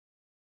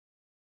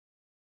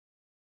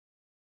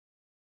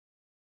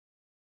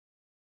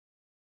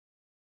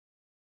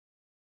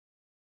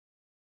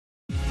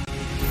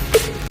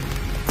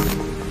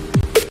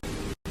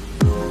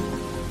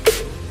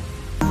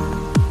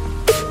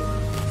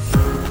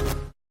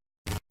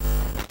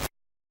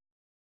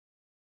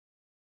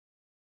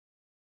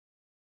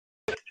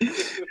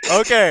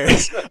Okay,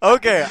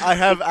 okay. I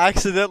have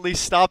accidentally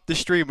stopped the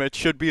stream. It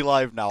should be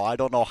live now. I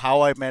don't know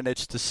how I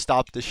managed to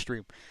stop the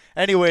stream.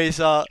 Anyways,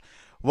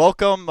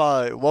 welcome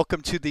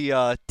to the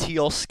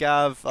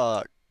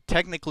TLSCAV.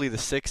 Technically the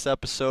sixth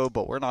episode,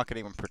 but we're not gonna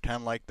even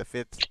pretend like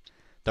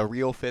the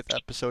real fifth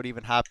episode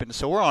even happened.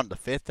 So we're on the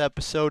fifth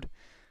episode.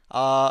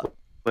 Uh,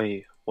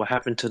 Wait, what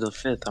happened to the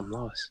fifth? I'm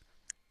lost.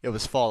 it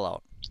was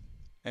Fallout,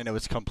 and it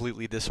was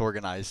completely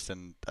disorganized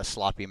and a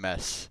sloppy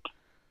mess.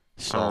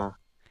 So. Uh,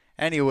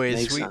 Anyways,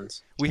 Makes we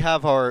sense. we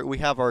have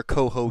our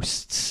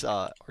co-hosts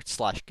or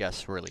slash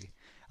guests really,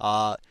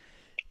 uh,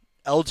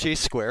 LJ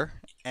Square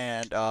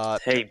and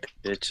Hey,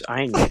 bitch,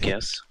 I ain't no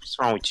guess. What's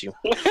wrong with you?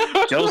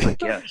 Joe's a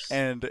guess.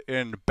 and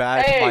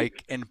Bad Hey,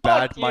 Mike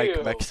fuck Mike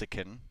you.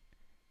 Mexican.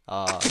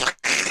 Uh,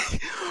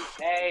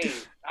 Hey,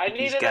 I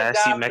need He's an gassy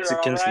adapter,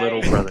 Mexican's alright?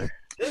 little brother.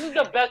 This is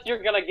the best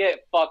you're gonna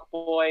get, fuck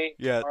boy.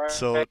 yeah. Alright?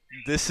 So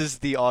this is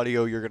the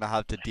audio you're gonna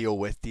have to deal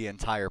with the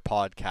entire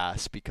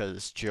podcast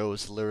because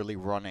Joe's literally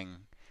running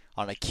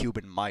on a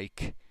Cuban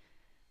mic,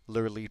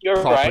 literally You're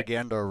right.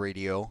 propaganda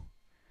radio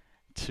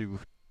to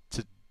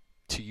to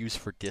to use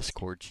for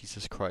Discord.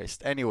 Jesus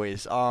Christ.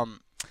 Anyways,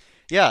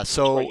 yeah.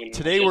 So Fucking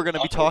today shit we're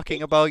gonna be talking.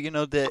 talking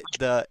about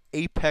the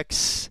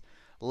Apex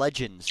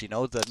Legends.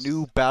 The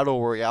new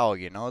battle royale.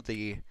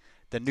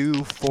 The new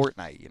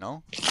Fortnite.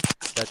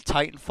 The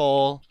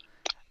Titanfall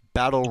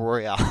battle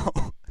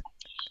royale.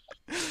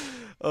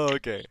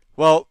 Okay.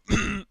 Well.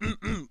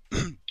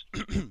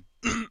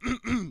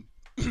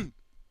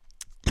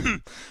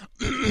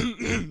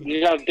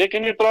 You got a dick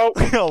in your throat?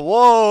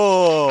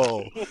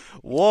 Whoa!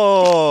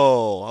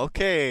 Whoa!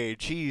 Okay,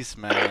 jeez,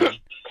 man.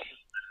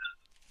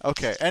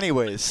 Okay,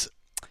 anyways.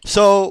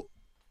 So,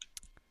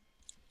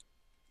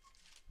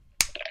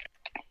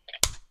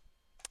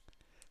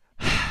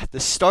 the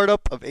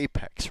startup of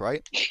Apex,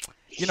 right?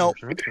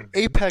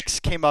 Apex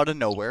came out of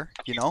nowhere.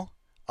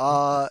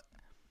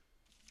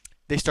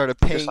 They started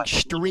Just paying like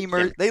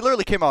streamers. They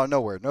literally came out of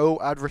nowhere. No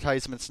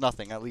advertisements,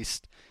 nothing. At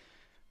least,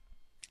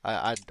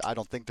 I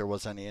don't think there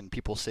was any, and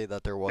people say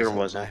that there wasn't.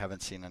 wasn't. I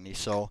haven't seen any.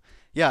 So,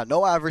 yeah,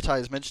 no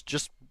advertisements.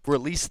 Just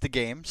released the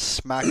game,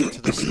 smack it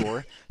to the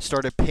store,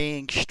 started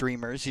paying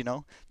streamers,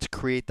 to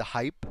create the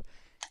hype.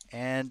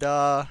 And,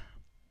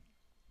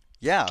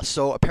 yeah,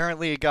 so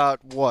apparently it got,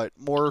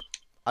 more,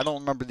 I don't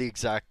remember the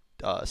exact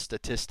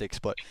statistics,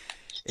 but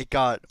it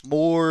got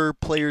more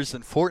players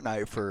than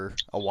Fortnite for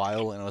a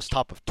while, and it was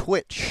top of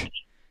Twitch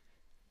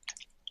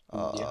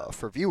Yeah.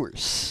 for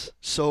viewers.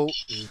 So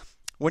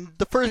when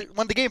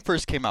the game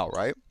first came out,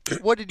 right?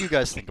 What did you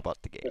guys think about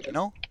the game?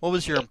 What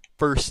was your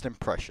first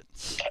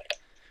impressions?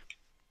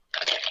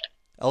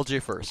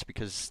 LJ first,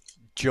 because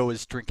Joe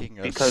is drinking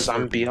a Because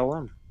I'm Slurpee.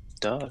 BLM.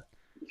 Duh.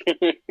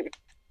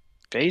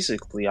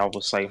 Basically, I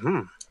was like,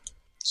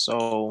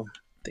 So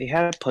they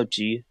had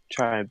PUBG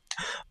try.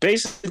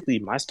 Basically,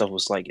 my stuff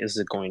was like, is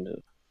it going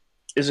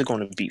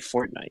to beat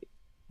Fortnite?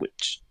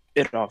 Which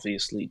it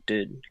obviously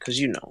did, because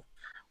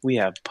we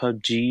have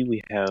PUBG,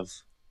 we have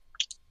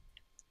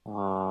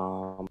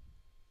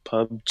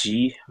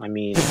PUBG. I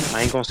mean,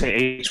 I ain't gonna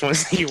say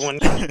H1Z1.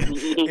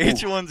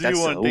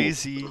 H1Z1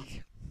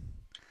 Daisy.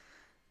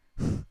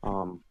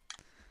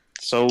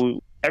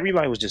 So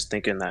everybody was just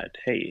thinking that,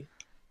 hey,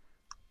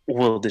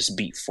 will this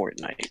beat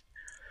Fortnite?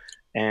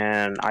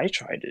 And I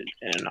tried it,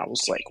 and I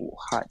was like, well,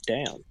 hot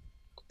damn,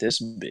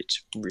 this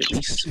bitch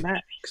really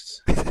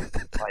smacks.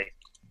 Like,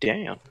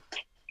 damn.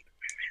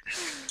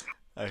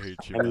 I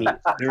hate you. I mean,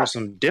 there are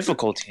some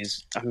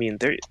difficulties. I mean,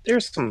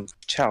 there's some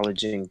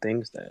challenging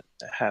things that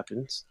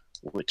happens,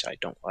 which I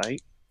don't like.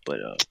 But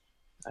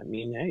I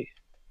mean, hey,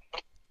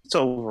 it's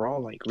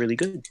overall like really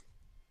good.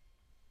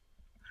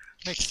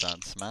 Makes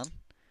sense, man.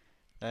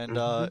 And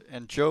Mhm.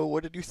 and Joe,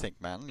 what did you think,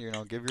 man?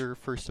 Give your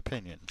first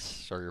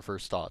opinions or your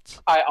first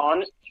thoughts. I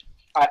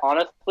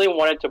honestly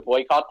wanted to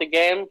boycott the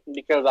game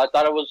because I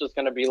thought it was just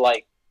gonna be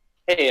like,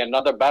 hey,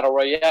 another battle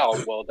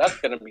royale. Well, that's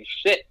gonna be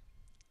shit.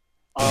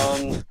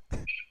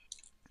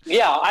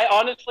 Yeah, I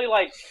honestly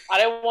I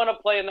didn't want to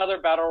play another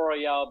battle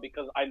royale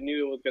because I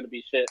knew it was gonna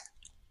be shit.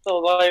 So I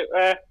was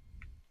like,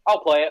 I'll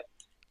play it,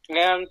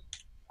 and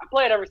I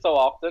play it every so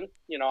often.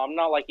 I'm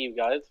not like you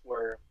guys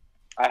where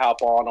I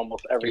hop on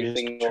almost every You're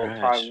just single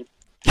trash.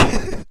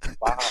 time.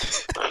 Wow,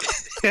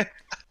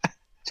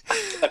 I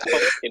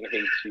fucking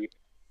hate you.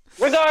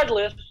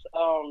 Regardless,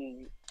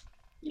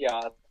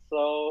 yeah.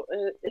 So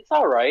it's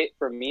all right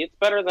for me. It's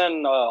better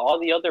than all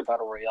the other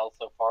battle royales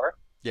so far.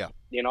 Yeah.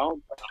 The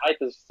hype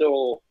is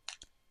still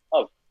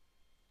up.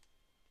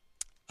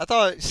 I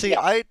thought. See,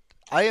 Yeah.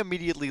 I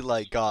immediately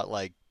got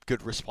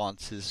good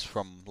responses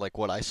from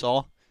what I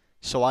saw,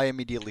 so I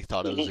immediately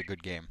thought it was a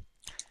good game.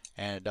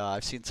 And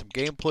I've seen some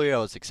gameplay. I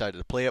was excited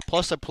to play it.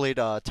 Plus, I played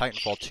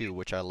Titanfall 2,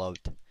 which I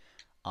loved.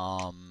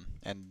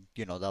 And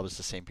that was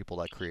the same people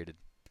that created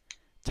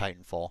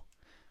Titanfall.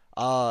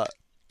 Uh,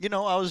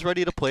 I was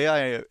ready to play.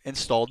 I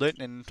installed it,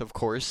 and of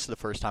course, the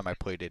first time I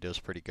played it, it was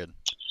pretty good.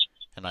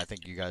 And I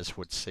think you guys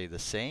would say the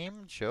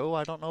same. Joe,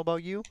 I don't know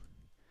about you.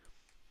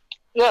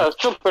 Yeah, it's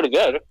still pretty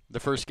good. The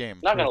first game.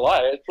 Not gonna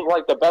lie, it's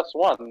like the best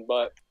one,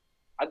 but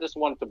I just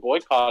wanted to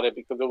boycott it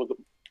because it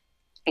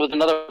was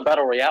another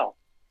battle royale.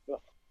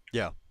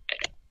 Yeah.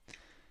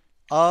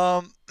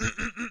 Um.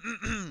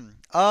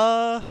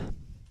 uh.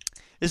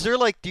 Is there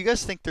like? Do you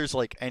guys think there's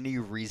like any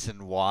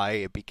reason why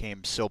it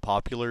became so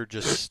popular?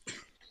 Just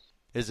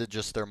is it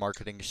just their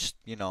marketing?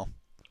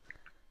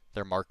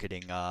 Their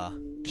marketing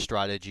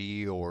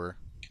strategy, or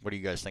what do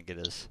you guys think it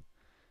is?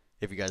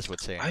 If you guys would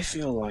say I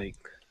anything.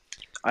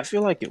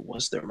 feel like it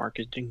was their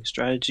marketing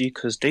strategy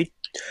because they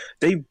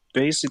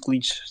basically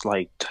just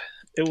like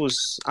it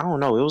was I don't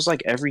know, it was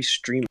like every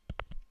stream,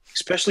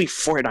 especially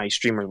Fortnite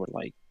streamer would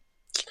like,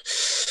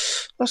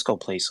 let's go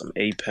play some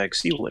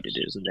Apex, see what it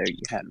is, and there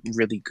you had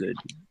really good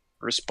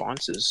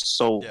responses.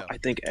 So Yeah. I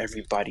think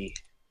everybody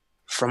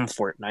from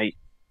Fortnite,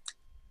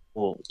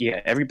 well,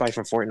 yeah, everybody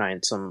from Fortnite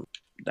and some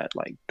that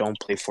like don't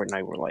play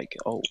Fortnite were like,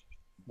 oh,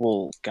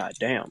 well,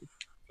 goddamn.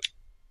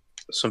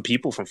 Some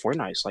people from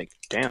Fortnite's like,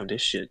 damn,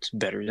 this shit's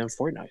better than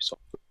Fortnite. So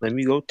let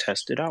me go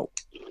test it out.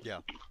 Yeah.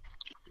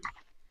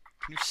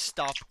 Can you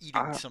stop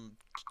eating I, some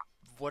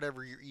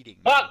whatever you're eating?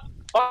 Ah,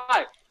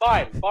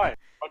 fine.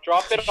 I'll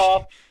drop it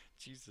off.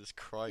 Jesus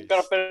I'm Christ.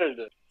 gonna finish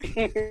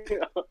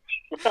it.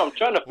 I'm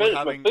trying to finish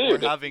my We're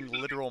food. having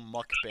literal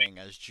mukbang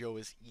as Joe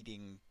is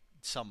eating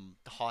some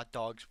hot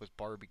dogs with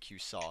barbecue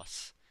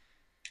sauce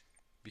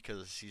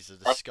because he's a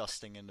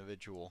disgusting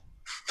individual.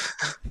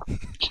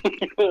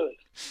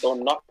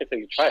 Don't knock it till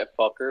you try it,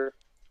 fucker.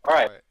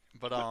 Alright. Alright,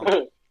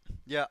 but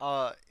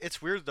yeah,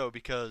 it's weird though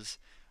because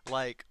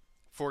like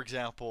for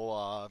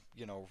example,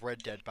 Red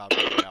Dead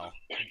Battle Royale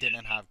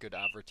didn't have good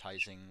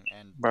advertising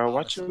and bro,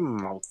 watch honestly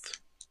your mouth.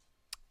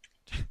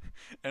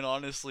 and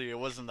honestly it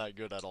wasn't that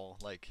good at all.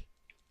 Like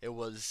it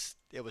was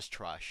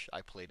trash.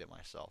 I played it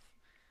myself.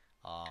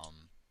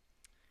 Um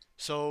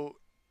so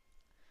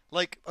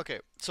like okay,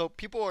 so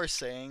people are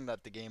saying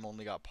that the game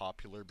only got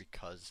popular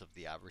because of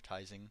the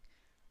advertising.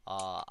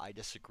 I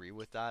disagree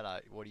with that.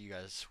 What do you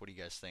guys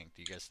think?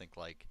 Do you guys think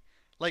like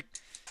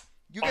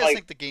you guys Like,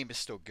 think the game is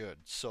still good?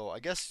 So I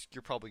guess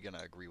you're probably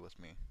gonna agree with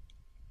me.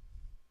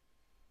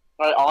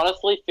 I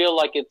honestly feel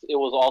like it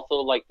was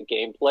also like the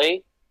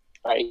gameplay,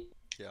 right?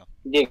 Yeah.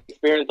 The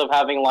experience of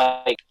having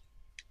like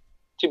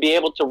to be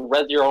able to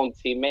res your own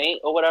teammate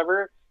or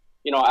whatever,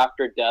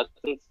 after death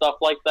and stuff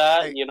like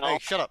that, Hey,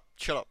 shut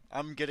up.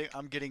 I'm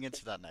getting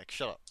into that next.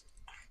 Shut up,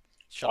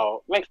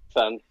 Oh, makes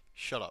sense.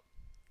 shut up.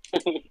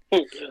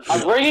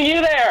 I'm bringing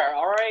you there.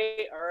 All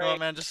right. Oh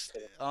man, just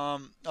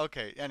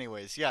okay.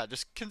 Anyways, yeah,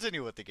 just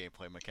continue with the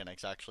gameplay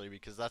mechanics actually,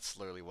 because that's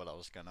literally what I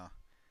was gonna.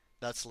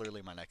 That's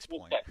literally my next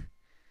point.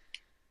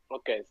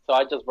 Okay. So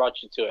I just brought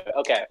you to it.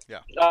 Okay. Yeah.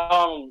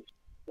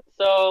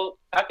 So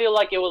I feel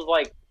like it was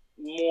like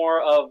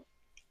more of,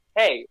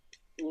 hey,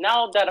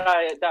 now that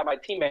my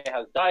teammate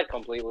has died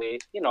completely,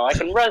 I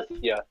can res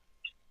you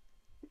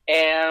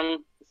and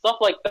stuff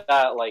like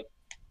that. Like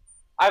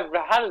I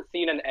haven't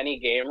seen in any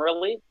game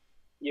really,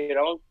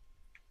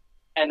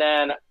 and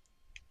then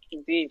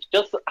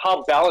just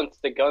how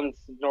balanced the guns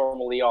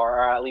normally are,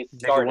 or at least Nigga,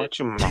 started. watch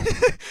your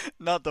mouth.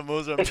 Not the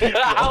Mozambique.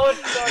 How it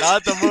started.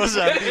 Not the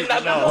Mozambique. Not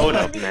the No. Hold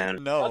up, Mozambique.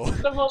 man. No.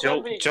 That's the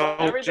Mozambique, but Joe,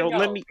 everything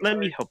let else,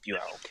 me help you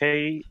out,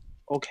 okay?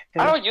 Okay.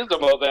 I don't use the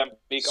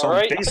Mozambique. So All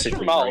right.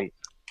 basically, right?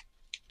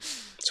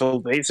 So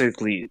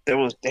basically,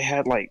 they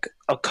had like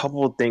a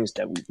couple of things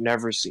that we've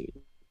never seen.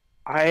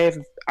 I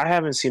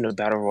haven't seen a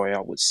battle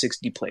royale with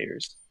 60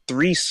 players,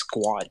 3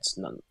 squads.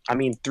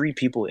 Three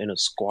people in a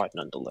squad,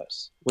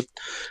 nonetheless.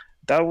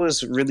 That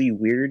was really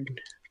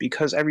weird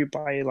because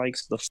everybody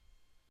likes the.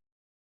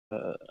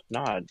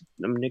 Them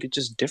niggas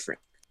just different.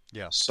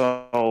 Yeah.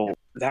 So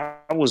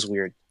that was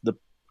weird. The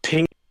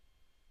ping,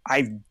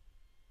 I.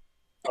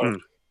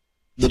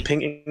 The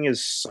pinging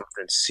is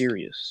something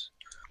serious.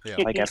 Yeah.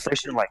 Like at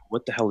first you're like,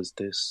 what the hell is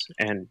this?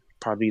 And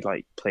probably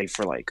like play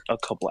for like a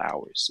couple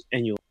hours,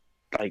 and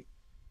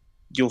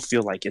you'll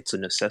feel like it's a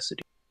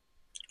necessity.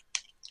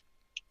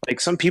 Like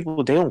some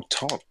people, they don't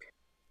talk.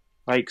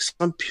 Like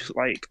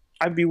like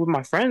I'd be with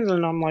my friends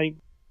and I'm like,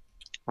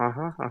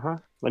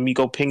 let me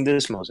go ping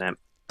this Mozambique.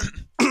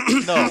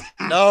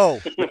 No.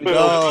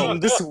 Ping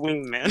this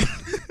wingman.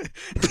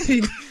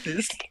 Ping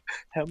this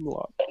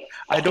hemlock.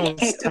 I don't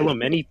tell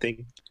him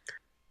anything.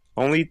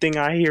 Only thing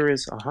I hear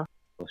is, oh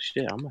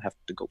shit, I'm gonna have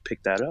to go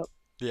pick that up.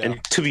 Yeah.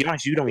 And to be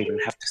honest, you don't even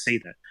have to say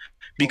that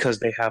because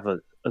they have a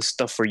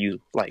stuff for you,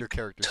 like Your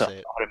character to say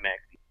it.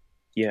 automatically,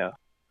 yeah,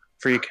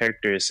 for your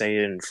character to say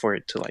it and for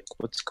it to like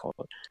what's it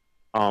called.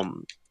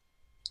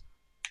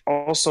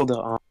 Also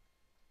the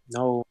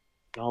no,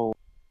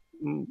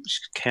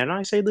 can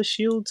I say the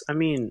shields? I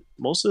mean,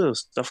 most of the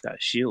stuff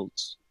got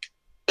shields,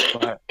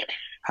 but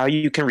how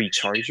you can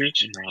recharge your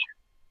no.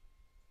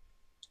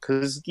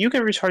 Because you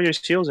can recharge your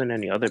shields in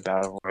any other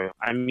battle royale.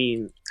 I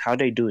mean, how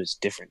they do is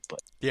different, but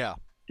Yeah.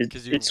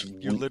 Because it's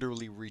you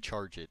literally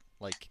recharge it,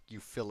 like you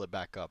fill it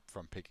back up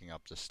from picking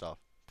up the stuff,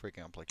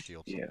 picking up like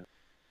shields. yeah.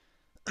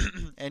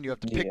 And you have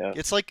to pick. Yeah.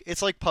 It's like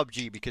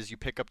PUBG because you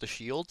pick up the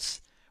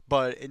shields,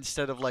 but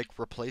instead of like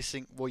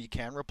replacing, well, you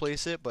can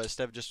replace it, but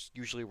instead of just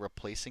usually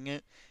replacing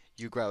it,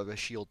 you grab a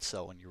shield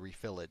cell and you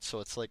refill it. So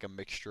it's like a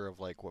mixture of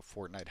like what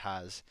Fortnite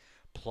has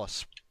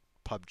plus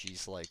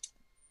PUBG's like,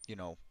 you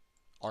know,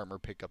 armor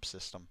pickup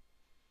system.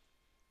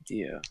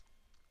 Yeah.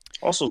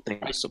 Also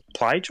think the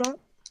supply drop?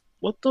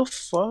 What the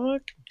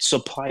fuck?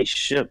 Supply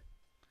ship.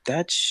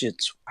 That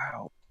shit's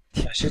wow.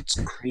 That shit's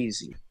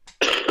crazy.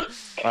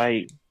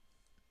 Like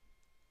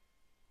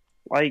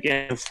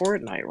in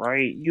Fortnite,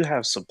 right? You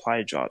have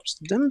supply drops.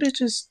 Them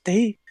bitches,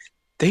 they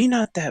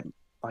not that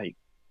like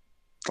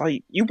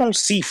you won't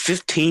see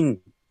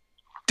 15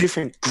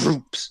 different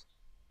groups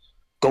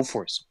go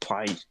for a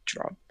supply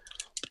drop.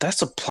 But that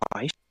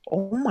supply,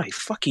 oh my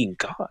fucking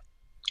god.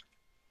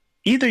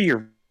 Either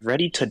you're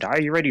ready to die,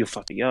 or you're ready to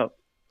fuck me up.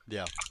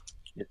 Yeah.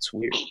 It's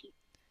weird.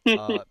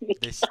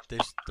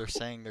 They're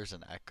saying there's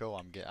an echo.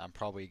 I'm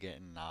probably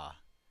getting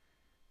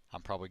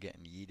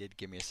yeeted.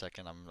 Give me a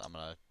second.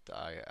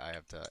 I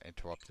have to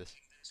interrupt this.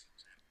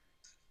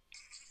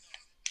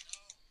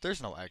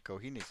 There's no echo.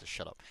 He needs to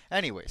shut up.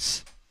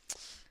 Anyways.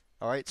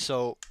 All right.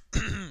 So.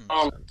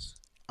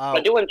 I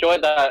do enjoy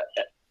that.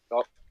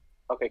 Oh,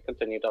 okay,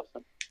 continue,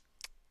 Dustin.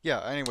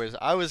 Yeah. Anyways,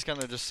 I was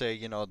gonna just say,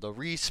 you know, the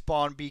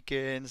respawn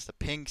beacons, the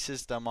ping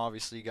system.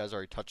 Obviously, you guys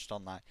already touched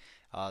on that.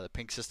 The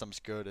ping system's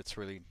good. It's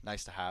really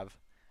nice to have,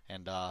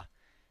 and the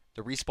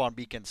respawn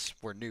beacons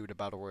were new to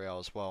Battle Royale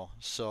as well.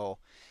 So,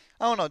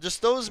 I don't know.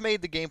 Just those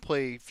made the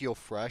gameplay feel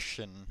fresh,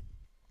 and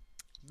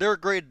they're a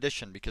great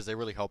addition because they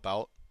really help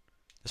out,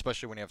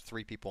 especially when you have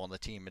 3 people on the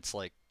team. It's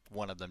like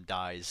one of them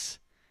dies,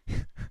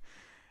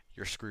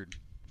 you're screwed,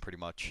 pretty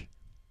much.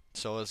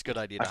 So it's a good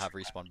idea to have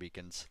respawn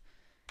beacons.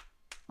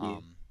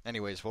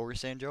 Anyways, what were you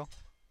saying, Joe?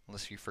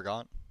 Unless you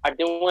forgot. I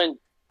do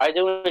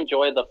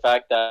enjoy the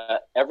fact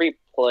that every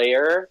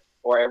player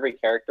or every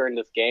character in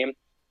this game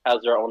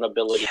has their own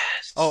ability.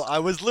 Yes. Oh, I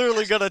was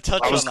literally gonna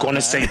touch on that. I was going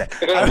to say that.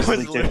 I was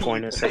literally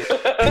going to say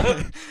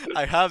that.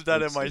 I have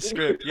that in my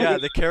script. Yeah,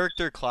 the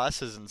character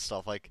classes and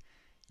stuff. Like,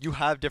 you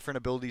have different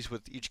abilities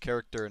with each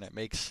character, and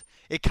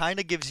it kind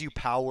of gives you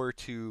power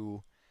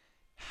to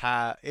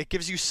it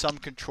gives you some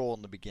control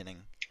in the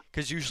beginning.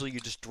 Because usually you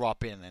just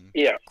drop in and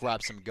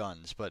grab some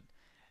guns, but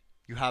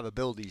you have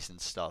abilities and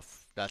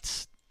stuff.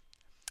 That's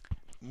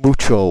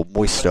mucho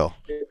mucho.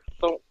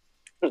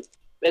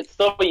 It's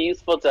so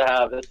useful to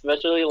have,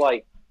 especially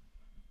like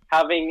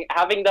having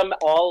them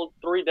all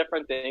 3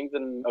 different things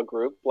in a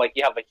group. Like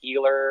you have a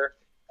healer,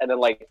 and then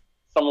like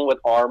someone with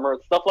armor,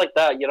 stuff like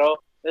that. You know,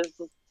 it's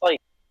just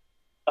like,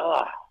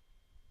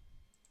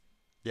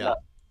 yeah,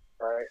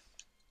 right.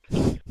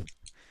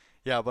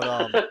 Yeah,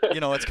 but you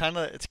know, it's kind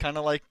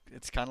of like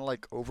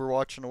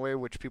Overwatch in a way,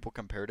 which people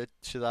compared it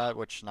to that,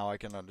 which now I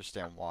can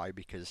understand why,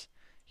 because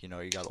you know,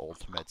 you got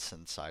ultimates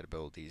and side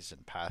abilities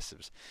and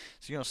passives,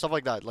 so you know, stuff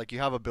like that. Like you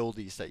have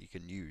abilities that you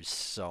can use,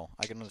 so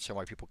I can understand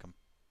why people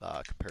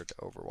compare it to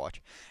Overwatch.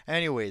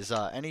 Anyways,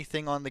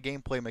 anything on the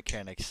gameplay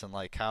mechanics and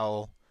like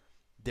how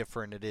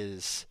different it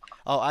is?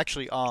 Oh,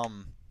 actually,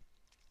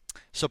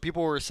 so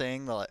people were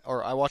saying that,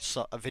 or I watched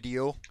a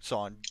video,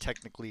 so I'm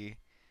technically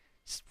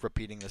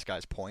repeating this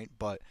guy's point,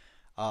 but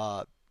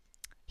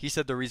he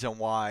said the reason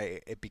why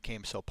it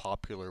became so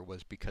popular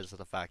was because of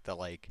the fact that,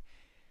 like,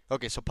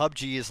 okay, so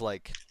PUBG is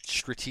like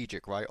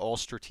strategic, right? All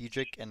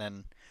strategic, and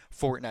then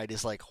Fortnite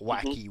is like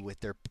wacky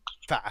with their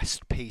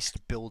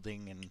fast-paced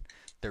building and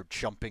their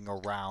jumping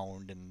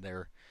around and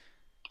their,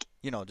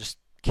 you know, just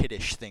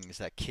kiddish things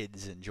that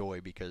kids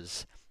enjoy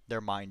because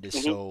their mind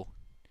is so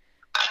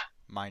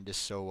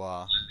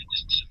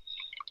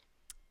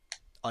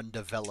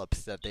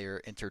undeveloped that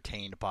they're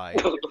entertained by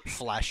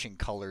flashing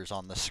colors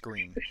on the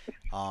screen.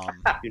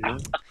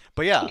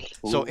 But yeah,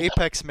 so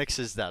Apex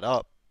mixes that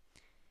up,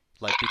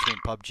 like between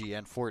PUBG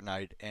and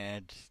Fortnite,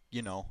 and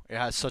you know, it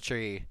has such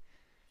a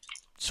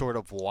sort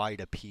of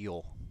wide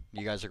appeal.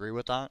 You guys agree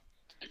with that?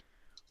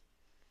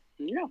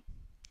 Yeah.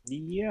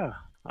 Yeah.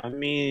 I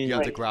mean, you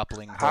have the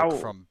grappling hook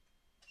from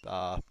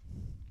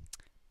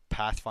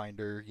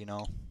Pathfinder, you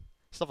know,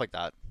 stuff like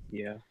that.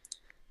 Yeah.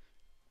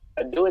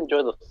 I do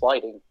enjoy the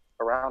sliding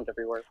around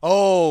everywhere.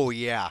 Oh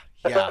yeah.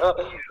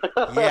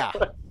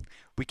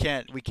 We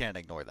can't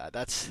ignore that.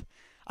 That's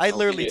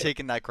literally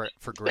taken that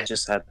for granted.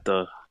 Just had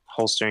the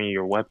holstering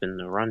your weapon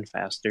to run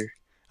faster.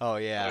 Oh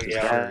yeah.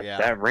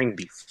 That ring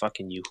be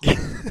fucking you.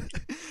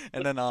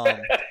 And then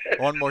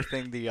one more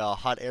thing, the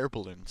hot air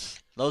balloons.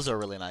 Those are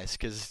really nice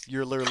because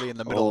you're literally in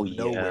the middle of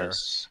nowhere,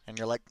 and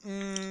you're like,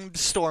 the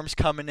storm's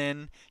coming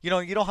in. You know,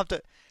 you don't have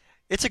to.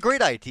 It's a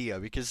great idea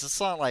because it's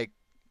not like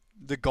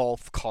the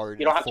golf cart.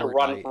 You don't have to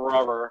run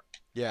forever.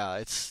 Yeah,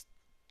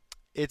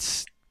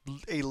 it's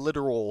a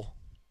literal,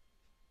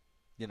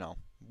 you know,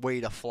 way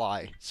to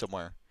fly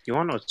somewhere. You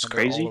wanna know what's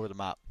crazy? All over the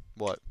map.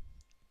 What?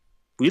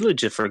 We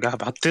legit forgot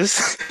about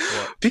this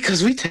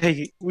because we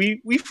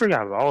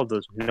forgot about all of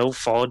those no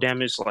fall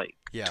damage. Like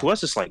to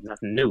us, it's like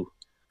nothing new.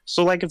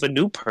 So like if a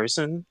new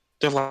person,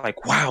 they're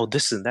like, "Wow,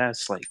 this and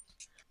that's like,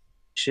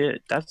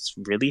 shit. That's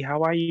really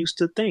how I used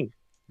to think."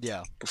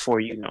 Yeah. Before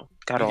you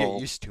got all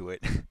get used to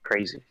it.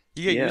 Crazy.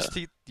 You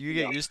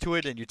get used to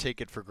it and you take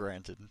it for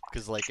granted.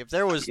 Because like if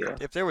there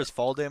was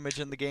fall damage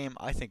in the game,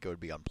 I think it would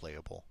be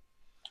unplayable.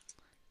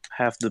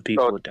 Half the Oh,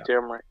 people down.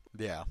 damn right.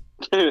 Yeah.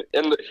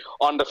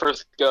 On the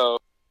first go.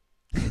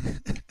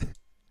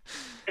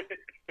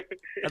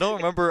 I don't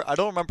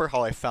remember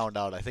how I found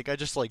out. I think I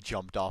just like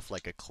jumped off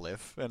like a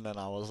cliff, and then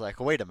I was like,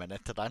 wait a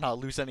minute, did I not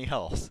lose any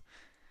health?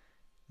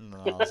 And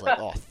then I was like,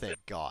 oh, thank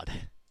God.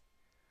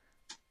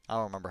 I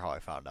don't remember how I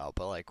found out,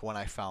 but like when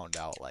I found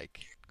out, like,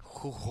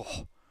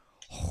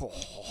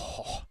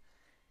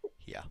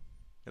 yeah,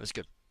 it was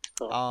good.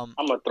 I'm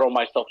gonna throw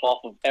myself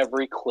off of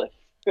every cliff.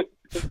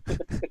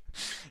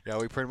 Yeah,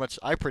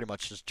 I pretty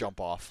much just jump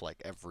off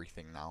like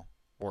everything now,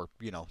 or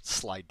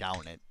slide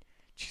down it.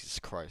 Jesus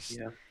Christ.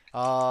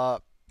 Yeah.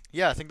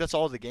 Yeah, I think that's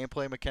all the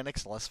gameplay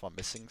mechanics, unless if I'm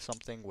missing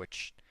something,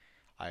 which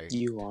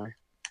You are.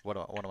 What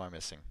am I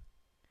missing?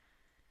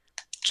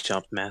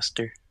 Jump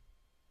Master.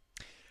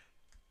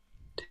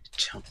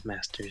 Jump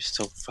Master is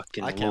so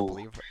fucking I can't low.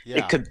 believe it.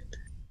 Yeah.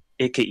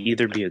 It could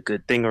either be a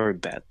good thing or a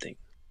bad thing.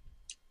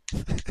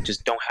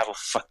 Just don't have a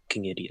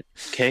fucking idiot,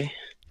 okay?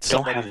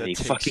 Somebody don't have a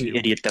that fucking you.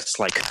 idiot that's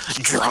like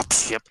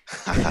dropship.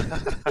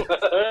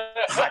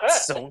 Hot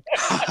zone.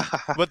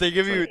 But they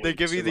give you Like,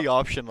 the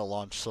option to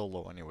launch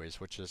solo anyways,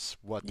 which is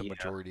what the Yeah.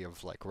 majority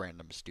of like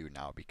randoms do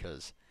now,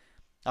 because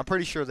I'm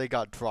pretty sure they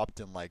got dropped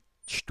in like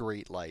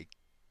straight like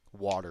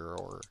water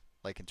or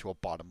like into a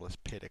bottomless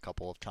pit a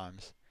couple of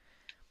times.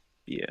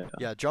 Yeah.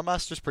 Yeah, Jump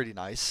Master's pretty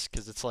nice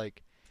because it's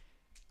like,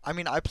 I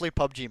mean, I played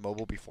PUBG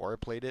Mobile before I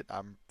played it.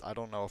 I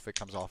don't know if it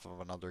comes off of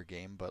another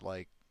game, but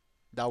like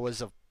that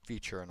was a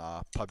feature in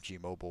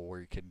PUBG Mobile where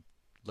you can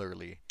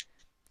literally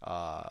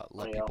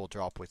let people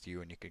drop with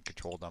you and you can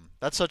control them.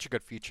 That's such a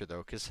good feature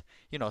though, because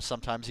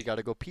sometimes you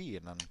gotta go pee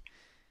and then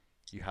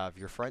you have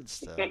your friends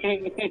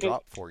to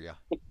drop for you.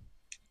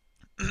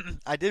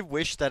 I did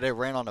wish that it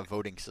ran on a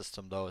voting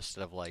system though,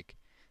 instead of like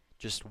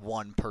just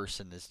one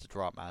person is the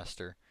drop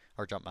master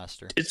or jump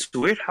master. It's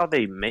weird how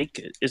they make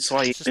it. It's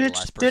like It's just the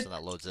last person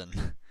that loads in.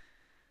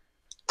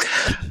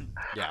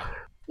 Yeah.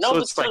 No, So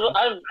because it's like-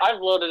 I've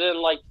loaded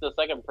in like the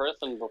second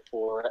person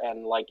before,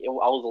 and like I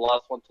was the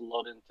last one to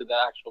load into the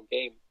actual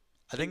game.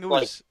 I think it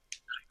Like- was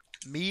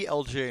me,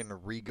 LJ, and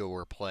Rigo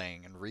were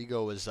playing, and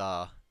Rigo was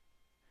I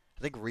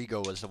think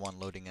Rigo was the one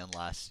loading in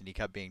last, and he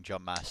kept being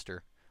jump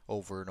master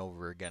over and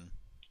over again.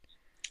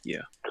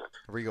 Yeah.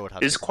 Rigo would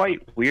have. It's to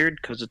quite weird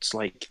because it's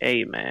like,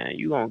 hey man,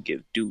 you gonna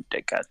give dude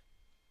that got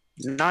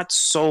not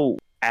so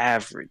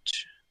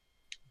average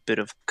bit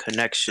of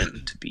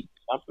connection to be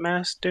jump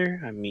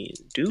master. I mean,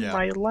 dude Yeah.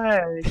 might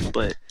lag,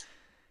 but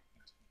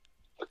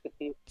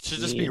It should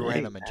just be Yeah.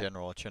 random in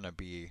general. It shouldn't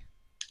be.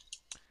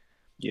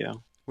 yeah,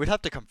 We'd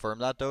have to confirm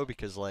that though,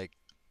 because like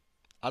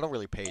I don't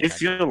really pay I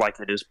attention. feel like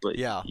it is, but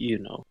Yeah. we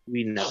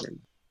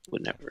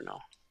would never know.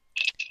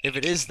 If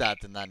it is that,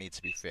 then that needs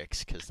to be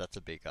fixed, because that's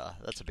a big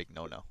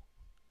no-no.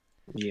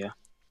 Yeah.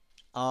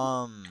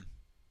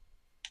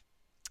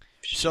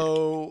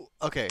 So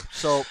okay,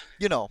 so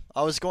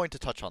I was going to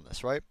touch on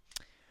this, right?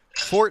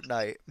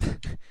 Fortnite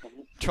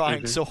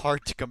trying Mhm. so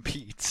hard to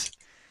compete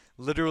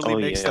literally Oh,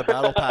 makes yeah. the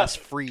battle pass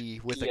free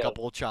with a Yeah.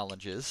 couple of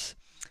challenges.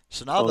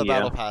 So now Oh, the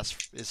battle yeah.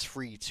 pass is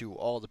free to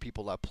all the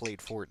people that played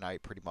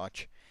Fortnite, pretty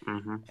much.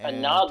 hmm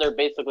And now they're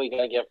basically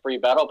gonna get free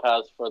battle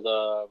pass for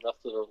the rest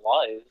of their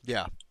lives.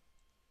 yeah,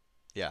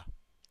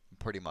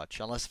 pretty much,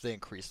 unless they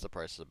increase the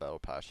price of the battle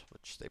pass,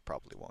 which they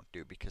probably won't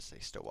do because they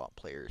still want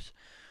players.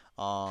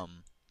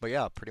 But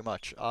yeah, pretty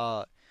much.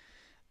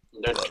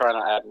 They're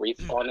trying to add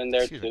respawn in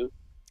there Excuse me. too.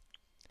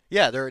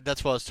 Yeah,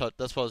 that's what I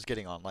was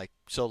getting on. Like,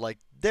 so like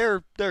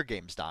their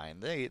game's dying.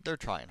 They're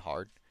trying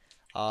hard.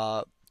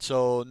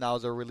 So now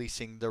they're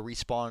releasing the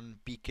respawn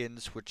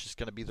beacons, which is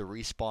gonna be the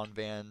respawn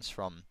vans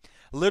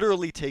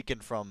literally taken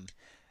from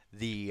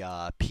the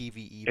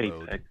PVE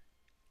mode. Apex.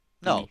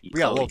 No, Yeah,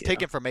 yeah, oh, well, yeah.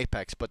 taken from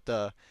Apex, but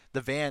the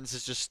vans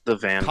is just The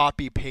van.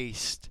 copy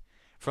paste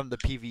from the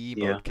PVE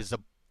Yeah. mode, because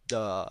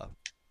the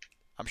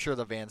I'm sure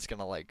the van's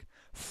gonna like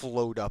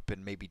float up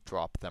and maybe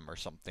drop them or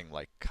something,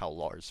 like how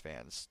Lars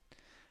van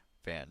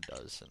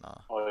does in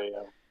Oh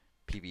yeah.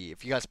 PVE.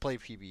 If you guys play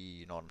PVE,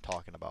 you know what I'm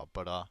talking about.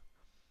 But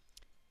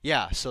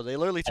yeah, so they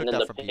literally took And then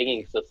that the from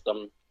pinging PVE.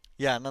 system.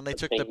 Yeah, and then they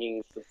took the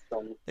pinging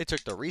system.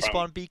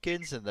 respawn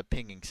beacons and the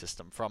pinging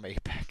system from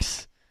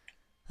Apex.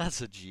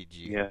 That's a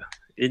GG. Yeah,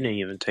 it didn't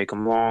even take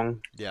them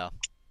long. Yeah.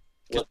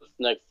 What's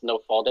next? No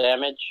fall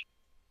damage.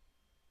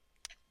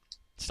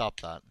 Stop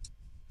that.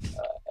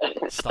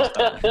 Stop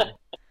that.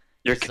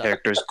 Your Is that-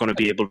 character's going to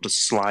be able to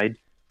slide.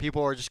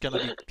 People are just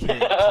gonna be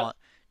hitting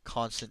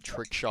constant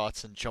trick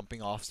shots and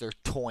jumping off their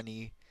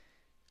 20,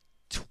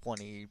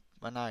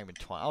 well, not even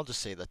 20. I'll just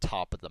say the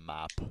top of the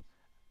map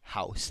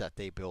house that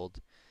they build.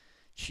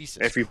 Jesus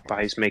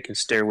Everybody's making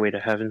Stairway to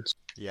Heavens.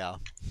 Yeah.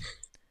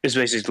 It's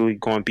basically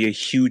going to be a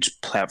huge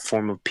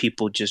platform of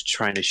people just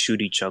trying to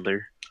shoot each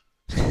other.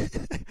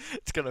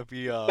 It's gonna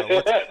be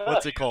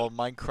what's it called?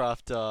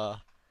 Minecraft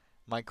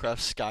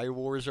Sky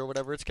Wars or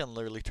whatever. It's gonna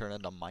literally turn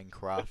into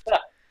Minecraft,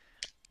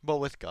 but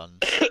with guns.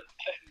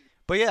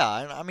 But yeah,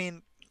 I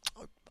mean,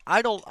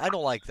 I don't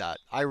like that.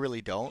 I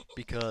really don't,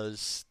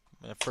 because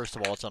first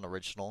of all, it's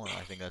unoriginal, and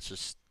I think that's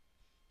just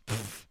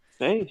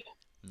Hey,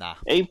 Nah.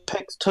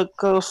 Apex took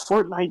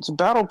Fortnite's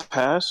Battle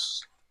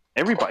Pass.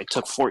 Everybody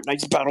took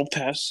Fortnite's Battle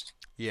Pass.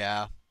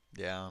 Yeah.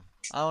 I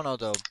don't know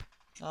though.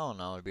 I don't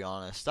know, to be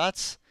honest.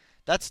 That's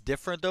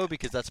different though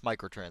because that's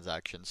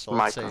microtransactions. So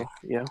let's say,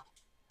 Yeah.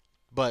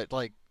 but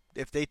like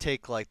if they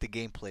take like the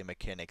gameplay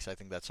mechanics, I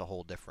think that's a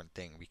whole different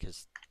thing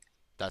because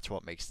that's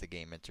what makes the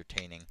game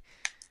entertaining.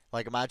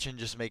 Like imagine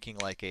just making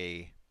like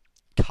a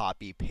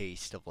copy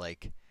paste of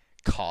like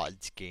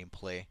COD's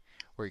gameplay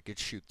where you could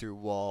shoot through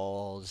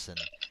walls and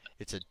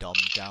it's a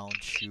dumbed down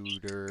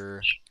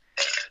shooter.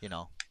 You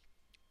know,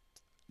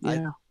 I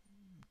Yeah.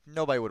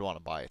 nobody would want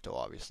to buy it though,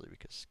 obviously,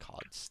 because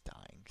COD's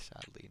dying.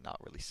 Sadly, not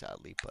really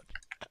sadly,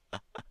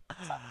 but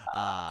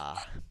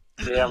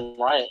Yeah, I'm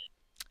right.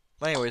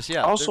 anyways, I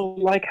yeah. also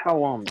like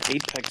how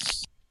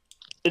Apex.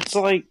 It's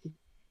like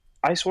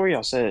I swear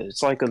y'all said it,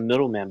 it's like a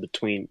middleman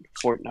between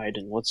Fortnite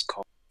and what's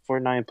called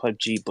Fortnite and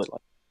PUBG, but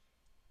like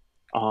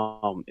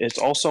it's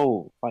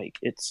also like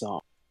it's A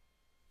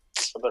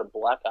bit of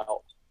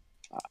blackout.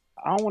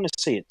 I don't want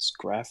to say it's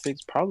graphics,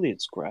 probably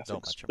it's Don't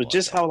graphics, mention but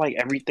just blackout. how like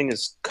everything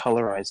is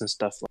colorized and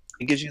stuff. Like,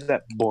 it gives you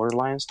that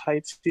Borderlands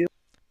type feel.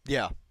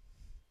 Yeah.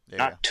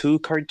 Not too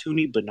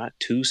cartoony, but not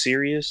too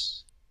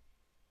serious.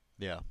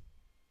 Yeah.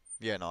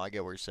 No, I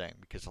get what you're saying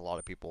because a lot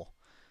of people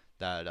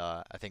that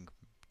I think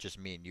just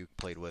me and you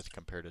played with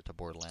compared it to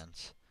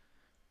Borderlands.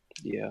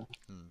 Yeah,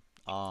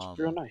 Um,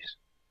 real nice.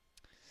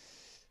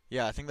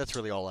 yeah, I think that's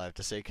really all I have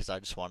to say because I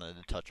just wanted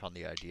to touch on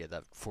the idea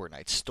that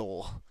Fortnite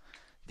stole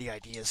the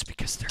ideas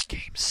because their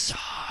game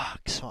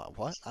sucks.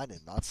 What? I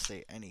did not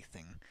say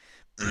anything.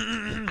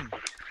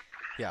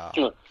 Yeah.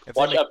 If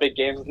Watch they make Epic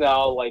Games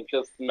now, like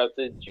just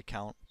message.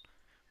 account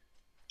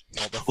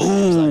all the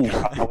Ooh, things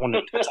I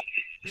wanted to.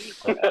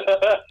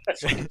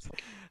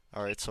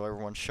 Alright, so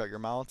everyone shut your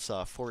mouths.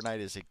 Fortnite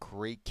is a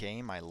great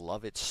game. I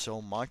love it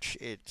so much.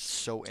 It's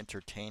so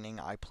entertaining.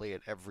 I play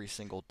it every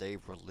single day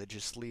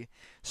religiously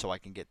so I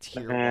can get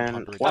tier Man,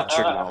 100. watch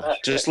your mouth.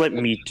 Just let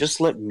me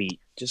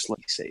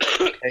say it,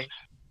 okay?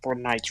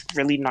 Fortnite's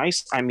really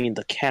nice. I mean,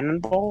 the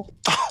cannonball,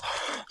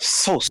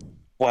 so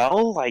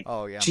well. Like,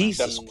 Oh, yeah, man.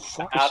 Jesus Some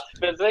Christ,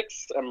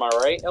 physics, am I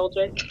right,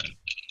 LJ?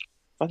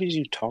 what are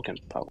you talking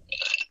about?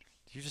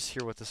 Did you just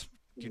hear what this...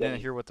 You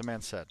didn't hear what the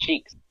man said.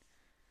 Cheeks.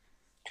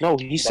 No,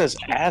 he says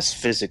ass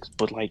physics,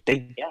 but like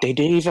they didn't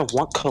even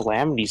want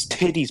Calamity's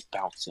titties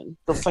bouncing.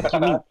 The fuck you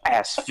mean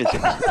ass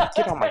physics?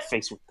 Get on my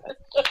face with that.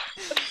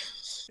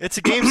 It's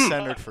a game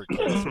centered for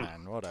kids,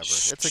 man. Whatever.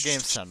 It's a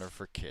game centered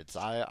for kids.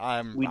 We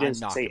I'm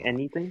didn't not say gonna...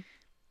 anything.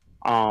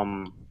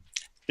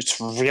 It's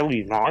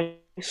really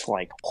nice.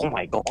 Like, oh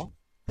my god.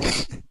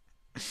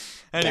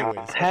 Anyways,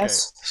 That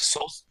has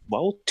so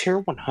well tier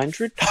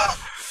 100.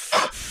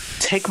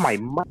 Take my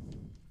money.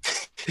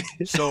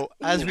 So,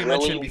 as we Really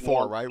mentioned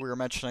before, want- right? We were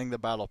mentioning the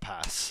battle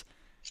pass.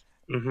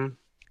 Mhm.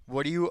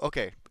 What do you...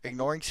 Okay,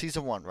 ignoring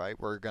season 1, right?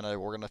 We're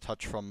gonna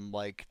touch from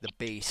like the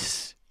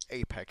base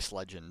Apex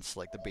Legends,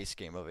 like the base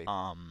game of it.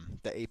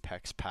 The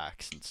Apex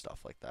packs and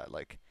stuff like that.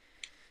 Like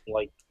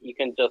you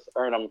can just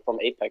earn them from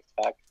Apex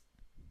Pack.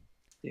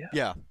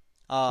 yeah.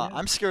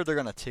 I'm scared they're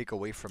gonna take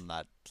away from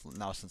that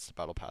now since the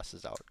battle pass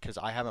is out because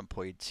I haven't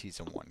played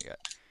season 1 yet.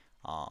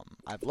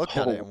 I've looked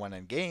at it and went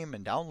in game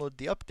and downloaded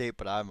the update,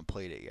 but I haven't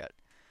played it yet.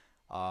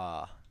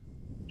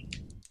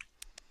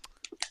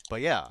 But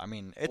yeah, I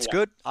mean, it's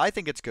good. I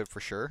think it's good for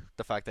sure.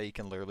 The fact that you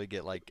can literally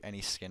get like any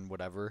skin,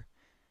 whatever.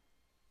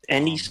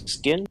 Any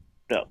skin?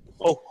 No.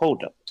 Oh,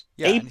 hold up.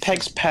 Yeah, Apex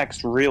anything.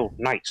 packs real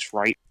nice,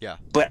 right? Yeah.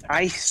 But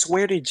I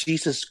swear to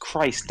Jesus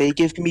Christ, they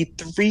give me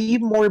 3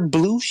 more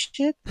blue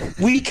shit.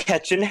 We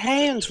catching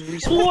hands.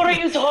 What are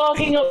you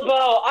talking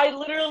about? I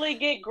literally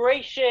get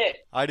gray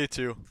shit. I do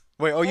too.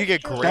 Wait, oh, you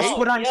get That's gray? That's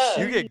what I'm Yeah.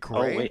 saying. You get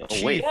gray? Oh, wait.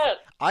 Chief, Yeah,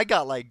 I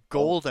got like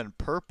gold and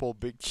purple,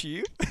 Big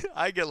Chief.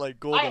 I get like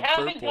gold I and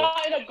haven't purple.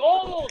 gotten a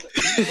gold.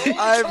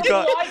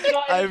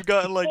 I've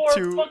gotten like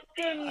two.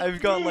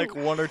 I've gotten like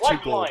 1 or 2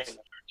 Lifeline. golds.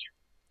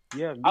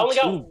 Yeah, me I only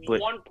too, got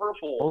but 1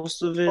 purple.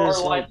 most of it Or is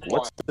like, lifeline.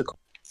 what's the...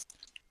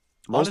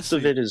 Most Honestly,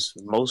 of it is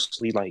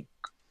mostly like...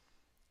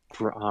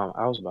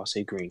 I was about to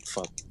say green.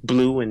 Fuck.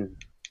 Blue and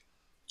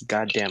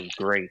goddamn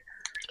gray.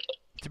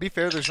 to be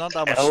fair, there's not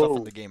that much stuff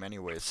in the game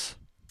anyways.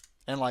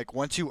 And like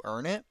once you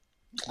earn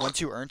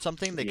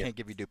something, they can't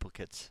give you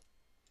duplicates.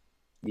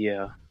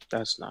 Yeah,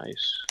 that's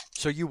nice.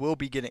 So you will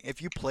be getting,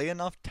 if you play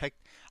enough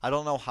I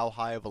don't know how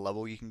high of a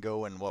level you can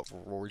go and what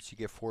rewards you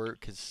get for it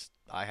because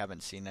I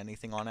haven't seen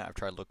anything on it. I've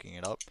tried looking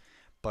it up,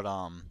 but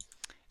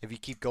if you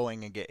keep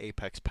going and get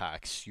Apex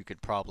packs, you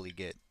could probably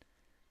get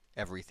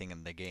everything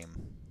in the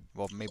game.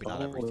 Well, maybe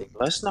not everything.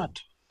 Let's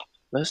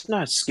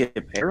not skip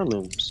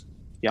heirlooms.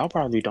 Y'all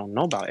probably don't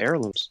know about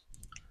heirlooms.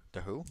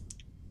 The who?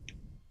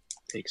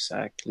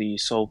 Exactly.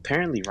 So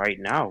apparently right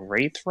now,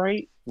 Wraith,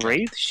 right?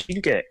 Wraith, she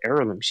can get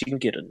heirloom. She can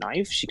get a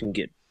knife. She can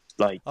get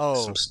like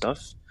some stuff.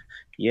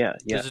 Yeah.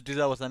 Does it do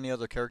that with any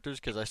other characters?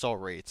 Because I saw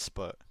Wraiths,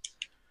 but...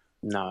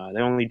 Nah, they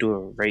only do a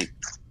Wraith.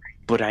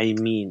 But I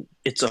mean,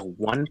 it's a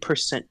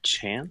 1%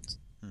 chance.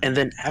 And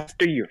then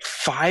after your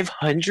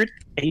 500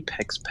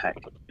 Apex pack,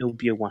 it'll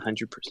be a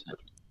 100%.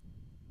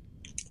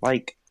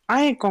 Like,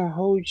 I ain't gonna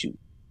hold you.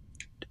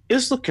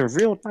 It's looking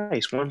real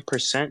nice.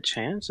 1%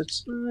 chance.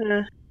 It's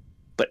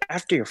but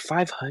after your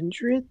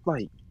 500,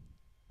 like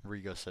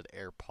Rigo said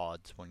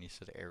AirPods when you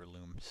said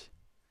heirlooms.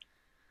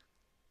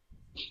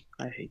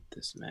 I hate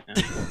this man.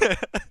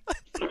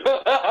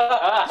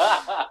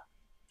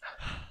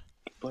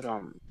 But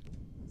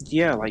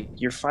yeah, like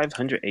your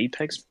 500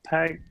 Apex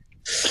pack.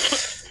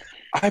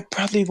 I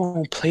probably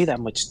won't play that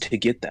much to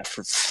get that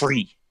for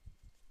free.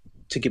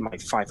 To get my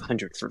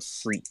 500 for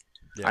free.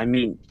 Yeah. I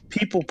mean,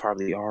 people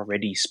probably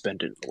already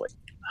spending like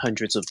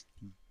hundreds of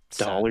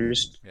Sad.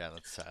 dollars. Yeah,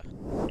 that's sad.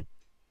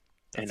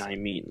 And I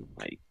mean,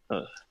 like,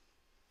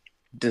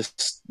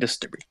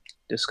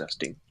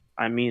 disgusting.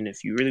 I mean,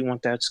 if you really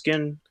want that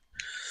skin,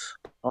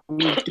 all you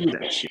need to do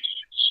that shit.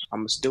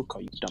 I'ma still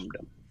call you dum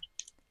dum.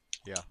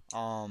 Yeah.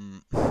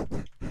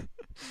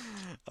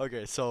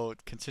 Okay, so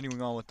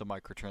continuing on with the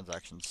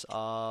microtransactions.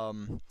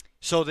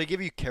 So they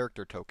give you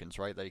character tokens,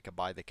 right? That you can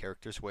buy the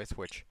characters with,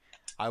 which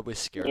I was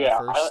scared at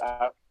first.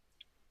 I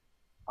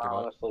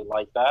honestly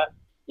like that.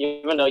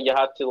 Even though you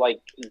have to like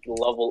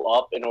level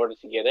up in order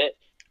to get it,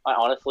 I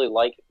honestly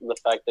like the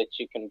fact that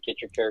you can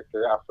get your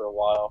character after a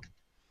while.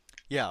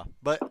 Yeah,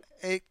 but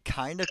it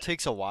kind of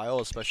takes a while,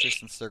 especially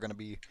since they're going to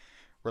be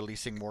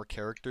releasing more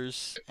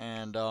characters,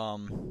 and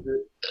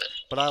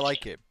but I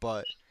like it.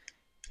 But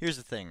here's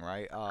the thing,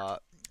 right?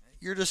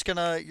 You're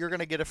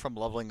gonna get it from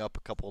leveling up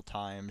a couple of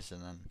times,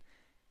 and then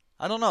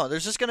I don't know.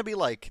 There's just gonna be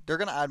like they're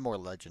gonna add more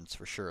legends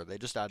for sure. They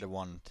just added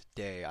one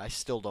today. I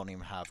still don't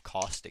even have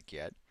Caustic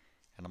yet,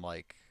 and I'm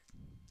like,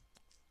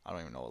 I don't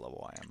even know what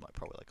level I am. Like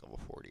probably like level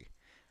 40.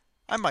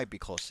 I might be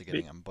close to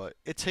getting him, but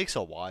it takes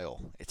a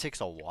while. It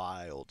takes a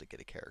while to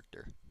get a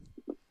character.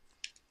 It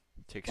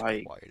takes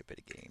Like, quite a bit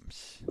of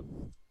games.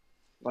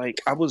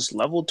 Like I was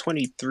level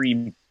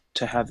 23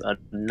 to have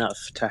enough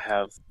to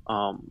have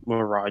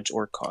Mirage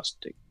or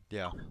Caustic.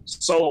 Yeah.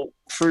 So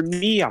for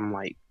me, I'm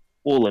like,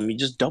 well, let me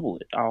just double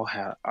it.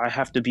 I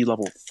have to be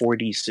level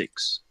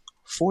 46.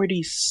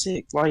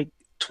 46, like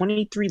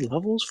 23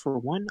 levels for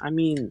one. I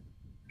mean,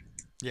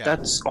 Yeah.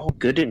 that's all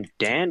good and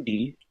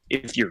dandy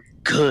if you're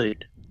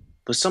good.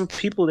 But some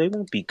people, they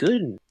won't be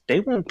good. And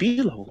they won't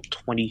be level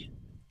 20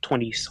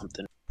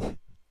 something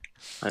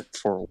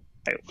for a while.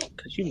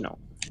 Because, you know,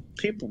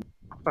 people,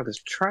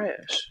 motherfuckers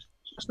trash.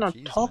 Let's not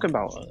Jeez, talk man.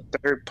 about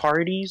third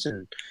parties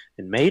and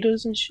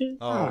metas and shit.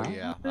 Oh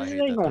yeah, I hate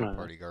that third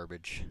party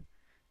garbage.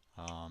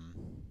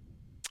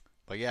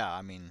 But yeah,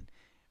 I mean,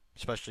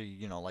 especially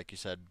like you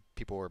said,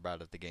 people were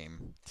bad at the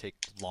game. Take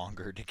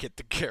longer to get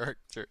the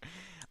character.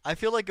 I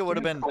feel like it would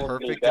have been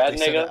perfect if they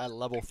said it at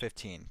level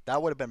 15.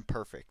 That would have been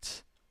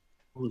perfect,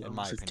 in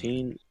my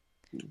opinion.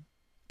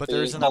 But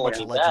there isn't that much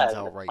Legends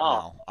out right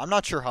now. I'm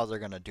not sure how they're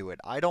going to do it.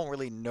 I don't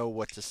really know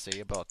what to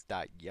say about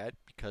that yet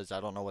because I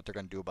don't know what they're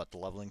going to do about the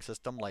leveling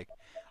system. Like,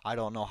 I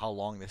don't know how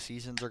long the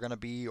seasons are going to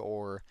be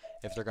or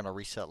if they're going to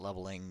reset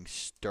leveling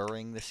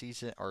during the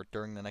season or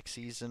during the next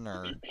season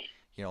or,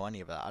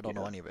 any of that. I don't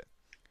know any of it.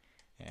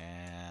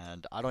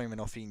 And I don't even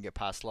know if you can get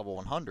past level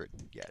 100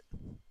 yet.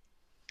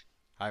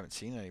 I haven't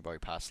seen anybody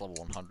past level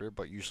 100,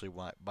 but usually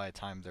by the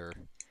time they're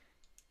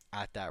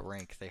at that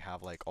rank, they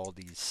have, like, all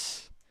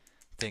these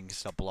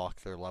things to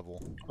block their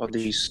level. All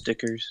these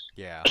stickers.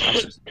 Yeah.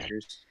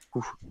 Stickers.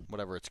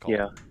 Whatever it's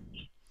called.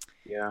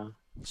 Yeah.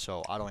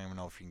 So I don't even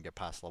know if you can get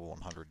past level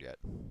 100 yet.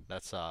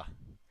 That's a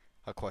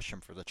question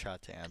for the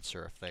chat to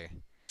answer if they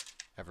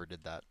ever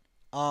did that.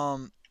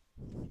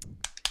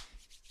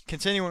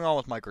 Continuing on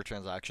with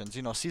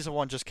microtransactions, Season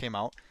 1 just came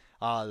out.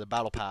 The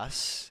Battle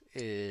Pass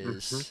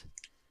is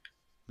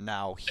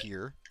now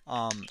here.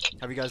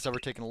 Have you guys ever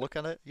taken a look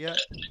at it yet?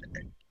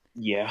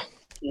 Yeah.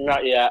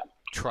 Not yet.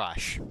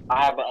 Trash.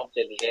 I haven't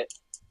updated it.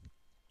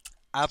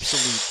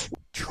 Absolute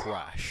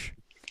trash.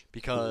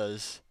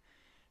 Because,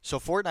 so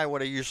Fortnite,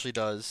 what it usually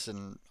does,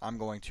 and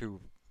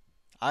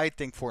I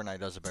think Fortnite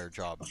does a better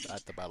job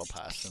at the Battle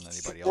Pass than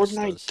anybody else does.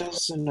 Fortnite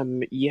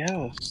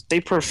doesn't, they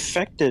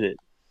perfected it.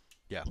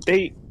 Yeah.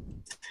 They,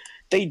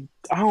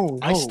 I don't know.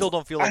 I still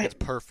don't feel like it's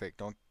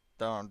perfect.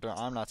 I'm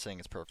not saying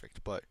it's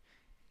perfect, but.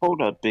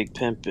 Hold up, Big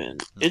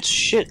Pimpin'. It's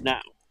shit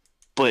now.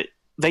 But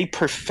they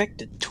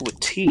perfected to a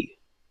T.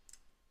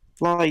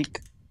 Like,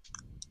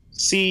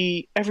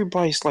 see,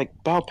 everybody's like,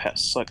 Battle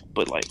Pass suck,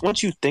 but like,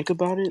 once you think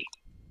about it,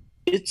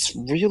 it's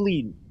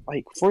really,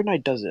 like,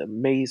 Fortnite does it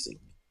amazing.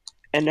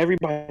 And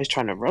everybody's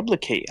trying to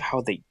replicate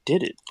how they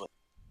did it, but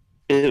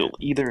it'll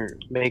either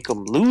make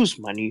them lose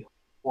money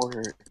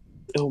or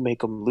it'll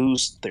make them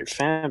lose their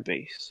fan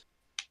base.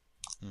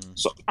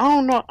 So, I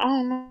don't know.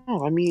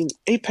 I mean,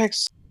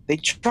 Apex, they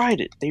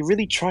tried it. They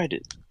really tried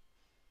it.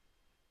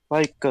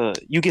 Like,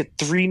 you get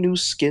 3 new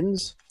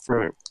skins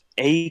for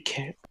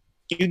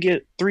You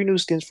get 3 new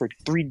skins for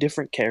 3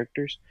 different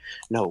characters.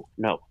 No.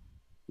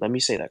 Let me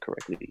say that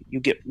correctly. You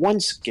get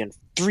 1 skin for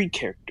 3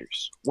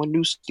 characters. 1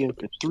 new skin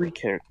for 3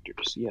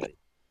 characters. Yeah.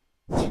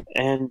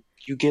 And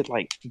you get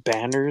like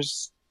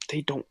banners.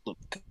 They don't look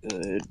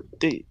good.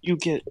 You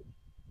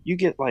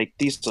get like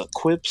these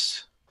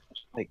quips,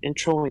 like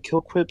intro and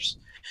kill quips.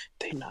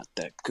 They not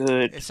that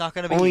good. It's not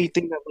gonna be.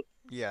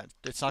 Yeah,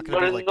 it's not gonna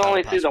But be it's like Battle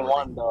only Pass season worthy.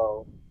 1,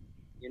 though.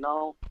 You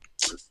know?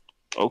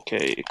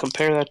 Okay,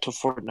 compare that to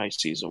Fortnite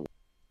season.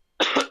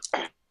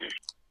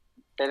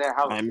 They didn't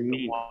have a I season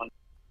mean, 1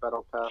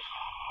 Battle Pass.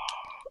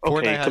 okay,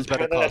 Fortnite has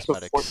better compare that to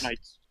cosmetics.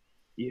 Fortnite's.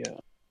 Yeah.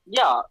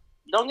 Yeah,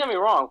 don't get me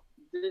wrong.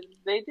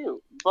 They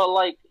do. But,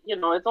 like, you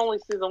know, it's only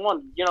season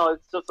 1. You know,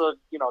 it's just a,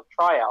 you know,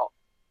 tryout.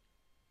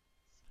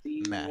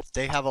 See Meh,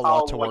 they have a lot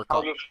how, to like, work how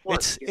on. this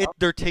works, you know?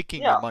 They're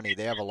taking Yeah, your money.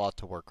 They have a lot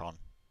to work on.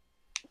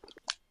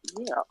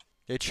 yeah.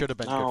 It should have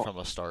been good Now, from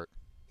the start.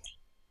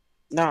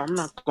 now I'm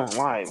not gonna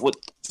lie.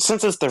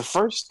 Since it's their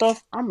first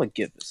stuff, I'm gonna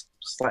give it some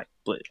slack.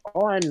 But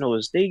all I know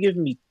is they give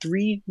me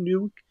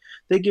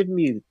They give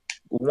me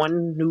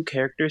one new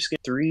character skin.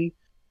 Three.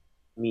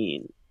 I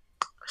mean,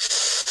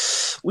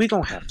 we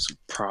gonna have some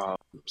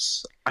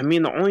problems. I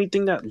mean, the only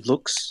thing that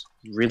looks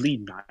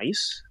really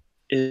nice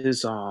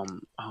is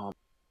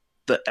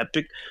the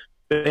epic.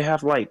 They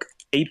have like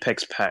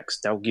Apex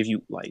packs that will give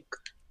you like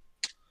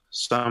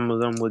some of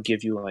them would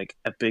give you like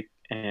epic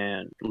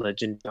and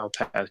legend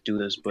pass do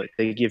this, but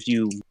they give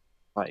you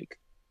like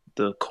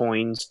the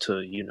coins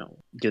to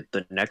get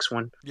the next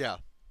one. Yeah.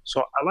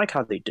 So I like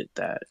how they did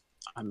that.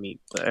 I mean,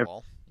 but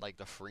Well, like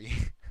the free,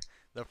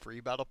 the free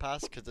battle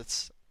pass, because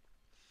it's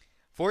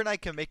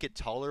Fortnite can make it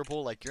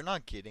tolerable. Like you're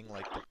not getting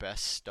like the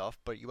best stuff,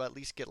 but you at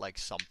least get like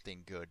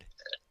something good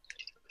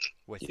yeah,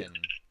 within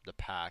the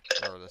pack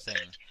or the thing.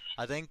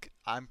 I think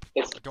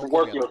It's don't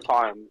quote me worth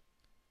on. your time.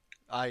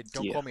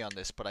 Don't yeah. quote me on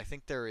this, but I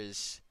think there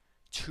is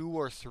 2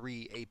 or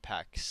 3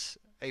 Apex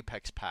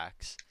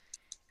packs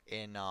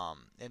in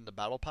the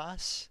battle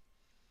pass,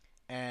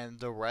 and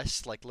the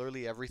rest, like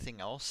literally everything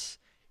else,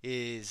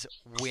 is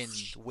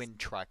win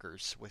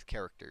trackers with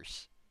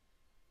characters.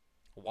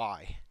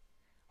 Why?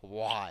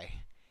 Why?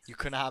 You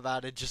couldn't have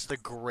added just the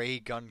gray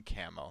gun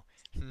camo.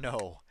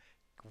 No.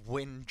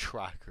 Win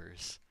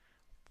trackers.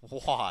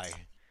 Why?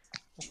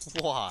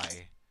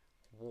 Why?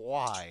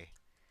 Why?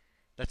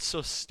 That's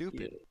so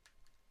stupid. Yeah.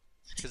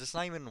 Because it's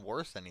not even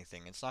worth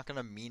anything. It's not going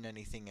to mean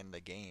anything in the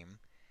game.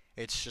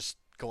 It's just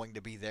going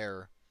to be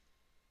there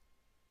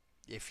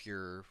if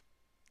you're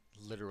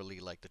literally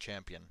like the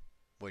champion.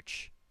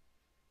 Which,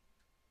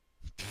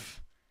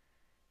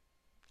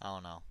 I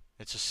don't know.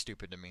 It's just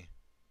stupid to me.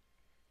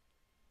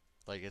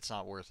 Like it's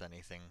not worth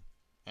anything.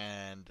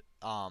 And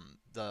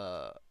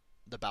the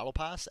battle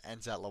pass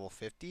ends at level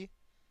 50.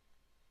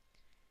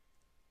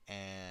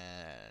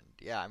 And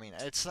yeah, I mean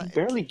it's You not.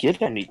 barely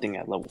get anything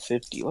at level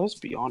 50. Let's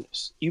be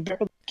honest. You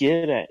barely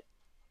get it.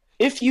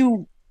 If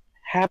you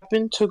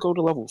happen to go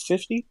to level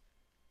 50,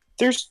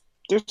 there's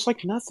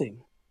like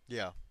nothing.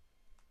 Yeah,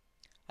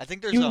 I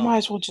think there's You might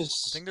as well I think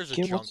just there's a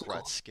get what's it Junkrat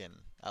called. skin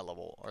at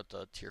level or at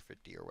the tier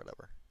 50 or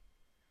whatever.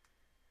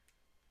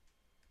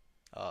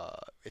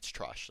 It's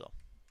trash though,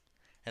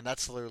 and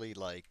that's literally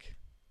like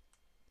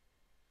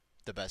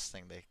the best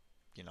thing they,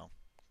 you know,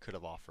 could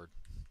have offered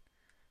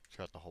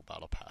throughout the whole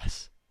battle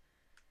pass.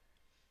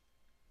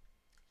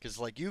 Because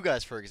like you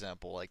guys, for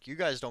example, like you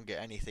guys don't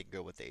get anything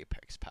good with the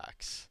Apex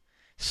packs,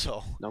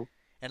 so. Nope.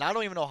 And I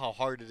don't even know how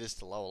hard it is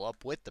to level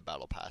up with the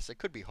battle pass. It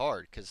could be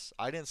hard because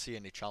I didn't see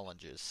any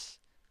challenges.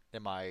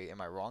 Am I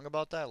wrong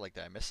about that? Like,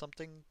 did I miss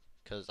something?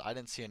 Because I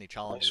didn't see any I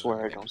challenges or swear I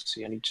anything. don't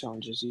see any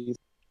challenges either.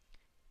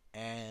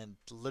 And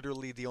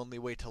literally the only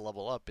way to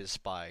level up is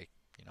by,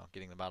 you know,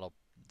 getting the battle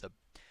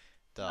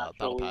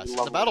pass.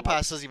 And the battle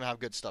pass doesn't even have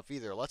good stuff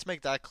either. Let's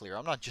make that clear.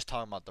 I'm not just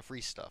talking about the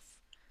free stuff.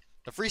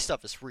 The free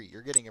stuff is free.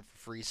 You're getting it for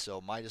free,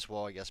 so might as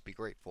well, I guess, be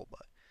grateful.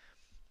 But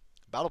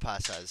battle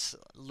pass has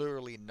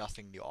literally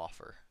nothing to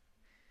offer.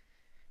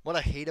 What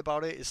I hate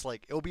about it is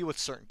like it'll be with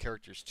certain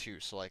characters too.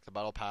 So like the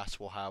battle pass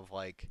will have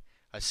like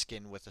a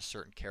skin with a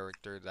certain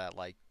character that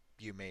like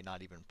you may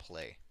not even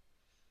play.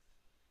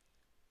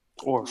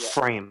 Or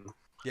frame.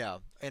 Yeah,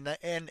 and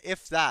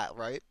if that,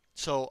 right?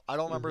 So I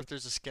don't remember if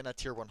there's a skin at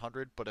tier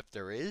 100, but if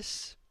there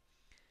is,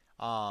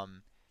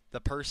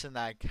 the person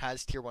that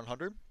has tier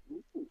 100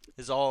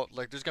 is all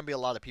like there's gonna be a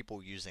lot of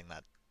people using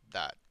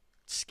that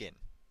skin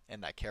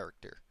and that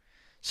character.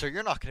 So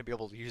you're not gonna be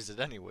able to use it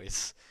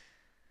anyways.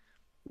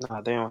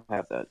 Nah, they don't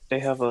have that. They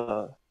have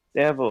a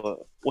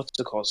what's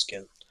it called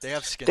skin? They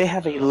have skins. They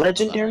have a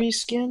legendary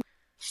skin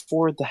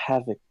for the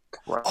Havoc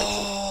rifle.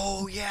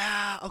 Oh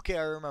yeah. Okay,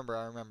 I remember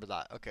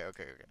that. Okay.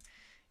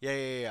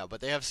 Yeah.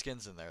 But they have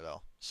skins in there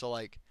though. So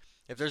like,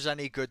 if there's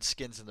any good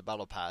skins in the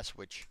battle pass,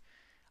 which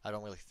I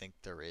don't really think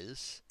there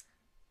is,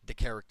 the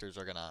characters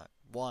are gonna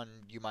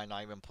you might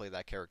not even play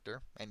that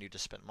character, and you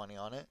just spent money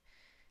on it,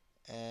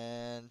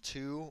 and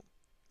 2,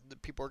 the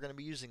people are gonna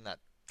be using that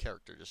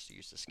character just to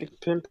use the skin.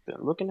 Pimpin'.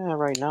 Looking at it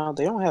right now,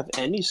 they don't have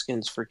any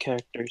skins for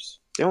characters.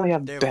 They only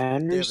have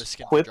banners, They have a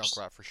skin quips.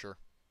 for Junkrat for sure.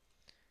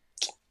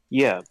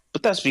 Yeah,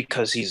 but that's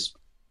because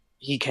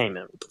he came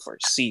in with the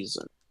first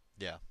season.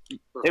 Yeah.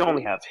 They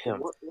only have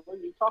him. What are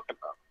you talking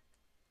about?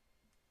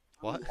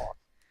 What?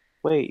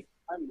 Wait,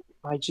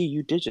 IG,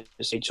 you did just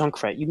say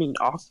Junkrat. You mean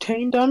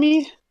Octane,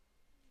 dummy?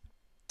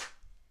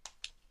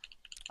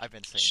 I've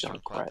been saying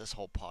Junkrat this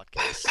whole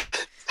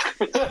podcast.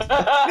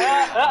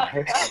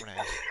 I, I'm gonna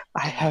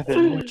I I'm gonna haven't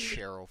throw a met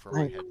chair over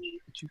my I head.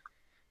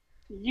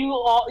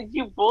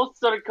 You both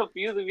started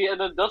confusing me, and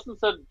then Dustin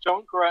said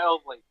Junkrat. I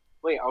was like,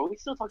 wait, are we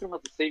still talking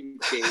about the same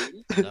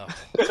game? No,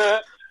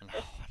 no.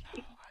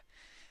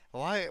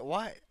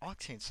 Why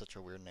Octane's such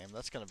a weird name?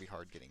 That's gonna be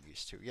hard getting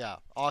used to. Yeah,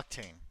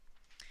 Octane.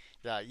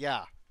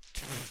 Yeah.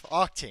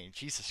 Octane.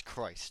 Jesus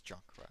Christ,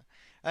 Junkrat.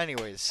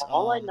 Anyways,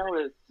 all I know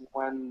is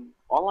when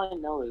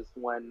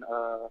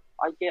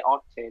I get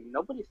Octane,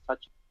 nobody's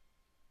touching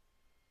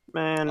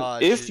Man,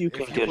 if you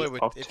can if you get play an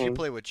with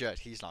Octane, Jet,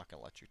 he's not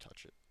gonna let you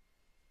touch it.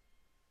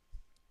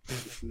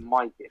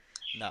 my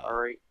bitch. No,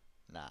 Alright.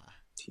 nah,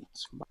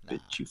 he's my nah.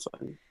 bitch, you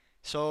funny.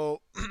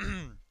 So,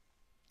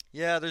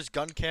 yeah, there's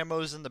gun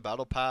camos in the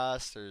battle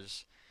pass.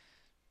 There's,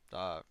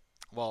 uh,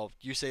 well,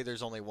 you say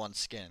there's only one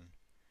skin.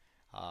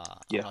 I'm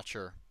Yeah, not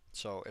sure.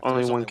 So if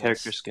only there's one only one,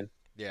 character skin.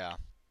 yeah,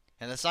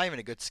 and it's not even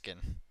a good skin.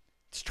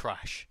 It's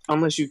trash.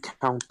 Unless you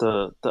count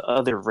the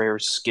other rare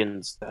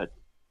skins that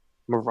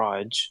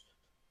Mirage,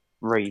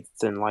 Wraith,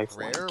 and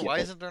Lifeline Rare? give Why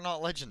it. isn't there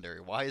not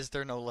legendary? Why is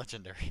there no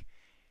legendary?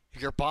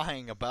 If you're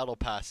buying a battle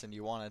pass and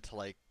you want it to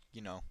like,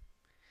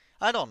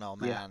 I don't know,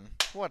 Yeah. man.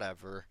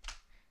 Whatever.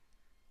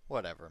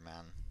 Whatever,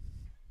 man.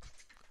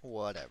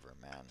 Whatever,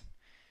 man.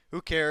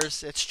 Who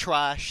cares? It's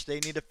trash. They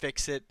need to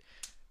fix it.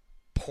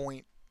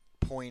 Point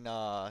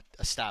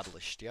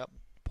established. Yep.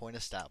 Point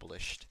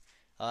established.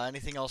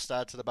 Anything else to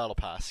add to the battle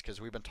pass?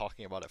 Because we've been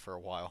talking about it for a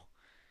while.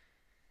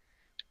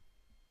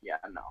 Yeah,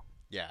 no.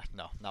 Yeah,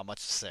 no, not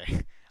much to say.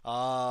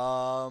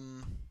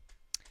 Um,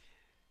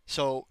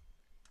 so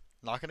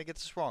not gonna get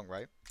this wrong,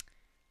 right?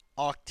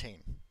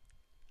 Octane,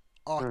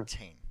 Mm.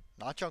 Octane,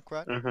 not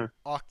Junkrat. Hmm.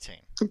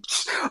 Octane.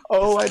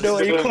 Oh, I This know is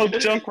what you good. call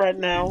junk right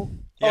now.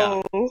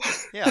 Yeah, Oh,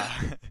 yeah.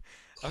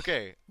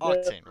 Okay, never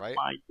Octane, right?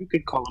 mind. You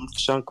could call him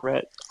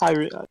Junkrat.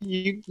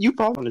 You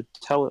probably want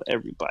to tell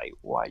everybody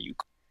why you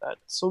call that.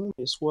 So might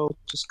as well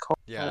just call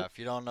Yeah, that. if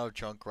you don't know,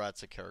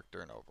 Junkrat's a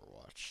character in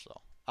Overwatch. So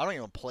I don't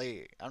even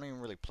play. I don't even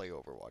really play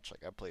Overwatch.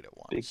 Like I played it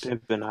Big once,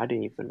 Pimpin'. I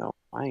didn't even know.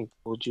 I ain't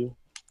told you.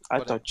 I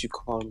but thought you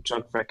called him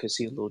Junkrat because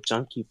he's a little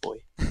junkie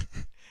boy.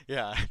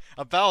 yeah,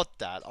 about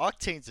that.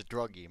 Octane's a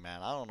druggie,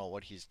 man. I don't know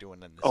what he's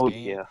doing in this Oh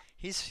game. yeah.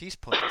 He's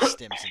putting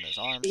stims in his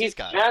arms. He's He's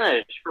got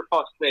Spanish, for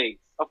fuck's sakes.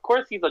 Of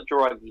course he's a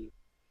druggie.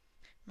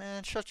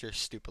 Man, shut your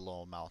stupid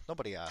little mouth.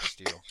 Nobody asked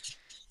you.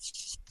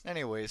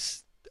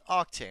 Anyways,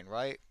 Octane,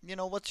 right?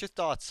 What's your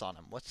thoughts on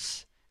him?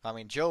 I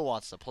mean, Joe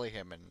wants to play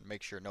him and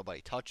make sure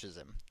nobody touches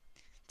him.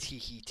 Tee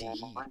hee tee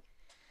hee.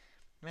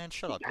 Man,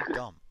 shut up. You're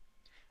dumb.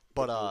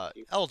 But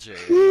LJ,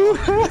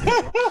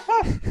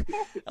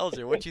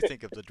 LJ, what do you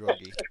think of the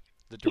druggie,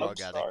 the I'm drug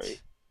sorry.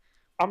 addict?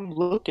 I'm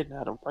looking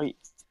at him right.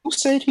 Who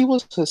said he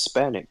was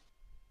Hispanic?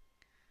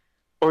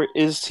 Or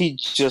is he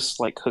just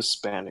like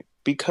Hispanic?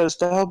 Because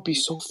that would be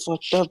so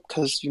fucked up.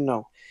 Because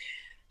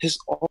his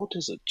alt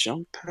is a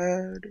jump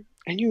pad,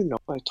 and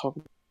I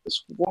talking about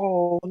this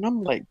wall, and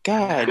I'm like,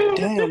 God Man,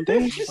 damn,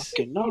 they he's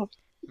fucking up.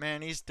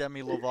 man, he's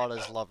Demi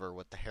Lovato's lover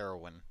with the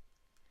heroin.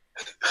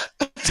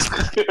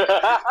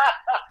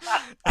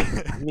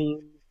 I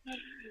mean,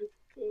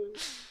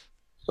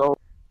 so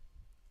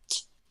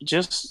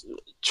just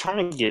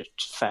trying to get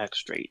facts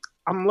straight.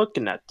 I'm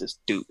looking at this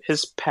dude.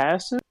 His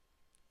passive,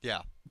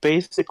 Yeah,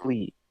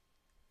 basically,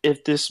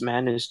 if this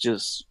man is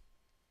just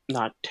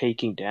not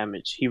taking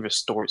damage, he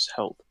restores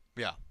health.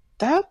 yeah.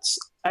 That's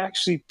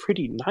actually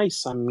pretty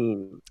nice. I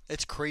mean,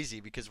 It's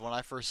crazy because when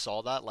I first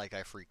saw that, like,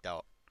 I freaked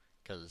out.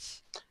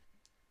 Because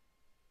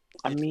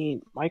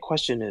my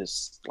question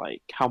is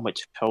like, how much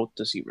health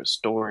does he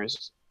restore?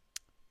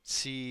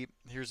 See,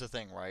 here's the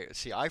thing, right?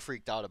 See, I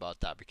freaked out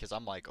about that because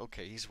I'm like,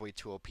 okay, he's way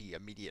too OP,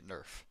 immediate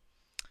nerf.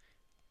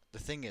 The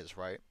thing is,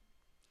 right,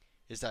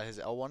 is that his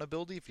L1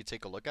 ability, if you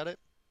take a look at it,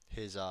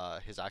 his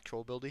actual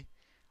ability,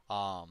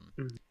 um,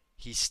 Mhm.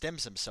 he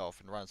stims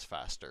himself and runs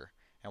faster.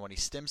 And when he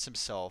stims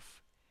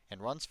himself and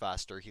runs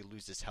faster, he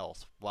loses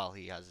health while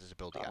he has his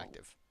ability Oh,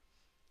 active.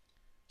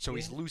 So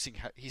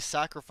yeah. he's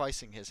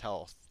sacrificing his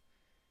health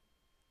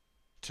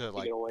to Take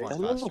like it away. run That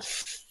little,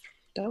 faster.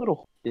 that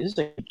little is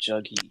a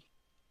juggy.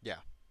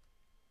 Yeah,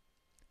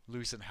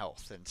 losing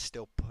health and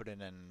still putting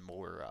in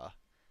more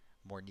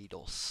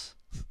needles.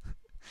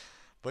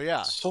 But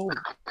yeah, So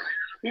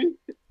he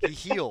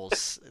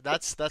heals.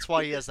 That's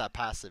why he has that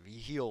passive. He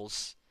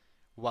heals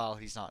while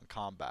he's not in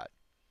combat,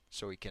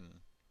 so he can,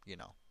 you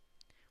know,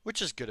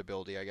 which is good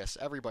ability, I guess.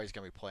 Everybody's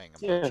gonna be playing him.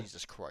 yeah,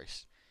 Jesus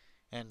Christ,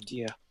 and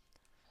yeah.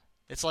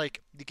 it's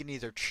like you can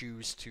either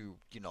choose to,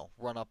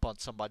 run up on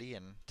somebody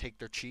and take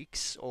their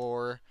cheeks,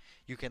 or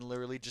you can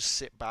literally just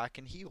sit back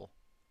and heal.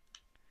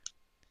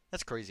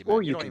 That's crazy, man.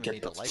 Or You you don't can even get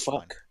need the a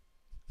lifeline. fuck.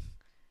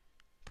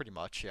 Pretty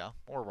much, yeah,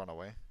 or run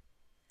away.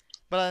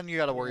 But then you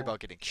got to worry Yeah. about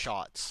getting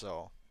shot.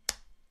 So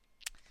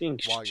Being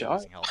while you're shot.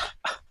 losing health,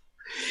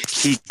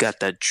 He got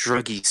that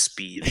druggy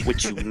speed.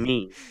 What you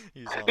mean?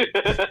 he's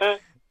on.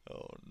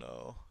 Oh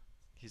no,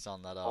 he's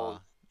on that Oh,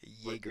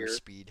 Jaeger dear.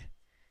 speed.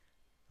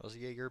 Was it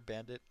Jaeger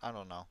Bandit? I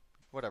don't know.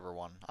 Whatever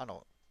one. I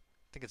don't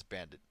think it's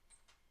Bandit.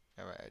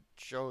 All right,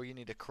 Joe, you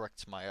need to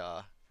correct my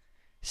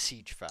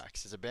Siege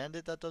Facts. Is it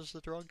Bandit that does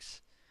the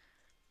drugs?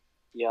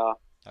 Yeah.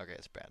 Okay,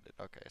 it's Bandit.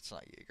 Okay, it's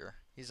not Jaeger.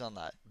 He's on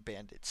that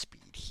Bandit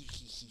speed.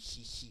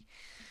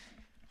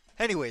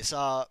 Anyways,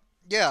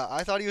 yeah,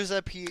 I thought he was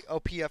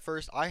OP at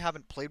first. I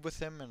haven't played with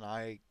him, and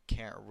I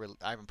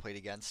haven't played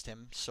against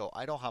him, so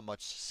I don't have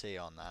much to say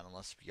on that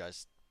unless you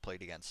guys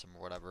played against him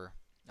or whatever.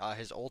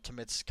 His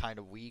ultimate's kind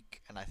of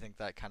weak, and I think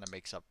that kind of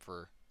makes up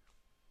for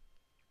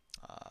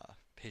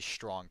his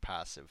strong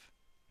passive.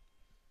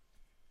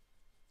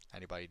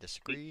 Anybody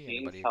disagree? He gains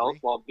Anybody health agree?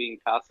 while being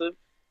passive.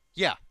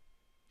 Yeah,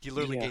 he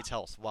literally Yeah. gains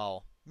health.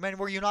 Wow, man,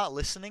 were you not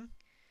listening?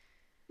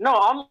 No,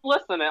 I'm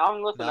listening.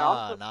 I'm listening.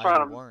 I'm just Nah, you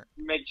trying to weren't.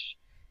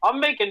 I'm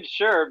making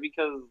sure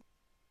because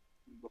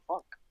the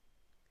fuck.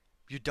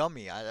 You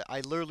dummy!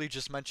 I literally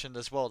just mentioned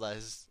as well that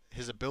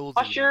his ability.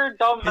 What's your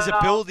dumb His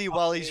mouth ability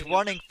while he's fucking-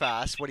 running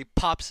fast, when he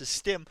pops his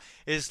stim,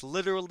 is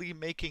literally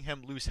making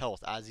him lose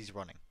health as he's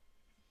running.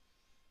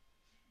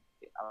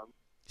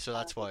 So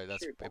that's why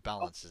it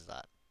balances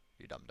that.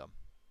 You dumb.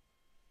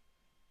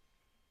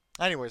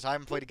 Anyways, I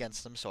haven't played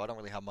against him, so I don't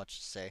really have much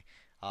to say.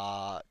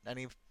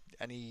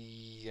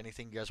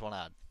 Anything you guys want to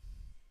add?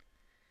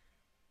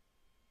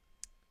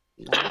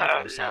 No,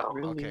 Or not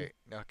really.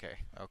 Okay.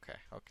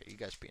 You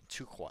guys being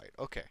too quiet.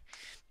 Okay.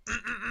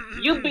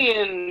 You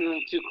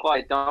being too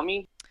quiet,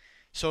 dummy.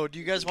 So, do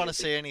you guys want to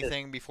say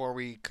anything before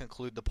we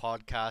conclude the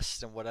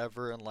podcast and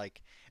whatever, and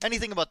like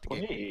anything about the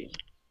game? Wait,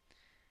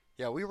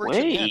 Yeah, we're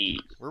reaching the end. wait,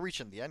 We're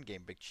reaching the end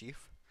game, Big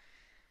Chief.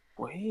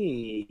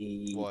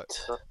 wait. What?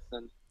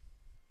 Dustin.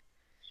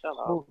 Shut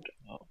up. Hold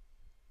up.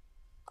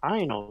 I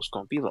ain't know it's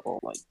gonna be all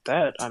like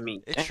that. I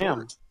mean, It's damn.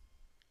 short.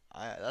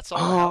 That's all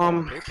I have on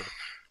Um, paper.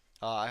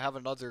 I have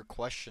another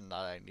question that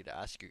I need to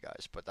ask you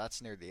guys, but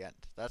that's near the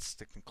end. That's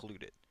to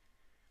conclude it.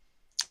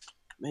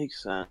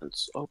 Makes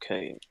sense.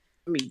 Okay,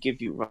 let me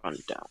give you a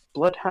rundown.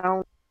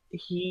 Bloodhound,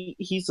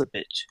 he's a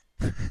bitch.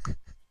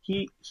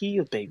 He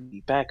a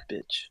baby back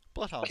bitch.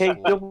 Bloodhound's Okay,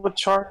 cool. Gilbert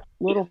Char,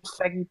 little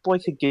faggy boy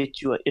could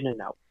get you in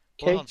and out.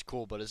 Okay, Bloodhound's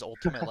cool, but his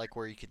ultimate, like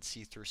where you can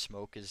see through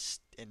smoke, is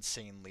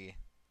insanely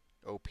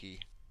OP.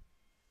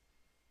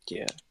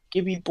 yeah,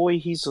 Gibby boy,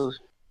 he's a.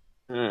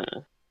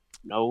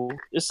 No,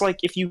 it's like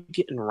if you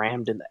getting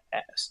rammed in the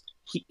ass.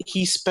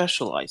 He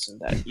specializes in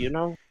that, you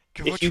know.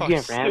 If you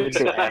get rammed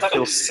in the ass,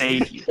 he'll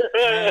save you.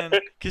 Man,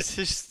 because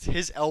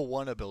his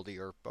L1 ability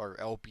or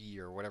LB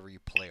or whatever you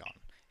play on,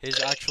 his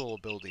actual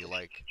ability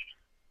like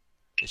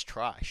is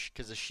trash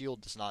because the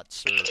shield does not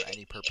serve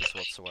any purpose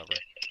whatsoever.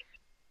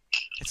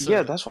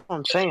 Yeah, that's what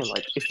I'm saying.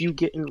 Like if you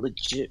getting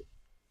legit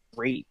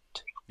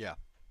raped, Yeah,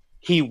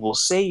 he will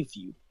save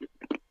you.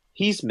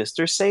 He's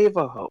Mr.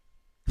 Save-A-Ho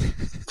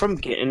from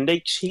getting their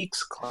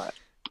cheeks clapped.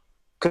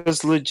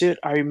 Cause legit,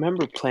 I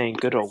remember playing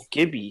good old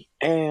Gibby,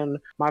 and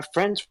my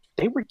friends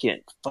they were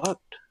getting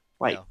fucked,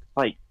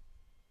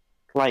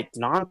 like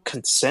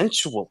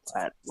non-consensual.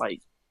 Like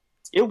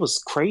it was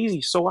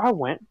crazy. So I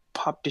went,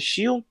 popped the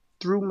shield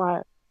through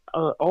my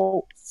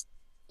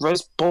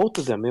res both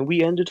of them, and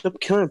we ended up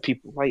killing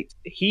people. Like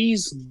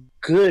he's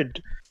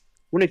good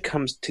when it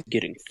comes to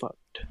getting fucked.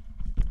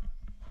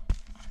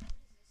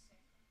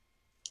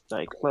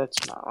 Like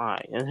let's not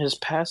lie, and his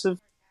passive,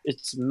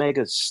 it's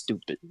mega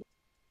stupid.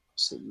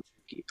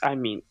 I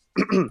mean,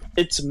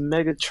 it's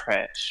mega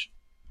trash.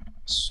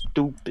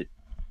 Stupid.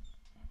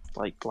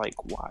 Like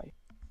why?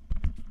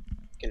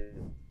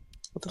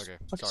 What the Okay,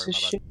 fuck is sorry,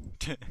 this my shit?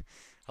 bad.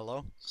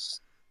 Hello?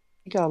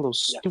 You got a little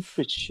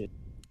stupid shit.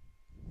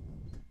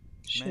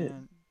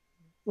 Man,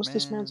 What's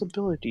this man's man,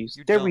 abilities?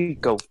 you There dumb. we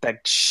go.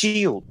 That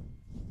shield.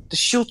 The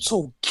shield's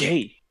so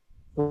gay.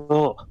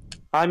 Ugh.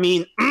 I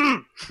mean,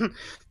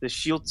 the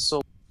shield's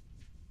so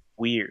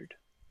weird.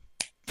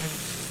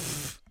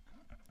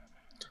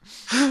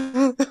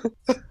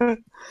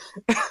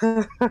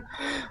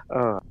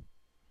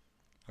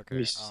 Okay,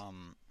 me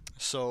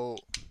so,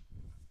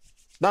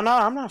 no,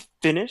 I'm not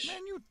finished.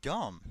 man, you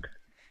dumb.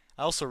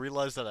 I also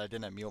realized that I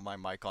didn't mute my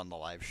mic on the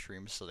live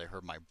stream, so they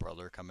heard my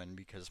brother come in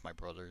because my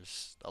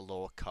brother's a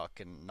little cuck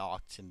and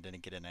knocked and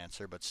didn't get an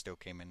answer, but still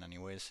came in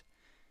anyways.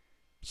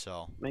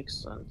 So,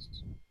 Makes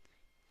sense.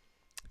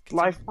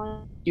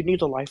 Lifeline? You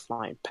need a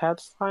lifeline.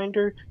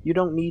 Pathfinder? You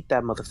don't need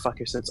that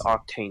motherfucker since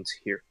Octane's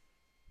here.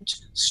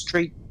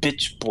 Straight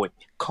bitch boy.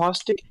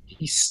 Caustic?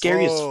 He's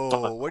scary as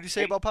fuck. what do you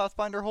say about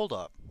Pathfinder? Hold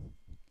up.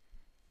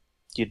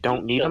 You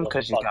don't need him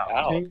because you Fuck got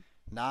out. Octane?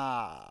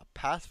 Nah,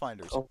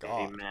 Pathfinder's Okay,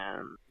 god.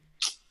 man.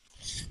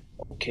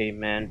 Okay,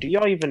 man. Do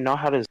y'all even know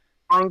how to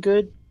zipline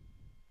good?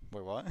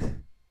 Wait, what?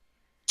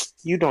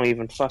 You don't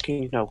even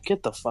fucking know.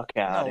 Get the fuck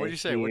out No, of here. what do you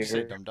say? What do you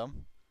say, dum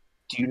dum?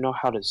 Do you know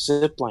how to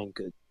zipline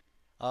good?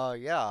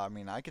 Yeah, I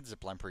mean, I can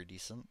zipline pretty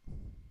decent.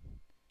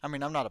 I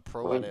mean, I'm not a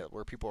pro at it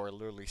where people are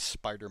literally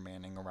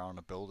Spider-Manning around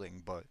a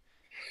building, but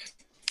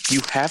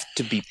You have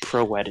to be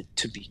pro at it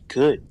to be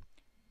good.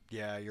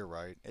 yeah, you're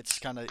right. It's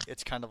kind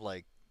of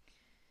like,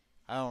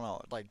 I don't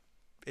know, like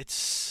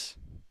it's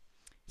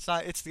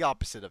the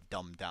opposite of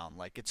dumbed down.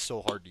 Like it's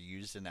so hard to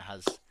use and it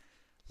has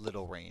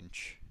little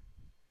range.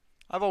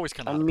 I've always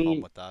kind of I had a problem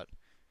mean- with that.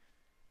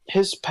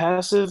 His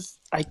passive,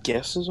 I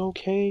guess, is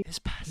okay. His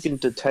You can passive,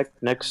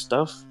 detect next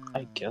stuff.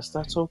 I guess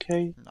that's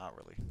okay. not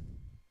really.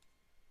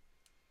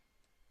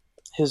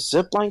 His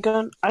zipline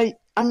gun, I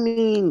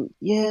mean,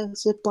 yeah,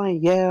 zipline,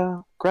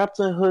 yeah.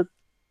 Grappling hook,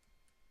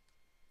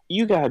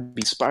 you gotta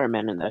be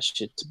Spider-Man in that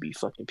shit to be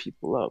fucking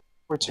people up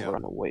or to Yeah.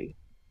 run away.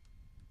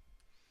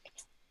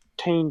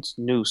 Tane's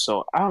new,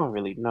 so I don't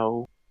really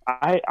know.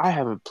 I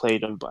haven't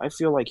played him, but I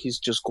feel like he's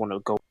just gonna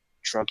go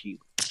drug you.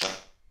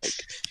 Like,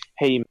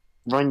 hey,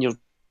 run your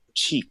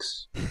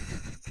cheeks,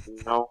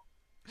 you know?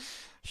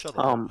 Shut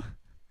up. Um,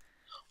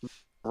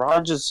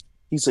 Rogers,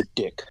 he's a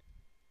dick.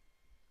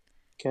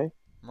 Okay?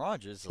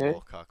 Mirage is a Okay?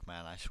 little cuck,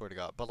 man. I swear to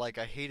God. But like,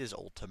 I hate his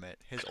ultimate.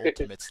 His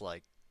ultimate's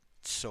like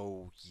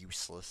so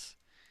useless.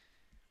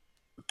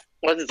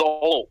 What's his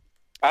all?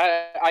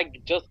 I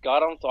just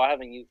got him, so I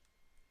haven't used.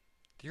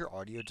 Did your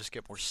audio just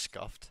get more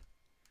scuffed?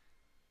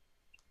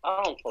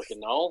 I don't fucking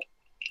know.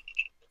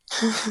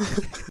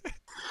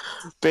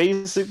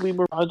 Basically,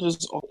 Mirage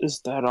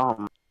is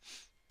that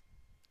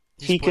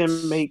he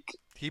can make.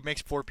 He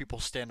makes 4 people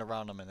stand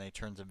around him and then he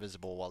turns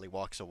invisible while he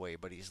walks away,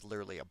 but he's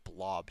literally a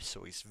blob,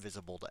 so he's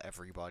visible to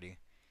everybody.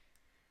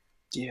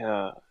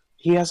 Yeah,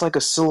 he has like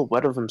a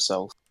silhouette of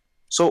himself.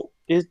 So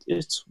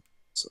it's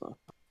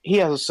he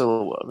has a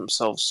silhouette of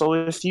himself. So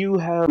if you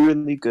have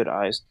really good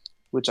eyes,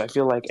 which I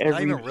feel like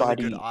Not even really good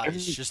everybody,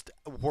 eyes, just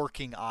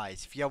working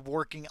eyes. If you have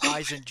working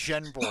eyes in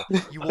general,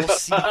 you will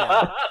see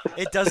them.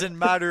 It doesn't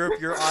matter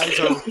if your eyes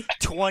are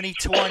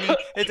 20/20.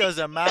 It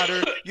doesn't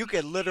matter. You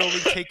can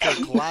literally take your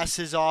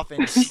glasses off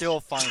and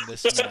still find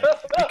this man.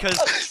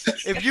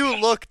 Because if you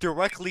look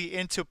directly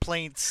into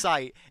plain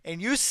sight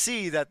and you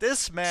see that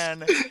this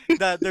man,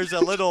 that there's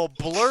a little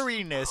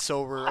blurriness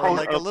over, or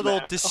like a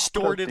little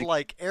distorted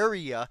like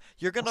area,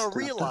 you're gonna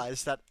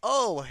realize that,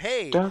 oh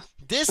hey,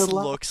 this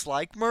looks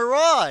like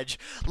Mirage.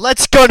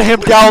 Let's gun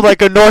him down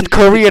like a North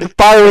Korean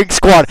firing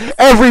squad.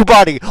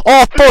 Everybody,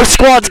 all 4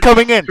 squads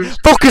coming in.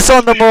 Focus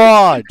on the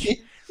Mirage.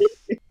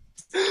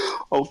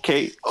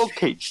 Okay.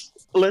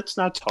 Let's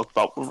not talk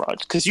about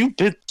Mirage because you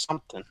did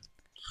something.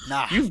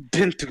 Nah. You've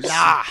been through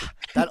something.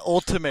 That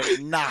ultimate,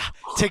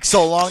 takes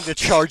so long to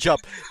charge up.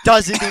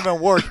 Doesn't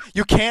even work.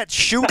 You can't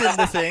shoot in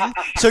the thing.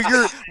 So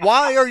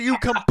why are you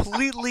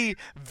completely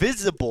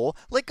visible?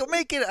 Like,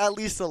 make it at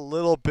least a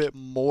little bit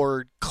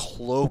more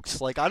cloaked.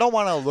 Like, I don't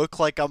want to look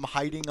like I'm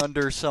hiding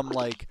under some,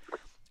 like,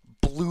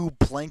 blue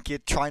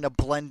blanket trying to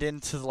blend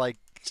into, like,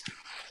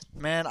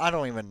 man, I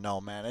don't even know,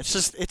 man.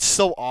 It's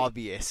so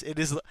obvious. It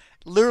is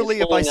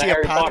literally, if I see a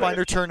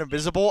Pathfinder turn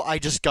invisible, I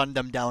just gun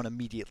them down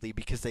immediately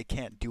because they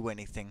can't do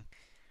anything.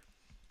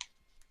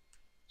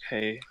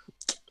 Okay,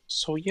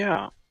 so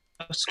yeah,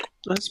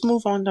 let's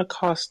move on to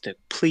Caustic,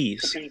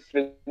 please.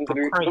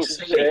 For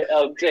Christ's sake.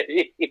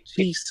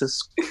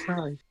 Jesus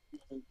Christ.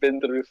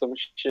 Been through some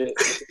shit.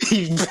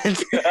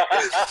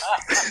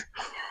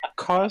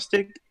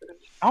 Caustic,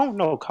 I don't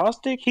know,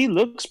 Caustic, he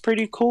looks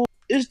pretty cool.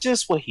 It's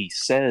just what he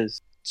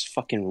says. It's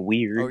fucking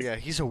weird. Oh yeah,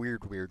 he's a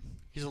weird.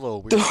 He's a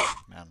little weird,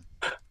 man.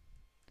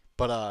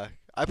 But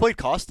I played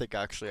Caustic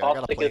actually. I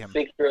gotta play him.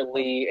 Caustic is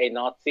secretly a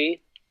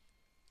Nazi.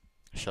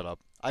 Shut up.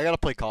 I gotta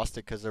play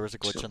Caustic because there was a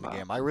glitch in the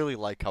game. I really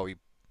like how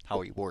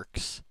he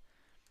works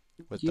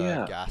with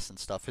the gas and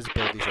stuff. His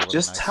abilities are really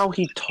just nice. How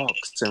he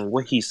talks and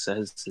what he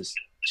says is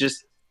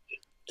just,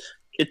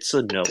 it's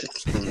a no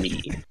for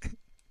me.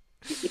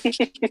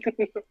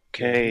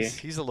 Okay.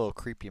 He's a little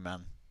creepy,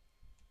 man.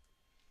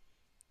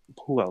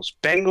 Who else?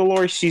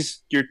 Bangalore,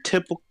 she's your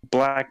typical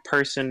black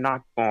person,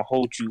 not gonna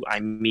hold you. I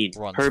mean,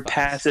 her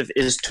passive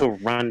is to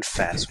run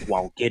fast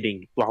while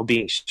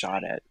being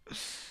shot at.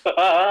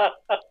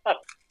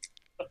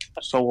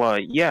 So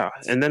yeah,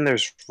 and then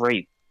there's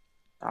Wraith.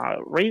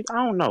 Wraith,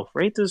 I don't know.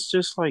 Wraith is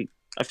just like,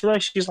 I feel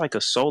like she's like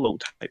a solo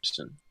type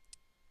person,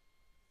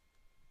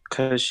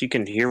 cause she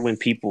can hear when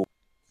people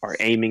are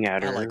aiming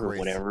at her or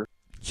whatever.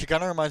 She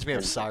kind of reminds me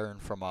of Siren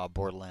from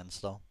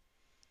Borderlands, though.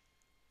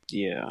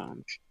 Yeah.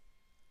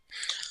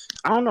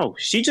 I don't know.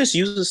 She just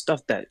uses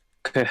stuff that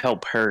could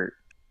help her.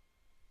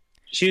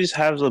 She just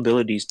has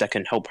abilities that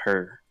can help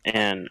her,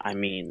 and I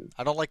mean,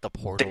 I don't like the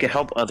portal. That can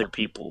help other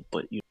people,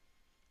 but you.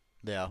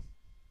 Yeah.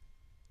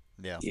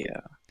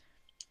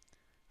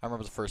 I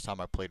remember the first time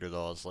I played her,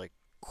 though. I was like,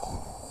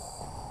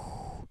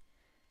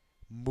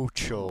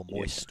 mucho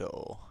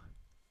moisto.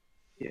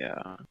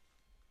 Yeah.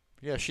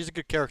 Yeah, she's a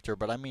good character,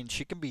 but I mean,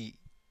 she can be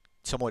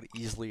somewhat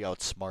easily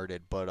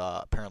outsmarted, but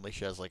apparently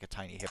she has like a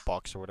tiny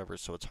hitbox or whatever,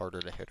 so it's harder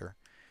to hit her.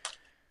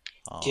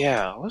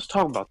 Yeah, let's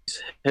talk about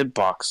these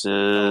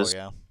hitboxes. Oh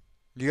yeah.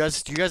 Do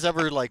you guys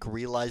ever like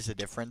realize the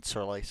difference,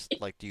 or like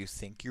do you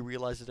think you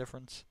realize the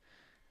difference?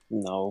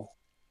 No.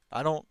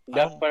 I don't.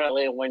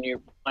 Definitely when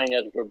you're playing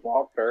as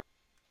Gibraltar.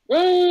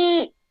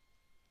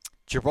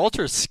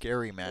 Gibraltar is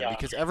scary, man,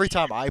 because every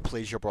time I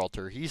play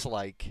Gibraltar, he's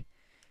like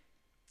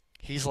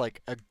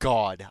a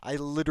god. I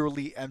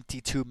literally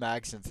empty 2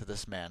 mags into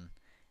this man,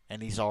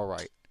 and he's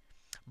alright.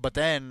 But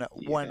then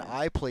when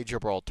I play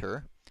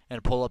Gibraltar,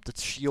 and pull up the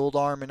shield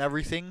arm and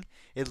everything,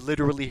 it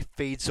literally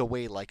fades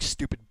away like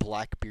stupid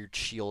Blackbeard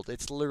shield.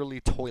 It's literally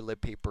toilet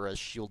paper as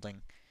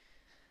shielding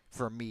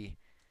for me.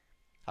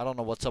 I don't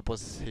know what's up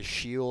with his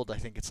shield. I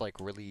think it's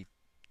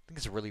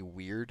really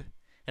weird.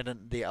 And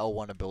then the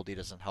L1 ability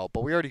doesn't help.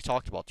 But we already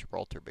talked about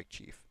Gibraltar, Big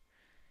Chief.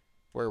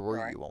 Where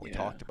were you when we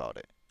talked about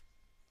it?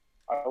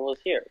 I was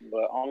here,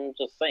 but I'm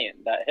just saying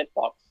that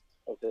hitbox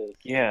of his.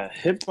 Yeah,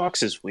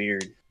 hitbox is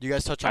weird. Do you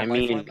guys touch on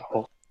Lifeline?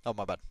 Oh,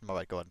 my bad. Go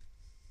ahead.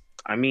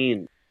 I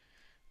mean,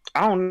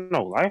 I don't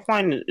know.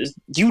 Lifeline is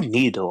you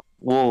need a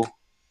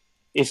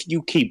if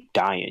you keep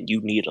dying, you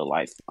need a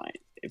lifeline.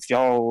 If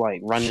y'all like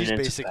running She's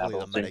into basically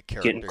battles the and medic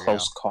character, getting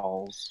close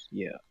calls,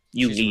 you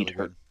She's need really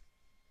her. good.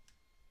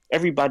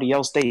 Everybody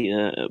else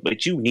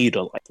but you need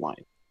a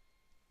lifeline.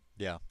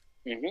 Yeah.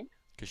 Mhm.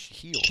 Because she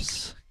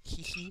heals.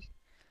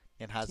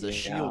 And has a Yeah.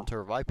 shield to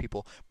revive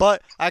people.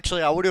 But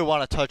actually, I would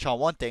want to touch on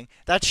one thing.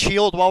 That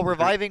shield while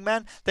reviving,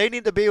 man, they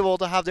need to be able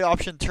to have the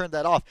option to turn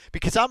that off.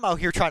 Because I'm out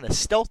here trying to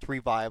stealth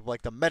revive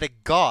like the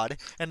medic god,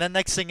 and then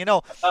next thing you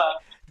know,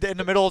 in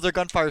the middle of their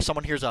gunfire,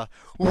 someone hears a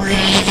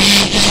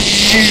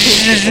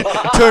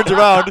turns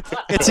around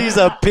and sees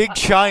a big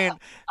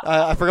giant,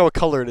 I forgot what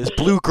color it is,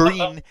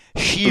 blue-green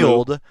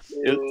shield.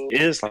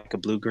 It is like a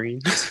blue-green.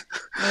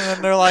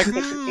 And they're like,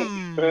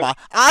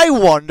 I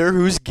wonder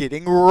who's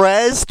getting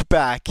rezzed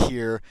back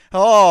here.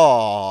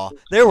 Oh,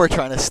 they were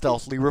trying to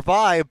stealthily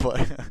revive,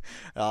 but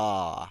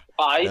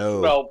I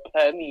no. smell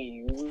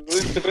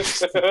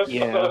pennies.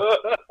 Yeah.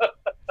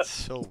 It's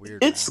so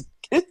weird. It's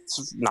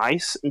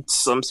nice in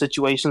some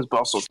situations, but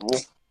also cool.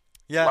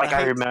 Yeah, like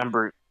I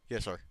remember. Yeah,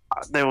 sorry.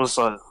 There was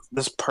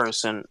this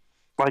person.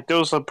 Like there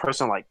was a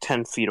person like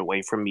 10 feet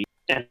away from me,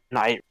 and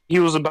he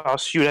was about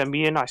to shoot at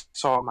me, and I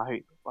saw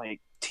my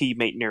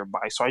teammate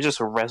nearby, so I just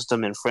arrested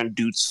him in front of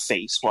dude's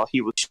face while he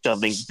was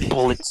shoving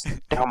bullets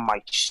down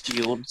my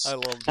shields. I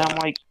love that. And I'm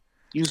like,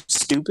 you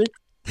stupid.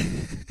 Yeah,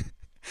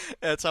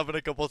 it's happened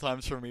a couple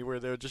times for me where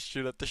they would just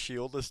shoot at the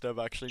shield instead of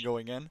actually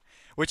going in,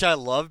 which I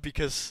love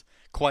because,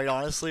 quite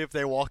honestly, if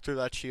they walked through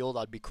that shield,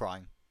 I'd be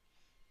crying.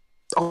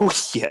 Oh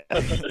yeah.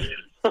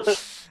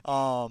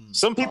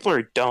 Some Some people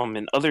are dumb,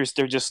 and others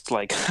they're just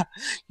like,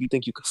 you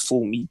think you could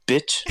fool me,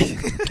 bitch?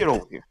 Get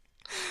over here.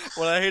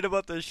 What I hate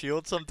about the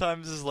shield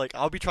sometimes is like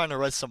I'll be trying to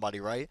res somebody,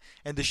 right?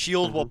 And the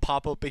shield will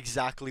pop up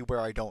exactly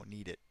where I don't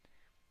need it.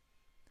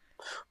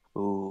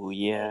 Ooh,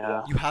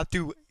 yeah. You have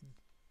to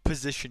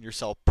position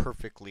yourself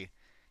perfectly.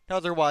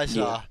 Otherwise,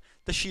 the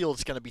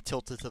shield's gonna be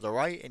tilted to the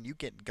right, and you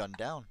get gunned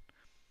down.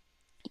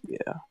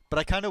 Yeah. But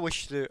I kind of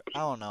wish I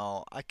don't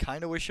know. I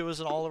kind of wish it was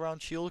an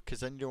all-around shield,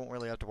 because then you don't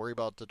really have to worry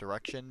about the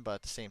direction. But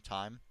at the same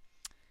time,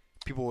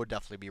 people would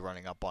definitely be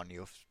running up on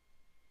you if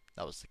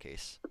that was the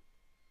case.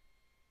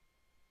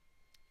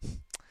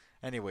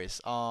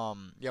 Anyways,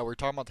 yeah, we're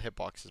talking about the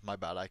hitboxes. My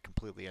bad, I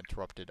completely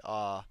interrupted.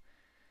 I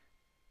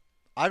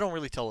don't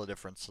really tell the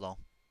difference though.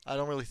 I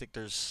don't really think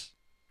there's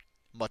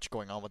much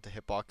going on with the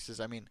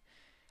hitboxes. I mean,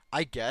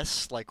 I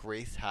guess like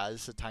Wraith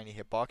has a tiny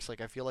hitbox.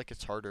 Like I feel like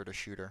it's harder to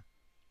shoot her,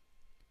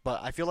 but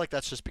I feel like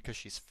that's just because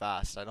she's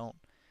fast. I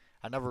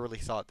never really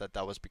thought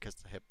that was because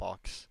of the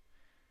hitbox.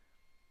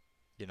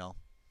 You know.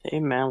 Hey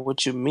man,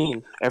 what you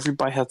mean?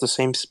 Everybody has the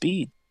same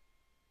speed.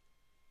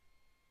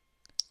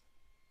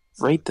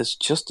 Wraith is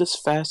just as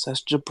fast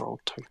as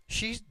Gibraltar.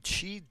 She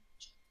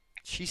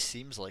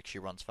seems like she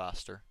runs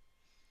faster.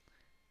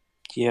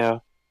 Yeah.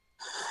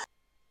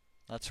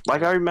 That's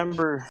like weird. I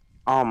remember.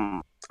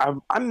 I'm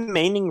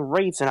maining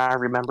Wraith, and I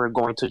remember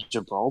going to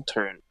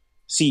Gibraltar and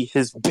see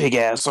his big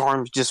ass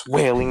arms just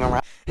wailing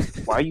around.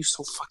 Why are you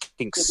so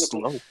fucking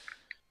slow? Yeah.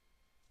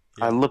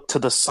 I look to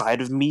the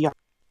side of me,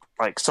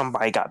 like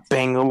somebody got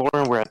Bangalore,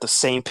 and we're at the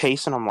same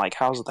pace, and I'm like,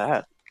 how's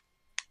that?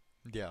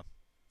 Yeah.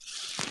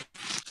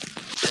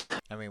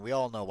 I mean, we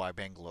all know why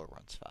Bangalore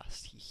runs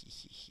fast.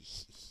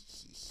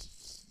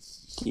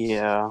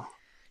 Yeah.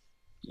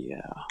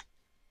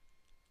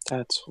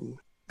 That's.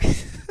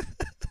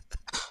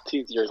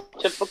 She's your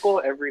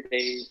typical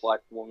everyday black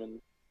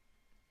woman.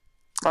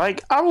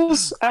 Like, I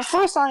was at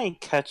first I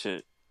didn't catch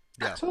it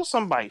Yeah. until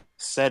somebody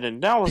said it,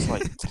 and I was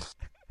like,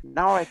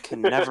 now I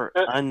can never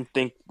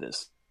unthink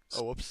this.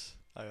 Oh, whoops!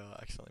 I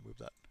accidentally moved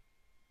that.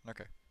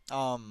 Okay.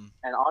 And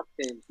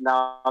Octane's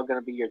now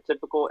gonna be your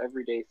typical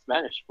everyday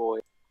Spanish boy.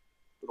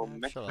 Little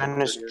Shut up.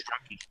 Spanish Mexican.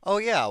 junkie. Oh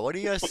yeah. What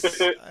do you guys?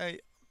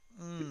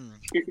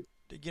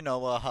 You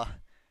know,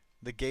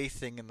 the gay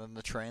thing and then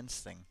the trans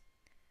thing,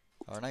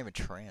 or not even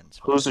trans.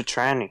 Who's a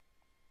tranny?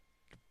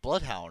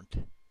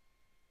 Bloodhound?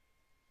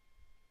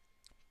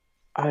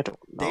 I don't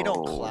know. They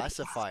don't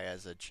classify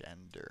as a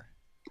gender.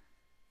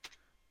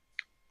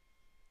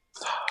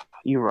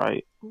 You're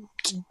right.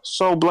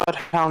 So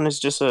Bloodhound is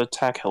just an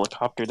attack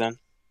helicopter then?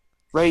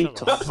 Ready Shut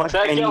to up. fuck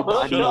Attack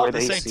anybody helicopter. where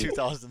This they ain't see.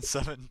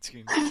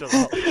 2017. Shut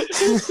up.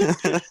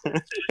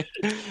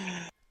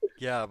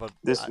 Yeah, but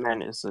This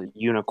man is a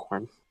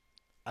unicorn.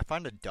 I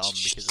find it dumb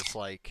because it's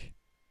like,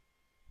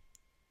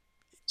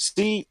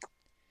 See,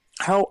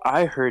 how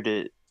I heard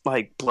it,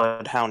 like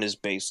Bloodhound is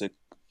basic.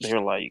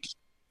 They're like,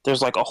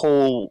 there's like a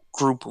whole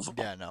group of them.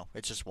 yeah, no,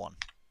 it's just one.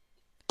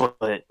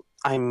 But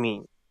I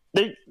mean,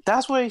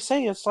 that's what they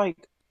say. It's like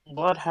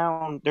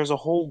Bloodhound. There's a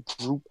whole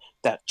group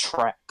that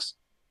tracks,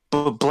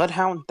 but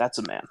Bloodhound, that's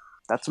a man.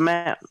 That's a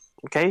man.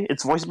 Okay,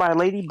 it's voiced by a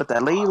lady, but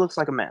that lady looks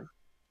like a man.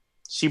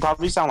 She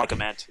probably sound like a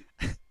man too.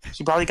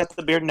 She probably got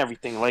the beard and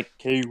everything. Like,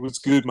 hey, what's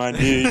good, my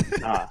dude?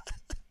 Nah,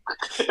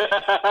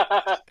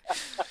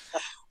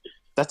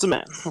 that's a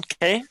man.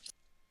 Okay,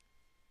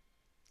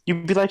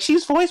 you'd be like,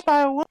 she's voiced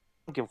by a woman.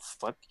 I don't give a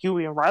fuck.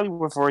 Huey and Riley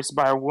were voiced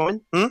by a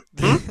woman.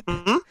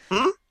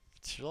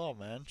 Chill out,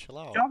 man. Chill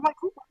out. I'm like,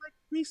 ooh, I like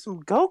me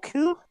some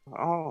Goku.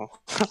 Oh,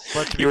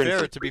 But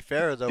to be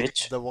fair, though,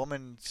 bitch. the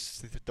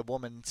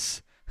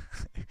woman's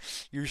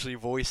usually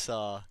voice.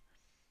 I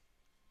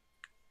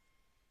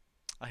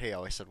hate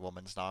how I said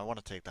woman's now. I want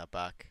to take that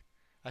back.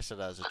 I said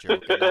that as a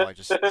joke, and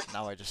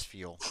now I just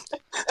feel.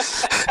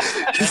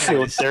 You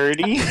feel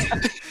dirty.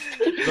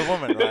 The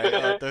woman,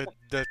 right?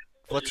 The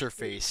what's her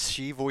face?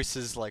 She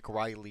voices like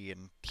Riley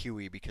and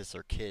Huey because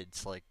they're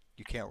kids. Like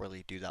you can't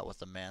really do that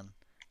with a man.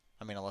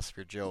 I mean, unless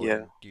you're Joe, Yeah.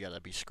 and you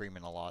gotta be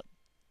screaming a lot.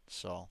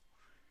 So.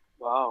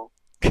 Wow.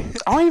 I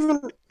don't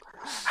even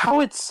how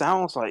it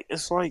sounds like.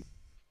 It's like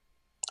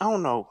I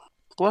don't know.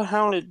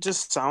 Bloodhound. It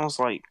just sounds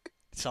like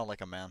It sounds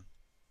like a man,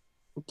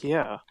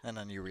 yeah. and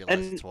then you realize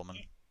And it's a woman.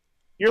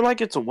 you're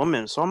like it's a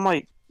woman, so I'm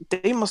like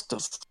they must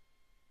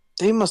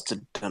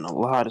have done a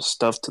lot of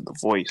stuff to the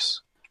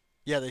voice.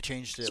 Yeah, they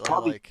changed it. It's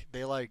probably-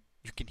 They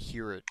you can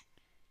hear it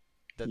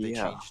that they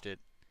Yeah. changed it.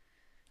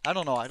 I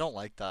don't know. I don't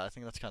like that. I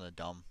think that's kind of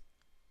dumb.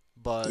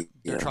 But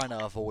they're Yeah. trying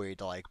to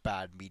avoid like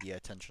bad media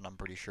attention. I'm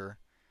pretty sure.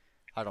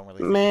 I don't really.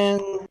 Think Man,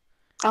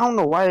 I don't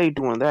know why they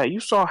doing that. You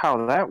saw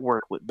how that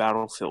worked with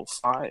Battlefield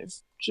 5.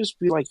 Just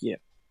be like, yeah,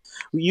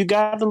 you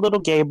got a little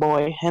gay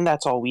boy, and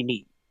that's all we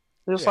need.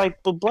 It's Yeah.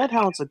 like, but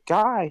Bloodhound's a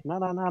guy.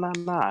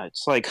 Nah.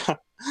 It's like,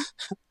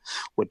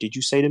 what did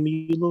you say to me,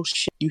 you little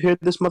shit? You hear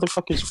this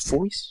motherfucker's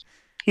voice?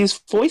 He's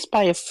voiced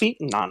by a feet.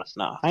 Nah.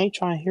 I ain't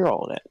trying to hear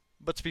all that.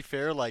 But to be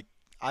fair, like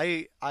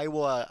I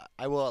will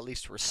at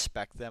least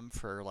respect them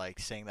for like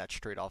saying that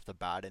straight off the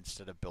bat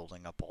instead of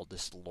building up all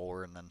this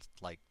lore and then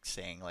like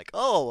saying like,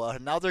 oh,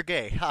 now they're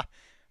gay. Ha.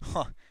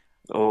 Huh.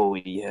 Oh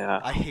yeah,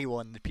 I hate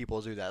when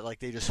people do that. Like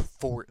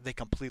they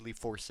completely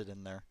force it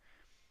in there.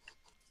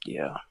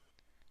 yeah.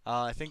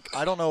 I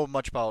don't know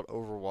much about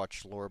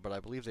Overwatch lore, but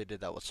I believe they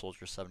did that with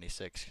Soldier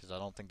 76 because I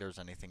don't think there's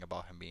anything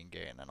about him being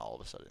gay, and then all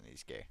of a sudden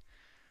he's gay.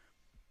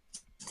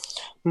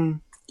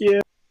 Yeah.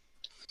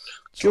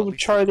 So at Give least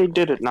Charlie, they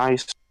did it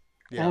nice.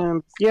 Yeah,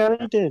 Yeah,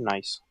 they did it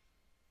nice.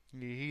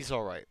 he's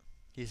all right.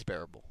 He's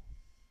bearable.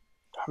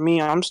 I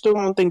mean, I'm still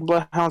gonna think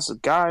Bloodhound's a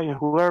guy, and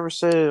whoever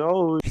said,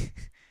 oh,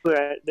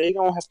 they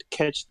gonna have to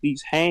catch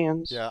these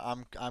hands. Yeah,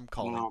 I'm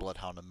calling No.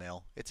 Bloodhound a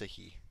male. It's a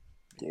he.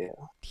 Yeah.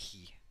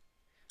 He.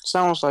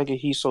 Sounds like a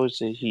he, so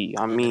it's a he.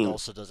 I And it mean,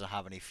 also doesn't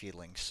have any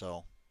feelings,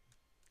 so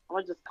I'm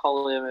gonna just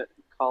call it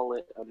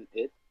an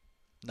it.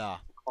 nah.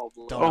 Call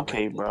Don't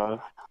okay,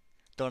 bro.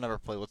 Don't ever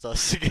play with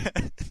us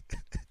again.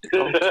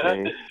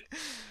 Okay.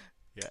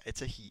 Yeah,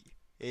 it's a he.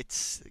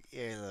 It's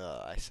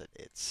I said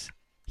it's.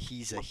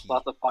 He's a We'll he.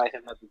 classify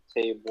him at the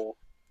table.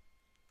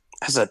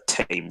 As a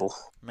table.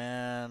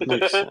 Man,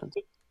 Makes sense.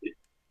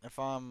 if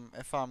I'm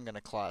gonna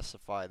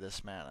classify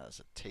this man as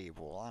a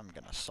table, I'm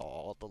gonna saw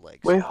all the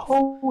legs Wait, off.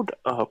 hold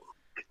up.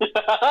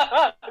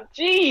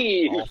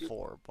 Jeez. All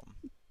four of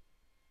them.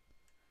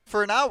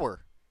 For an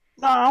hour.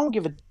 No, I don't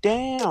give a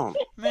damn.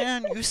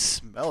 Man, you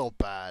smell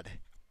bad.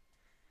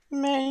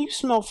 Man, you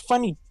smell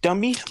funny,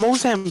 dummy.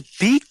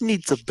 Mozambique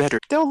needs a better.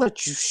 They'll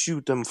let you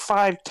shoot them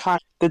 5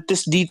 times that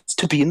this needs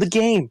to be in the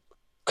game.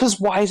 Cause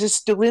why is it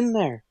still in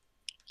there?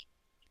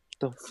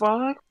 The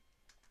fuck?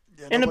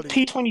 Yeah, And a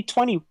nobody-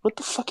 P2020, what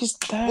the fuck is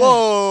that?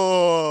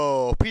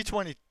 Whoa!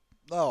 P20.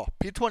 No,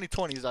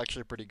 P2020 is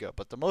actually pretty good,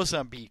 but the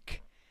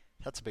Mozambique,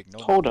 that's a big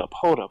no. Hold up.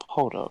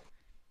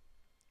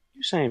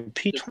 You saying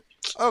P20?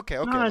 Okay.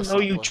 No, I listen know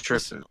up, you listen,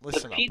 tripping.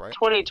 Listen The up,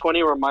 right?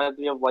 P2020 reminds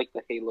me of like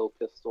the Halo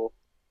pistol.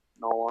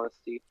 In all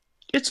honesty.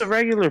 It's a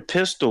regular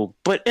pistol,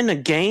 but in a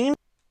game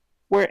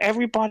where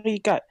everybody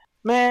got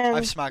man,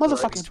 I've smacked with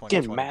motherfuckers P2020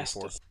 getting before.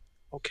 mastiff.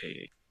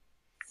 Okay.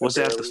 Was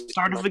that at the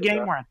start of the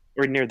game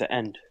or near the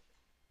end?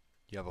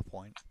 You have a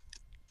point.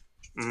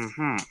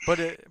 Mm-hmm.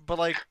 But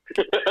like,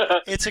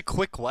 it's a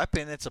quick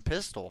weapon. It's a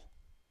pistol.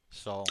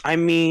 So I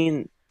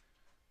mean,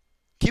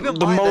 keep in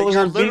the mind that you're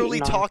Mozambique literally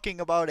knife- talking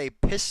about a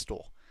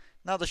pistol.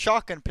 Now the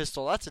shotgun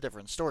pistol, that's a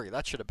different story.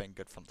 That should have been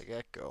good from the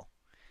get-go.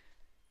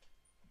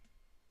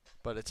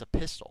 But it's a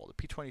pistol.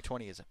 The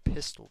P2020 is a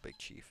pistol, Big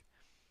Chief.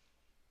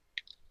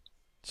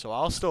 So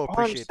I'll still All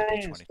I'm appreciate the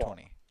saying is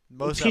P2020.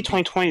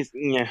 P2020,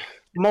 yeah.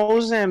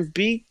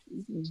 Mozambique,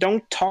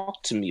 don't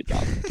talk to me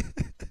about it.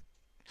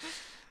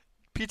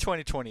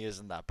 P2020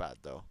 isn't that bad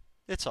though.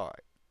 It's alright.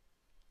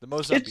 The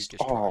Mozambique It's is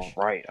trash.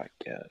 alright, I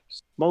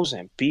guess.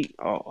 Mozambique,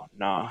 oh,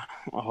 nah.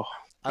 Oh,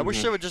 I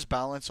wish they would just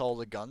balance all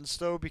the guns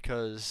though,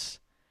 because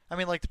I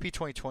mean, like the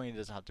P2020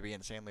 doesn't have to be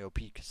insanely OP,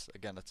 because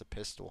again, it's a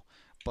pistol.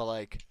 But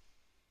like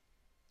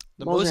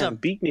the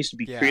Mozambique needs to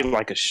be yeah. treated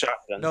like a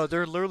shotgun. No,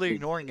 they're literally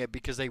ignoring it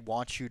because they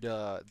want you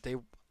to.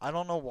 I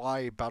don't know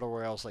why battle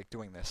royales like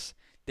doing this.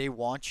 They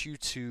want you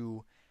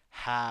to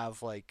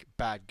have like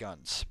bad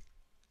guns.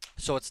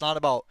 So it's not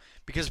about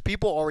because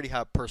people already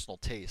have personal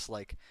taste.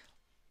 Like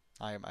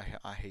I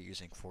hate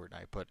using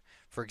Fortnite, but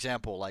for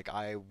example, like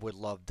I would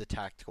love the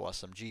tactical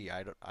SMG.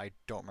 I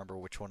don't remember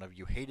which one of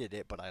you hated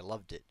it, but I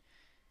loved it,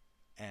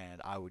 and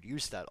I would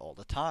use that all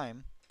the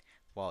time,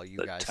 while you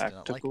The guys didn't like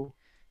it. tactical.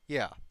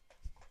 Yeah,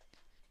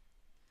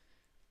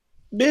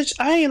 Bitch,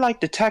 I ain't like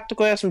the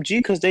tactical SMG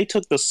because they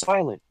took the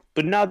silent,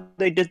 but now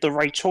they did the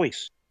right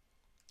choice.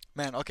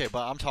 man. Okay,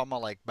 but I'm talking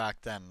about like back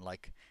then.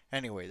 Like,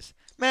 anyways,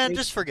 man, They-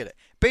 just forget it.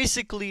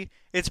 Basically,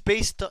 it's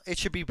based. It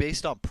should be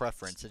based on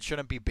preference. It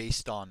shouldn't be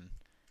based on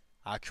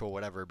actual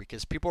whatever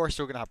because people are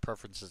still gonna have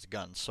preferences to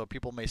guns. So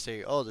people may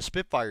say, "Oh, the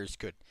Spitfire is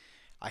good."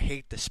 I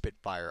hate the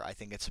Spitfire. I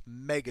think it's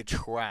mega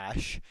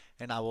trash,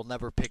 and I will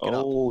never pick it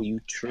up. Oh, you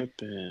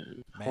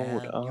tripping. Hold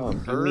Man, you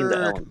up. You mean the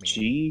heard me.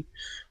 LMG?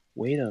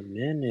 Wait a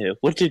minute.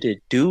 What did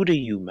it do to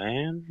you,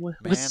 man?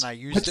 Man, I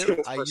used What's it. your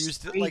I first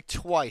used it fight? like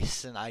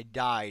twice, and I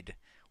died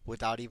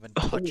without even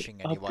Hold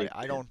touching up anybody. a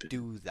I bit, don't bit.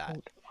 do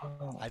that.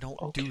 Hold I up.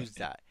 don't do Okay.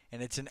 that.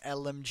 And it's an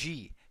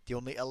LMG. The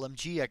only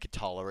LMG I could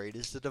tolerate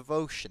is the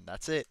Devotion.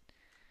 That's it.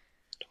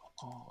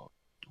 Oh,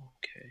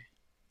 okay.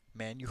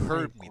 Man, you I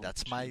heard ain't me. gonna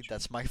That's my change it.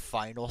 that's my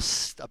final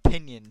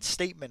opinion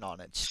statement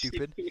on it.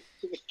 Stupid.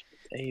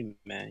 Hey,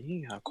 man, you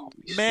ain't gotta call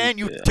me Man,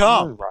 you stupid. I'm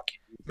dumb. rocking.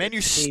 Man, you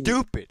Hey,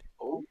 stupid.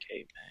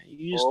 okay, man.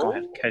 You just gonna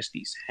have Oh, to catch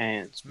these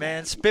hands, Man,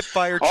 man.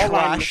 Spitfire All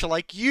I trash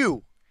like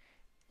you.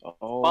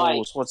 Oh,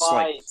 fight, so it's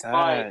like fight,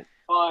 fight, that.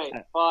 fight,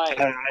 I, fight,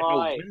 I know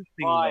fight, one thing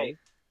though. fight.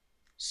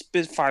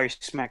 Spitfire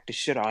smacked the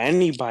shit out of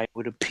anybody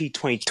with a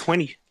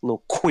P2020,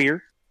 little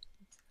queer.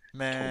 Talking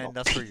Man, about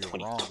that's where you're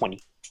wrong. P2020.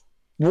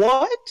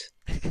 What?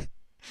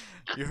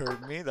 You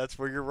heard me. That's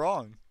where you're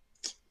wrong.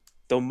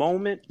 The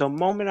moment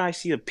I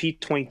see a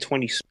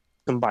P2020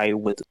 somebody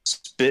with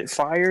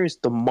Spitfires,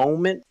 the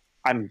moment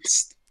I'm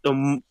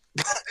the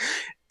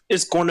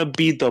it's gonna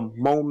be the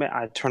moment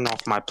I turn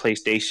off my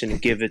PlayStation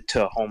and give it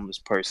to a homeless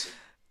person.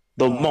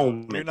 The You're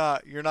moment.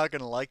 not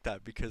gonna like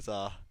that because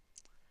I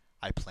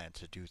plan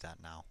to do that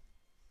now.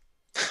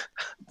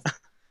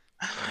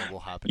 And it will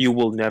happen. You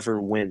will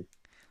never win.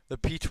 The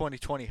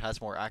P2020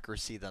 has more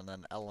accuracy than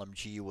an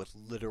LMG with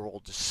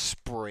literal just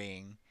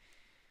spraying.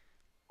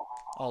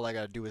 All I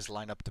gotta do is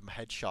line up them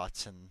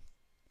headshots and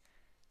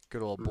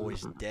good old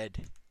boy's Mhm.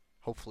 dead.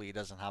 Hopefully he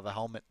doesn't have a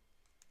helmet.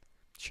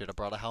 Should have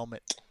brought a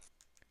helmet.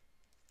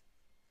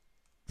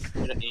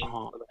 Should have aimed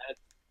Uh, for the head.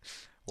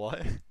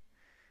 What?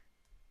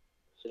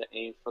 Should have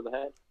aimed for the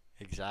head.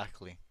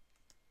 Exactly.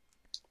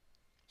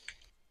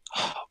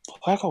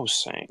 like I was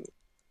saying,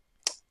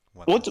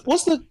 what's 1000.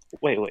 what's the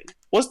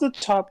what's the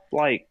top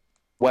like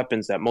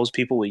weapons that most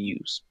people would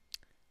use?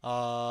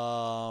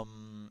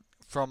 From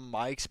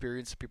my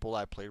experience, the people that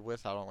I played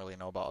with, I don't really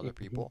know about other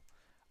Mm-hmm. people.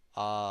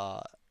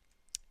 Uh,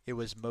 it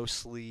was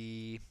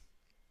mostly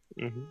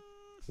Mm-hmm.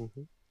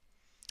 Mm-hmm.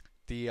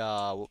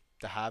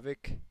 the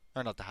Havoc,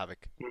 or not the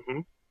Havoc. Mm-hmm.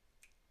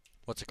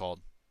 What's it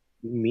called?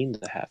 You mean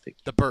the Havoc?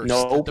 The Burst.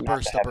 No, The not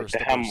Burst. the The Havoc. Burst. The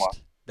The Hemlock.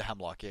 Burst. The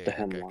Hemlock. Yeah, The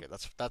yeah. Okay, Hemlock. okay.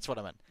 That's what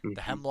I meant. The Mm-hmm.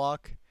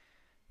 Hemlock.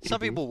 Some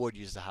Mm-hmm. people would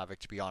use the Havoc,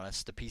 to be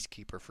honest. The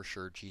Peacekeeper for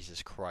sure.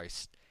 Jesus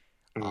Christ.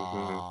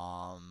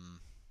 Mm-hmm.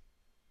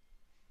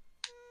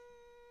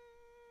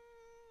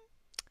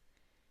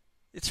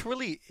 It's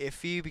really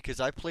iffy because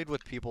I played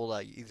with people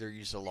that either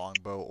use the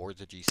longbow or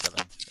the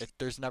G7.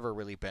 There's never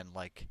really been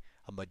like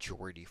a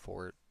majority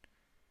for it,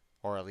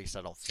 or at least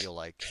I don't feel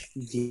like.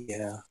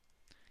 Yeah,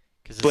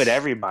 Cause but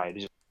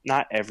everybody,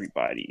 not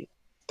everybody.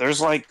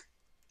 There's like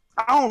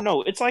I don't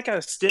know. It's like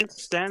a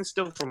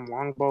standstill from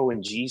longbow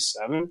and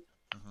G7. Mhm.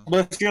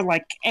 But if you're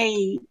like,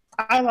 hey,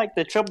 I like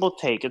the triple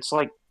take. It's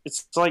like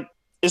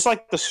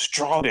the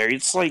strawberry.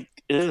 It's like,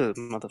 ugh,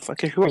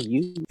 motherfucker, who are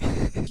you?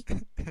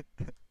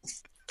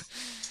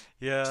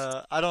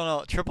 Yeah, I don't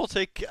know. Triple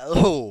take.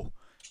 Oh.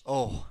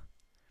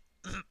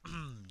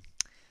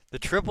 The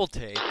triple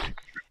take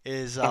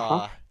is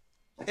Uh-huh.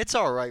 it's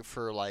all right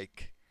for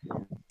like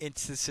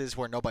instances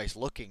where nobody's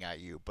looking at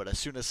you, but as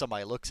soon as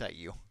somebody looks at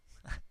you,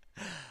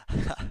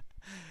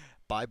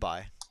 bye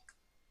bye.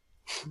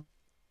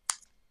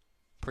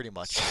 Pretty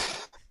much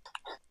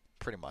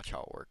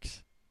how it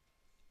works.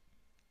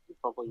 You're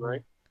probably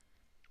right.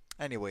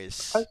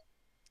 Anyways,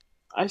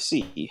 I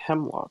see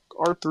Hemlock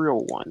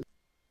R301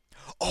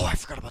 oh, I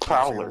forgot about the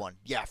Prowler 301.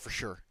 Yeah, for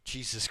sure.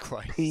 Jesus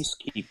Christ.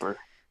 Peacekeeper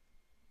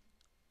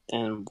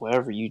and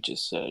whatever you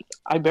just said.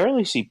 I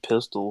barely see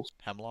pistols,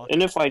 Hemlock.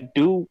 and if I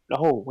do,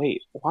 oh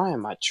wait, why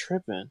am I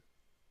tripping?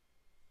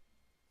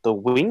 The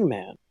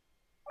Wingman.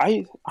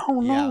 I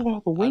don't know Yeah,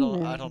 about the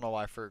Wingman. I don't know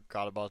why I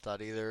forgot about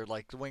that either.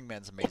 Like the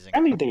Wingman's amazing.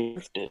 I mean, they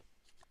nerfed it,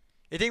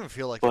 It didn't even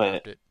feel like they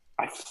but nerfed it.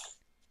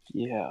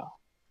 Yeah.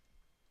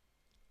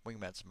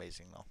 Wingman's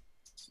amazing though,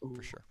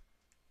 for sure.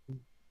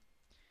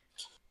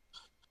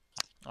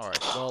 All right.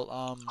 Well,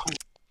 I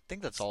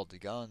think that's all the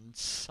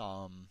guns.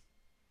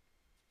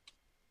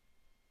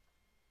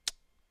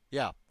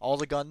 Yeah, all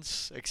the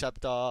guns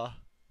except the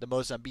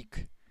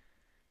Mozambique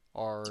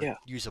are Yeah.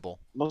 usable.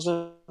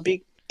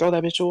 Mozambique, Throw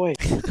that bitch away.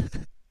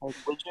 Like,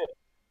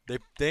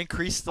 legit. They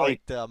increased like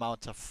the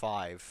amount to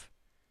 5.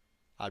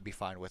 I'd be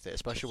fine with it,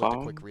 especially with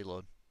the quick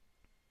reload.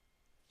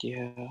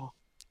 Yeah.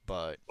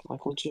 But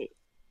like legit.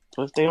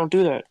 But if they don't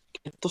do that,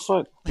 get the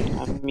fuck.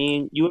 I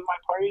mean, you in my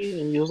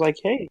party, and you was like,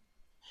 hey,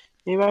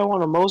 anybody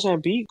want a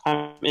Mozambique?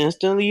 I'm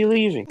instantly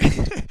leaving.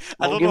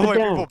 I don't know why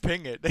people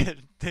ping it.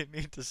 They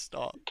need to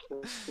stop.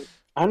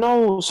 I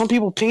know some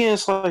people ping it.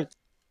 It's like,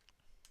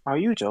 are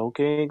you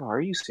joking? Are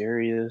you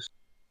serious?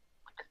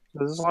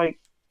 It's like,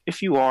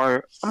 if you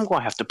are, I'm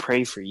gonna have to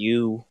pray for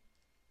you.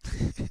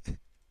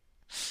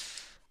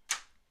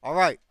 All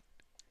right.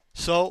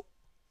 So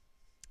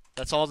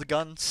that's all the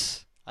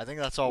guns. I think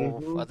that's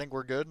all. I think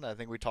we're good. I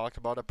think we talked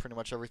about it, pretty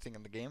much everything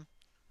in the game.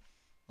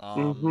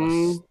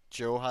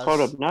 Joe has.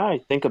 Hold up. Now I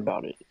think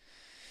about it.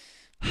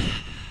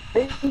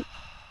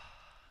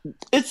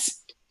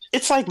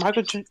 It's like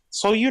Michael.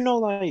 So you know,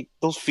 like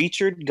those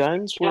featured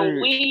guns. Where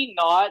Can we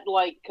not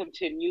like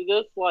continue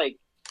this? Like,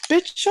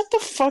 bitch, shut the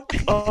fuck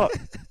up.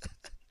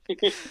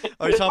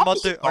 Are you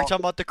talking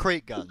about the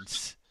crate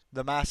guns,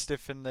 the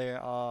Mastiff and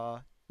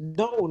the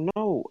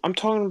No. I'm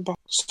talking about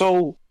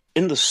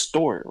in the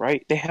store,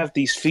 right? They have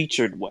these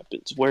featured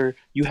weapons where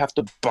you have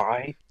to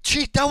buy.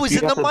 Cheat, that was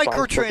in the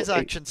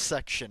microtransactions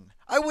section.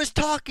 I was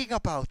talking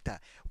about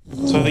that.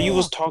 So you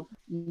was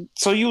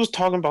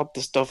talking about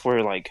the stuff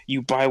where like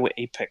you buy with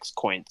Apex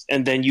coins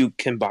and then you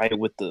can buy it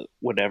with the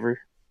whatever.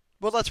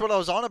 Well, that's what I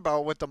was on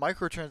about with the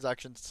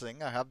microtransactions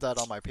thing. I have that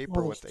on my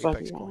paper with the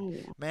Apex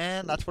coin.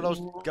 Man, that's what I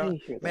was gonna.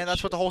 Man,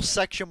 that's what the whole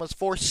section was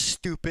for.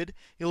 Stupid,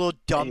 you little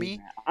dummy.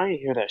 Hey, I didn't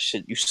hear that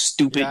shit. You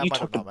stupid. Yeah, you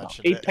talked about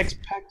Apex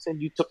packs and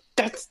you took.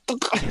 That's the.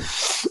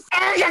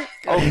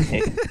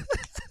 Okay.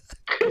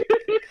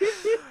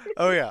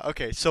 Oh yeah.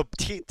 Okay. So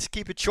to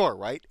keep it short,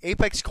 right?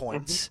 Apex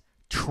coins,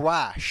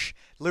 trash.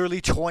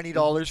 Literally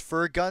 $20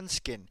 for a gun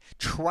skin.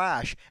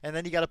 Trash. And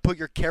then you got to put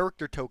your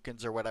character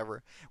tokens or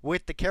whatever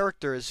with the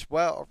characters,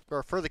 well,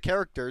 or for the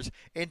characters,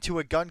 into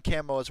a gun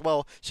camo as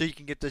well, so you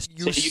can get this.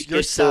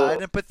 You're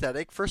sad and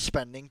pathetic for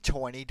spending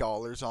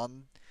 $20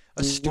 on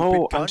a stupid gun.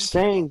 No, I'm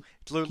saying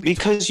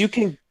because you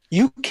can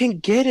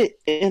get it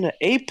in an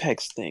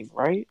Apex thing,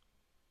 right?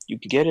 You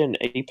can get it in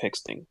an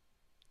Apex thing.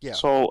 Yeah.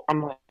 So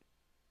I'm like,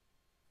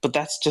 but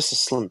that's just a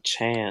slim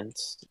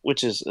chance,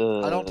 which is.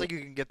 I don't think you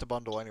can get the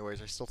bundle anyways.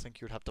 I still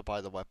think you'd have to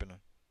buy the weapon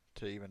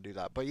to even do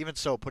that. But even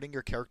so, putting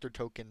your character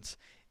tokens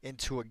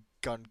into a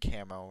gun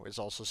camo is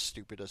also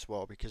stupid as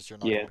well, because you're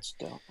not. Yeah, it's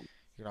dumb.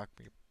 You're not,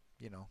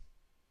 you know.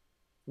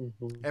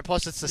 And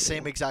plus, it's the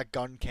same exact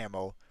gun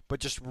camo, but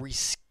just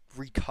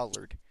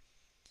recolored.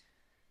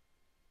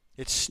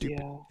 It's stupid.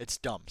 Yeah. It's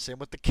dumb. Same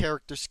with the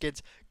character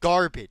skins.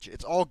 Garbage.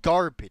 It's all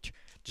garbage.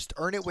 Just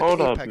earn it with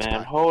the Apex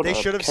pack. They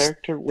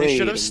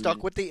should have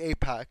stuck with the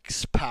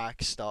Apex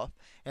pack stuff,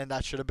 and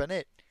that should have been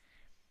it.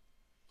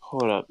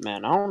 Hold up,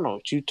 man. I don't know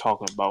what you're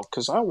talking about,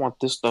 because I want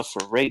this stuff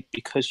for rape,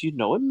 because, you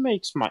know, it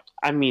makes my...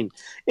 I mean,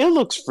 it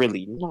looks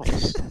really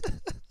nice.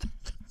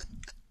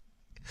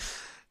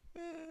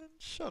 Man,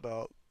 shut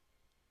up.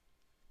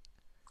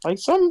 Like,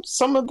 some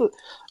of the...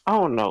 I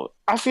don't know.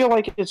 I feel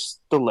like it's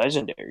the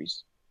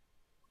legendaries.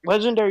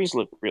 Legendaries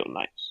look real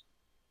nice.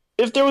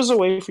 If there was a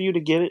way for you to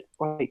get it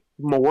like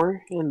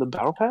more in the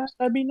battle pass,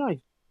 that'd be nice.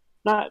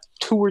 Not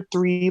 2 or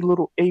 3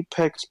 little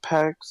Apex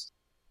packs.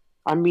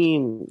 I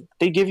mean,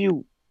 they give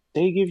you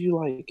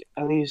like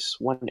at least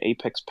 1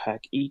 Apex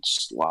pack each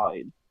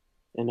slide,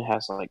 and it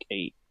has like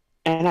 8.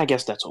 And I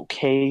guess that's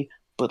okay,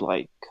 but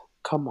like,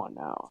 come on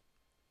now.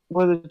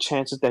 What are the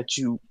chances that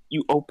you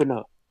open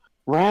a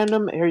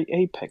random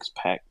Apex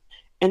pack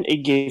and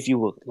it gave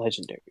you a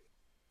legendary?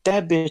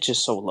 That bitch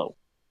is so low.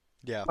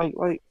 Yeah.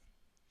 Like.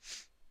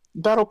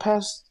 Battle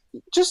Pass,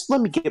 just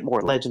let me get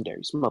more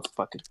legendaries,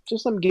 motherfucker.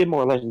 Just let me get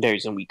more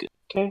legendaries and we good,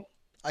 okay?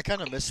 I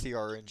kind of miss the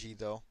RNG,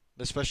 though.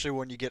 Especially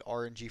when you get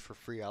RNG for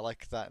free. I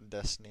like that in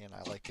Destiny, and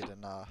I like it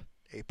in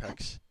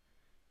Apex.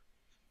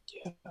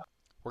 Yeah.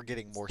 We're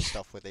getting more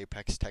stuff with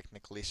Apex,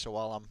 technically, so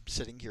while I'm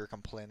sitting here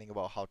complaining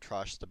about how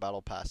trash the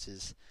Battle Pass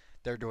is,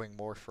 they're doing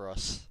more for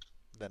us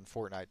than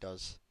Fortnite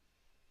does.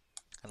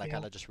 And I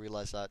kind of just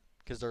realized that,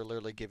 because they're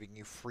literally giving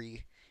you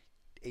free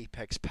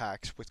Apex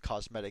packs with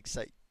cosmetics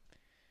that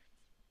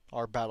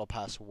are Battle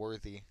Pass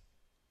worthy,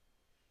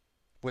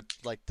 with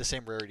like the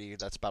same rarity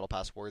that's Battle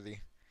Pass worthy.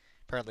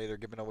 Apparently, they're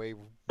giving away,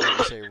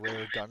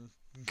 rare gun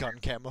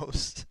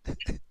camos.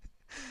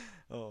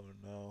 Oh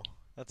no,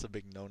 that's a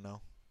big no.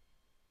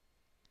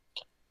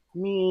 I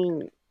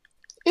mean,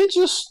 it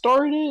just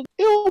started.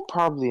 It'll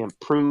probably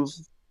improve.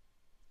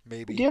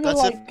 Maybe.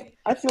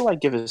 I feel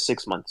like give it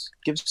 6 months.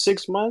 Give it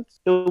 6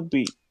 months, it'll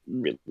be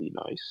really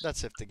nice.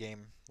 That's if the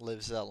game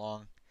lives that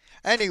long.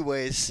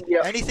 Anyways,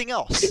 anything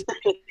else?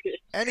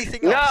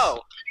 Anything else?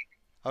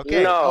 No.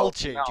 Okay, no,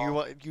 LJ, no. do you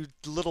want you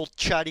little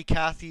chatty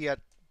Cathy at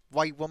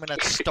white woman at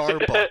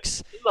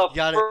Starbucks?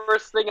 The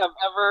first thing I've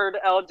ever heard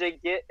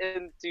LJ get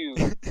into.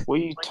 What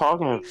are you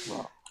talking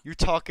about? You're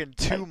talking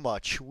too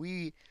much.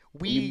 We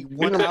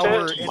 1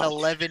 hour and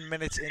 11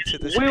 minutes into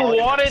this. We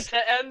podcast. wanted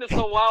to end this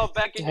a while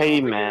back. Hey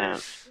man.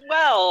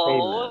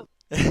 Well.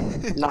 Hey,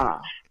 man.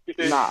 Nah.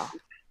 Nah.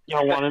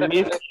 Y'all wanted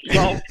me.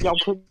 Y'all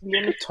put me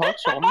in the talk,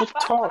 so I'm gonna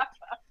talk.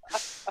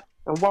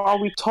 And while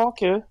we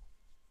talking,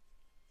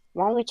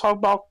 why don't we talk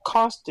about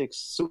Caustic's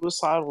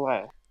suicidal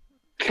act?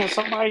 Can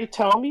somebody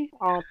tell me?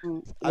 One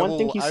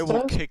thing he says.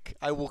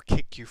 I will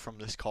kick you from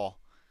this call.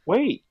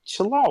 Wait,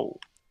 chill out.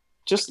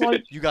 Just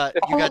like You got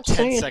all I'm 10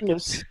 saying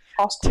seconds. is,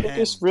 Caustic 10,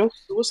 is real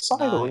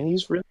suicidal, 9, and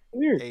he's really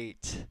weird.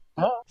 8,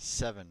 Huh?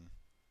 7.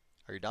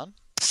 Are you done?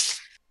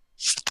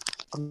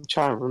 I'm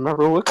trying to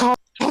remember what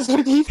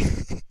Caustic he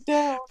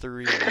down.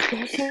 3,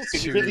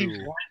 Really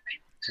 2,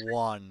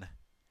 1,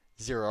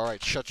 0. All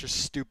right, shut your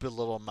stupid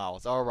little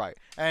mouth. All right.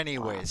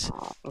 Anyways,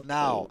 okay.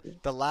 now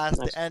the last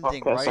Next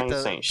ending, podcast, right? I ain't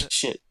saying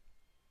shit.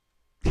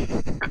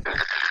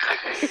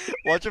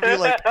 Watch it be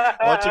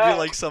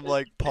like some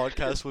like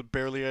podcast with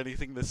barely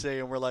anything to say,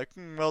 and we're like,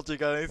 well, do you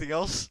got anything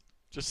else?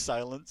 Just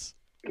silence.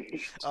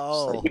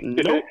 Oh, Like,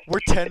 nope. we're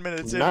 10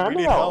 minutes in. Not We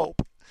need at all.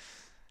 help.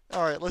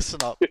 All right, listen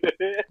up.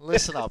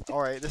 Listen up.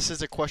 All right, this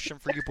is a question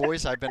for you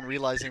boys. I've been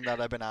realizing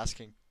that I've been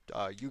asking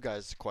you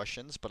guys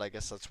questions, but I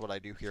guess that's what I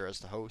do here as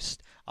the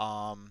host.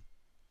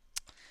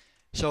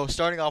 So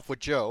starting off with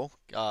Joe,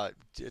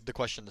 the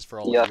question is for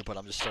all of you, but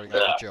I'm just starting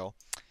off with Joe.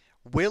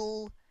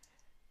 Will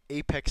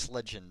Apex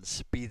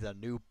Legends be the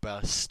new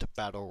best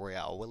battle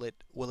royale?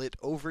 Will it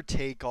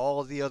overtake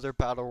all the other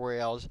battle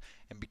royales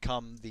and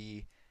become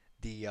the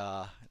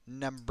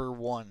number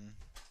one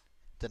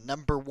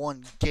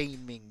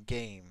gaming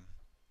game?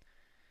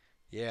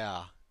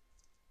 Yeah.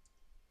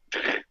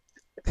 If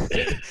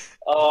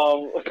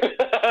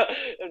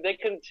they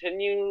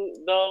continue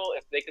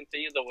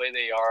the way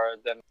they are,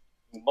 then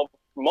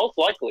most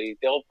likely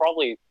they'll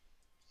probably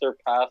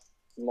surpass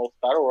most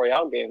battle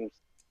royale games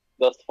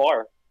thus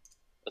far,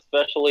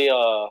 especially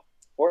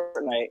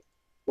Fortnite,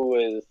 who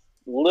is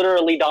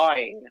literally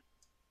dying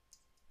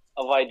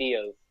of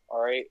ideas.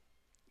 All right,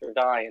 they're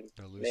dying.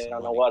 They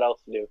don't know what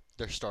else to do.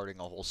 They're starting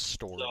a whole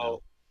store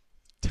now.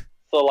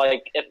 So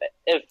like,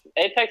 if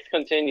Apex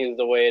continues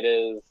the way it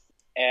is,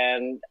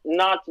 and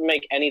not to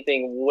make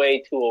anything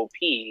way too OP,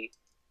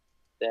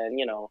 then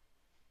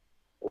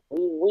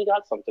we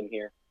got something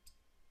here.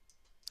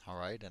 All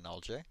right, and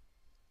LJ?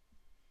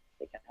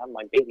 They can have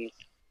my babies.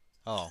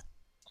 Oh,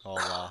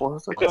 what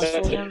was the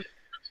question?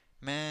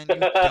 Man, you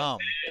dumb.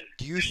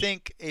 Do you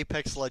think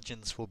Apex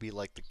Legends will be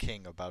like the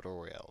king of Battle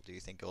Royale? Do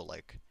you think it'll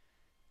like...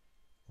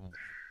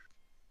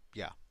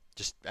 Yeah,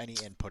 just any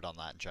input on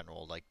that in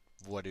general. Like,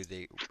 what do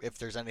they... If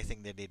there's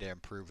anything they need to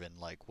improve in,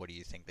 like, what do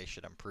you think they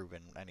should improve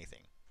in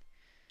anything?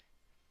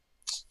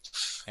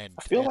 And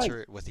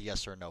answer it with a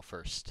yes or no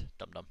first,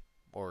 dum-dum.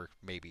 Or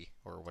maybe,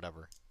 or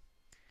whatever.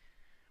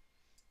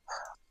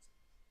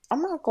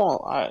 I'm not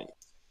gonna lie.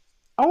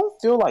 I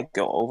don't feel like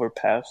they'll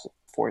overpass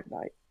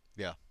Fortnite.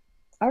 Yeah.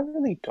 I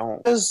really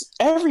don't. Because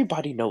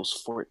everybody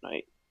knows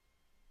Fortnite.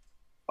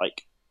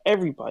 Like,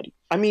 everybody.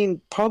 I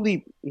mean,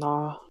 probably,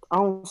 nah. I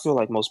don't feel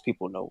like most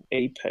people know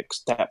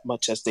Apex that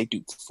much as they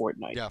do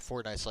Fortnite. Yeah,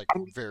 Fortnite's like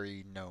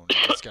very known.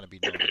 It's gonna be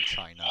known in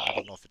China. I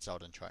don't know if it's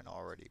out in China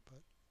already,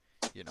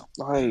 but, you know.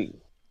 Like,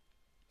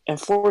 and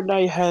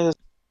Fortnite has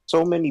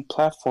so many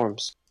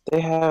platforms. They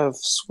have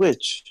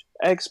Switch,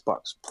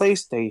 Xbox,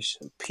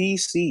 PlayStation,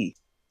 PC,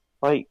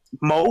 like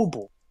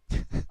mobile.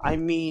 I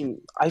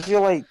mean, I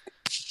feel like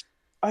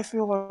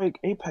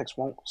Apex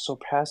won't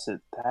surpass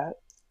it. I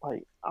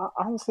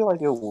don't feel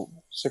like it will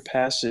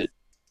surpass it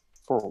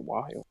for a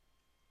while.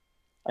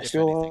 I If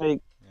feel anything,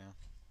 like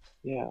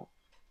yeah,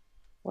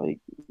 like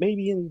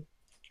maybe in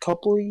a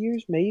couple of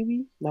years,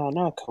 maybe no,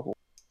 not a couple.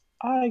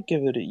 I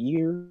give it a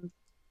year.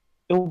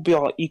 It will be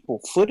on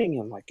equal footing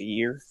in like a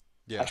year.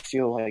 Yeah. I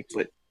feel like,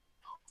 but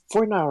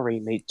Fortnite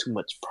already made too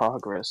much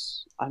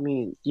progress. I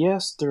mean,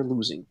 yes, they're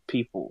losing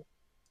people.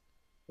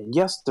 And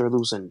yes, they're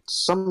losing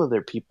some of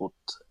their people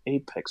to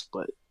Apex,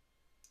 but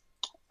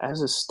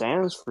as it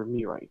stands for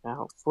me right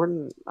now,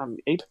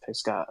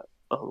 Apex got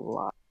a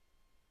lot.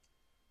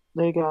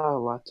 They got a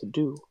lot to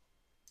do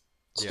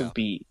to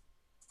be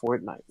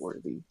Fortnite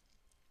worthy.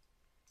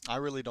 I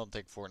really don't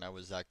think Fortnite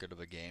was that good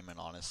of a game, and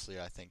honestly,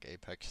 I think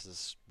Apex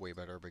is way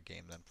better of a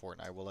game than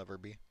Fortnite will ever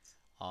be.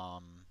 I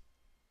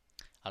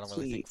don't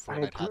really think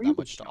Fortnite had that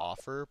much to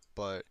offer,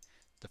 but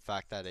the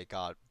fact that it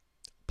got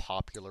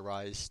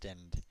popularized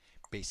and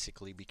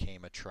basically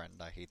became a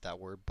trend, I hate that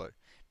word, but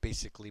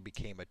basically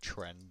became a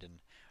trend, and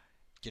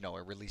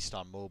it released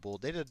on mobile.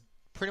 They did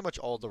pretty much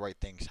all the right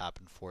things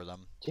happen for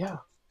them. Yeah.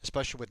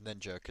 Especially with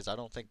Ninja, because I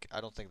don't think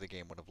the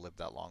game would have lived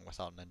that long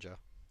without Ninja.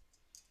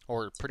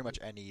 Or pretty much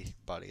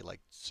anybody,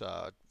 like,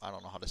 I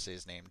don't know how to say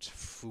his name,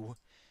 Tfu,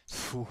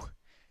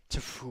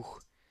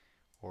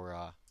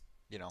 or,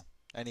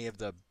 any of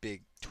the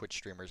big Twitch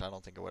streamers, I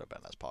don't think it would have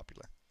been as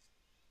popular.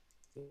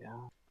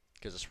 Yeah.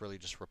 Because it's really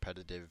just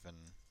repetitive and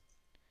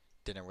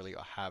didn't really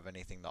have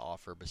anything to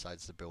offer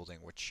besides the building,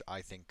 which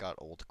I think got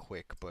old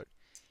quick, but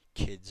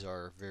kids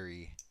are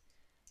very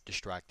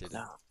distracted.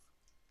 No.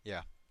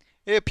 Yeah.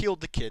 It appealed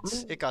to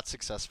kids. It got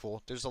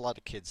successful. There's a lot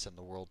of kids in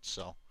the world,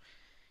 so...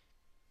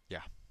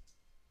 Yeah.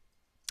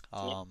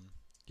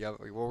 Yeah,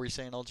 what were you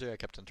saying, LJ? I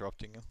kept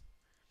interrupting you.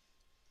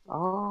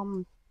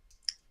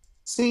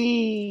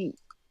 See,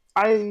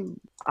 I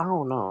I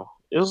don't know.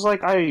 It was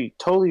like I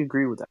totally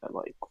agree with that.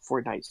 Like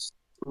Fortnite's,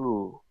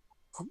 ooh,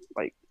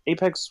 like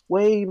Apex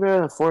way better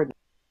than Fortnite.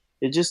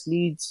 It just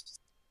needs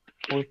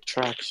more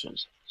traction.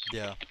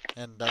 Yeah,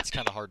 and that's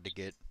kind of hard to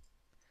get.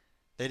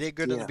 They did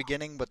good in the Yeah,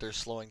 beginning, but they're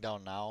slowing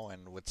down now.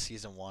 And with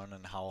season one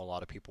and how a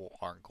lot of people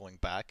aren't going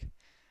back,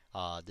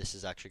 this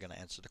is actually going to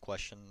answer the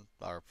question,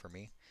 or for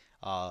me.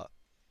 Uh,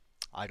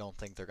 I don't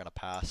think they're going to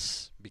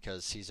pass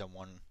because season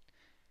one.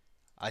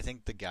 I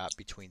think the gap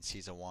between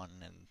season one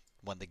and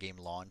when the game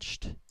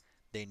launched,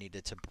 they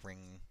needed to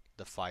bring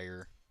the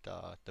fire,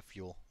 the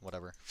fuel,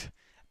 whatever,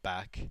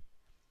 back.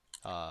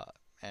 Uh,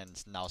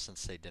 and now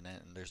since they didn't,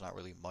 and there's not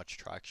really much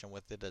traction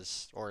with it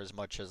as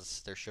much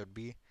as there should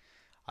be,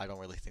 I don't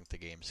really think the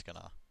game's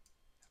gonna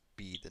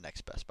be the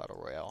next best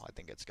battle royale. I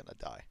think it's gonna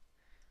die.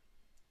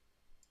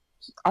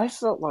 I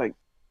felt like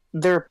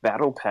their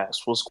battle pass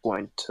was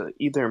going to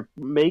either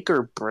make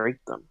or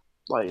break them.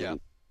 Yeah,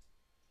 Like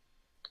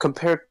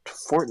compared to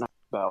Fortnite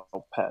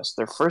battle pass,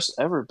 their first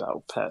ever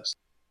battle pass,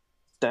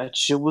 that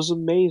shit was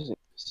amazing.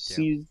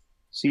 yeah.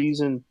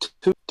 Season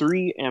 2,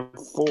 3, and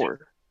 4,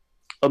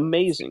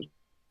 amazing.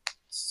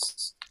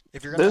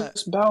 If you're gonna,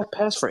 This battle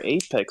pass for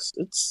Apex,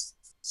 it's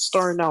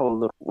starting out a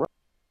little rough.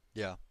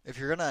 yeah, if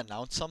you're gonna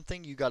announce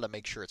something, you gotta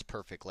make sure it's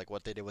perfect, like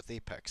what they did with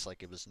Apex.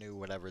 Like it was new,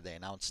 whatever they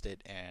announced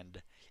it,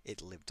 and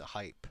it lived the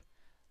hype.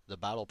 The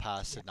battle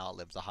pass did not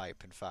live the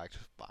hype. In fact,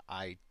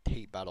 I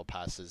hate battle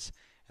passes,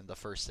 and the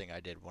first thing I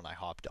did when I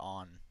hopped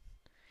on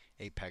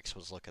Apex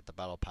was look at the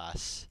battle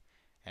pass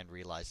and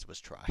realized it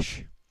was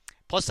trash.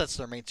 Plus, that's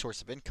their main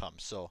source of income,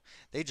 so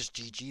they just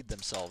GG'd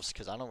themselves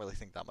because I don't really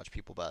think that much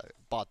people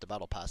bought the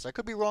battle pass. I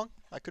could be wrong.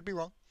 I could be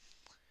wrong,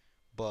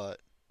 but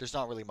there's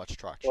not really much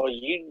traction. Well,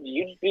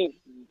 you'd be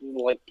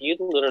like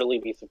you'd literally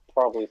be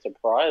probably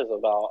surprised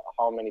about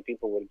how many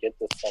people would get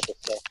this type of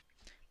stuff.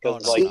 Oh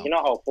Because no like no. you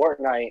know how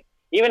Fortnite,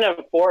 even in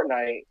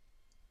Fortnite,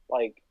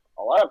 like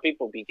a lot of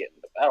people be getting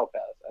the battle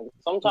pass, and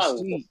sometimes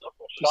the stuff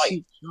was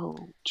shite.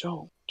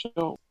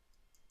 Joe.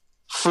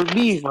 For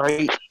me,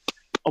 right,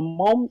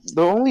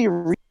 the only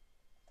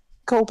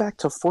go back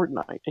to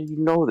Fortnite, and you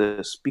know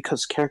this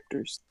because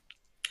characters.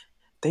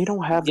 They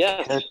don't have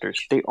Yes, characters.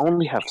 They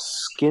only have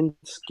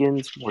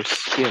skins, more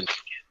skin.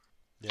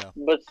 Yeah,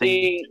 but They,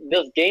 see,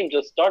 this game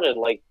just started.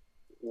 Like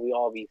we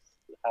all be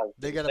have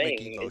they been gotta make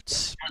saying,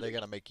 emotes. They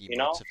gotta make you emotes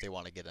know. if they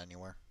want to get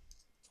anywhere.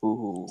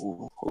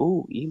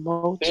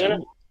 emotes.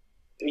 Soon,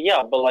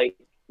 yeah, but like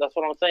that's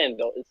what I'm saying.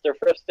 Though it's their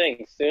first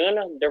thing.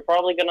 Soon, they're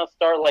probably gonna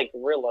start like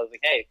realizing,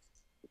 hey,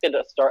 we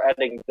could start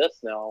adding this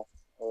now,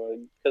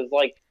 because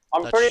like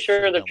I'm That's pretty sure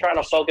should have they're been what trying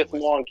they to focus started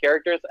with. more on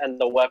characters and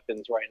the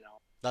weapons right now.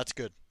 That's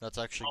good. That's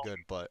actually good,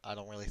 but I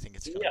don't really think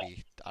it's gonna Yeah,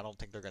 be. I don't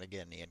think they're gonna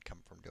get any income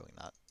from doing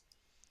that.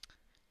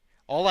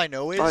 All I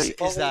know is Like, is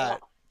probably that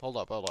not. hold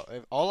up.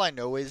 All I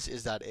know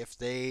is that if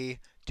they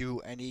do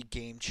any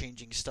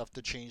game-changing stuff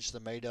to change the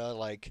meta,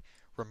 like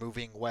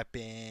removing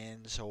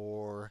weapons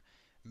or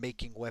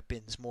making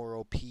weapons more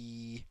OP,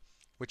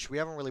 which we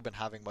haven't really been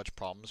having much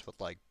problems with,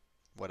 like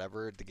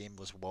whatever the game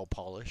was well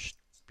polished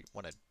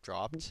when it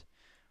dropped.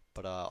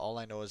 But all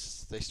I know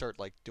is they start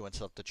like doing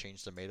stuff to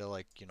change the meta,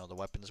 like the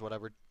weapons,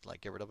 whatever.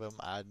 Like get rid of them,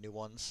 add new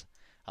ones.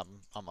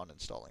 I'm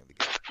uninstalling the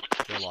game.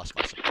 They lost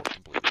my support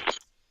completely.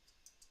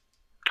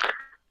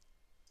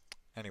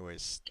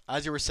 Anyways,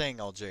 as you were saying,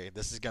 LJ,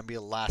 this is gonna be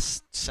the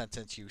last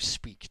sentence you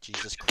speak.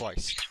 Jesus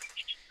Christ.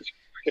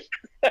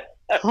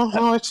 I don't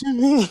know what you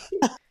mean.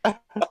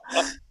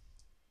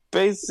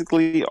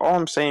 Basically, all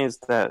I'm saying is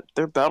that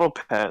their battle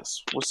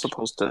pass was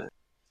supposed to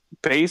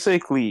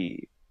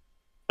basically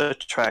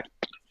attract.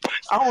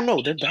 I don't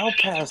know. Their battle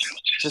pass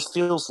just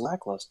feels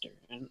lackluster,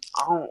 and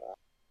I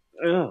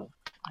don't.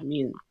 I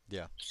mean,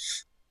 Yeah.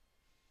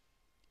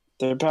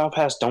 their battle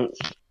pass don't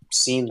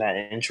seem that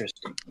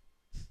interesting.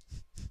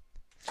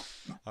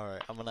 All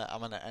right. I'm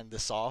gonna end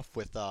this off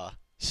with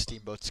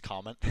Steamboat's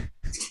comment.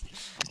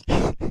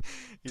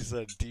 He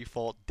said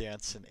default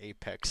dance in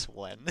Apex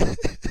when.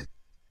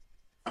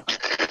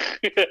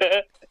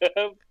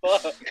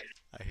 Fuck.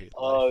 I hate life.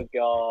 Oh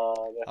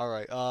god. All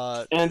right.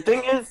 And the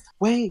thing is,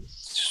 wait,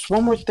 just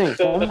one more thing.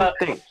 Just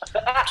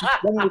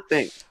one more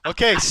thing.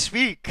 Okay.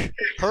 Speak.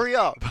 Hurry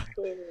up.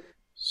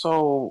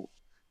 So,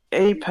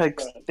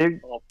 Apex,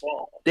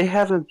 they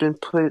haven't been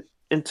put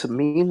into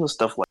memes and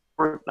stuff like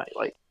Fortnite.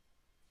 Like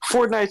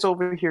Fortnite's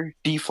over here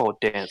default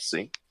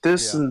dancing,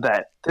 this Yeah. and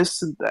that,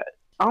 this and that.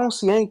 I don't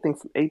see anything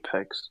from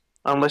Apex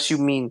unless you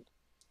mean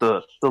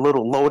the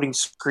little loading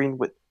screen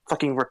with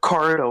fucking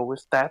Ricardo.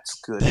 If that's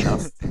good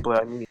enough,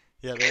 but I mean,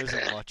 Yeah. There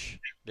isn't much.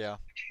 Yeah.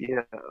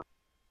 yeah,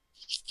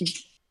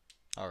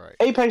 All right.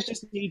 Apex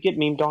just need to get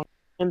memed on,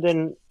 and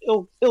then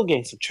it'll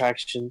gain some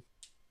traction.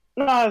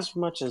 Not as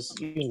much as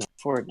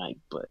Fortnite,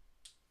 but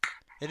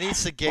It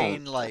needs to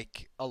gain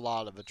like a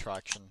lot of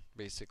attraction,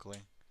 basically.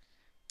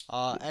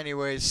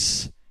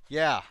 Anyways,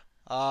 yeah.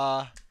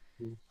 Yeah.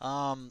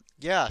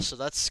 So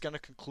that's gonna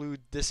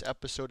conclude this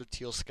episode of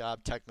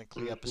TLSCAV.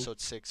 Technically, episode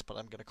 6, but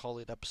I'm gonna call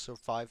it episode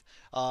 5.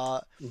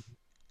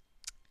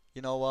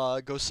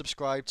 Go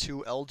subscribe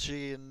to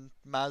LG and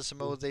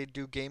Mazimo. They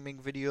do gaming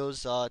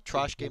videos,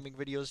 trash gaming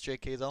videos,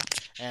 JK though.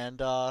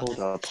 And Hold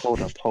up,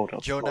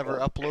 Joe hold never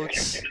up.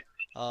 uploads.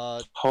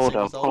 Hold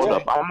Same up, with hold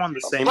up. LJ. I'm on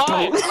the same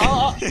Fine.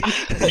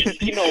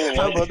 boat. You know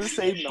I'm what? on the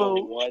same You know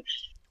boat. what?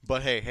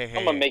 But hey,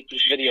 I'm gonna hey. make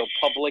this video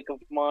public of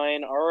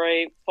mine. All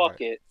right, fuck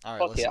Alright, it, alright,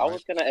 fuck it. listen, I right?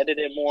 was gonna edit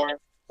it more.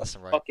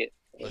 Listen, right? Fuck it.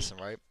 Listen,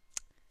 right?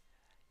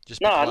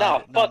 Just be Nah,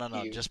 glad. No, fuck no,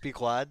 no. you. Just be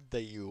glad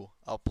that you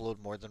upload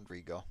more than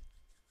Rigo.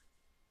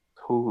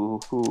 Who?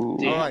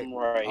 Damn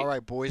right. Alright, You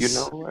know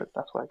boys. what?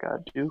 That's what I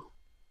gotta do.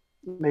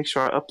 Make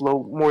sure I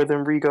upload more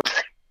than Rigo.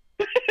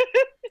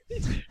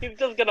 He's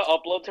just gonna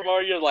upload tomorrow.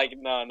 You're like,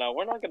 no,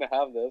 we're not gonna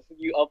have this.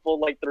 You upload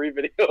like 3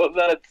 videos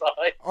at a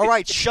time.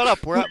 Alright, shut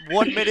up. We're at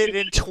 1 minute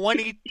and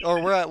 20,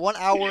 or we're at 1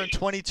 hour and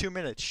 22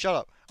 minutes. Shut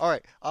up.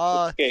 Alright,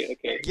 Okay.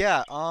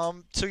 yeah,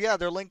 so yeah,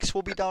 their links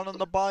will be down in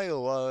the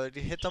bio.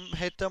 Hit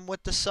them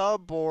with the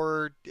sub,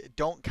 or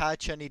don't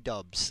catch any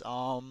dubs.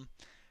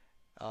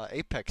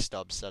 Apex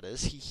dubs, that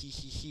is.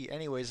 He.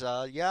 Anyways,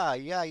 yeah.